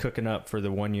ideas cooking up for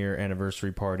the 1 year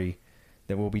anniversary party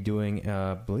that we'll be doing.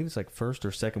 I believe it's first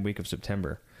or second week of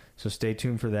September. So stay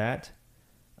tuned for that.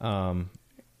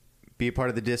 Be a part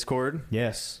of the Discord.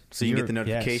 Yes. So you can get the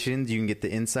notifications, you can get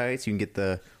the insights, you can get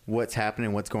the what's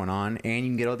happening, what's going on, and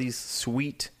you can get all these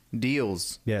sweet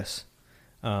deals. Yes.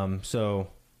 So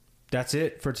that's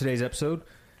it for today's episode.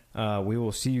 We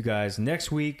will see you guys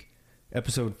next week,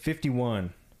 episode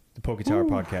 51, the PokeTower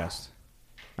Podcast.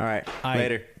 All right.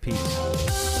 Later.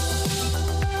 Peace.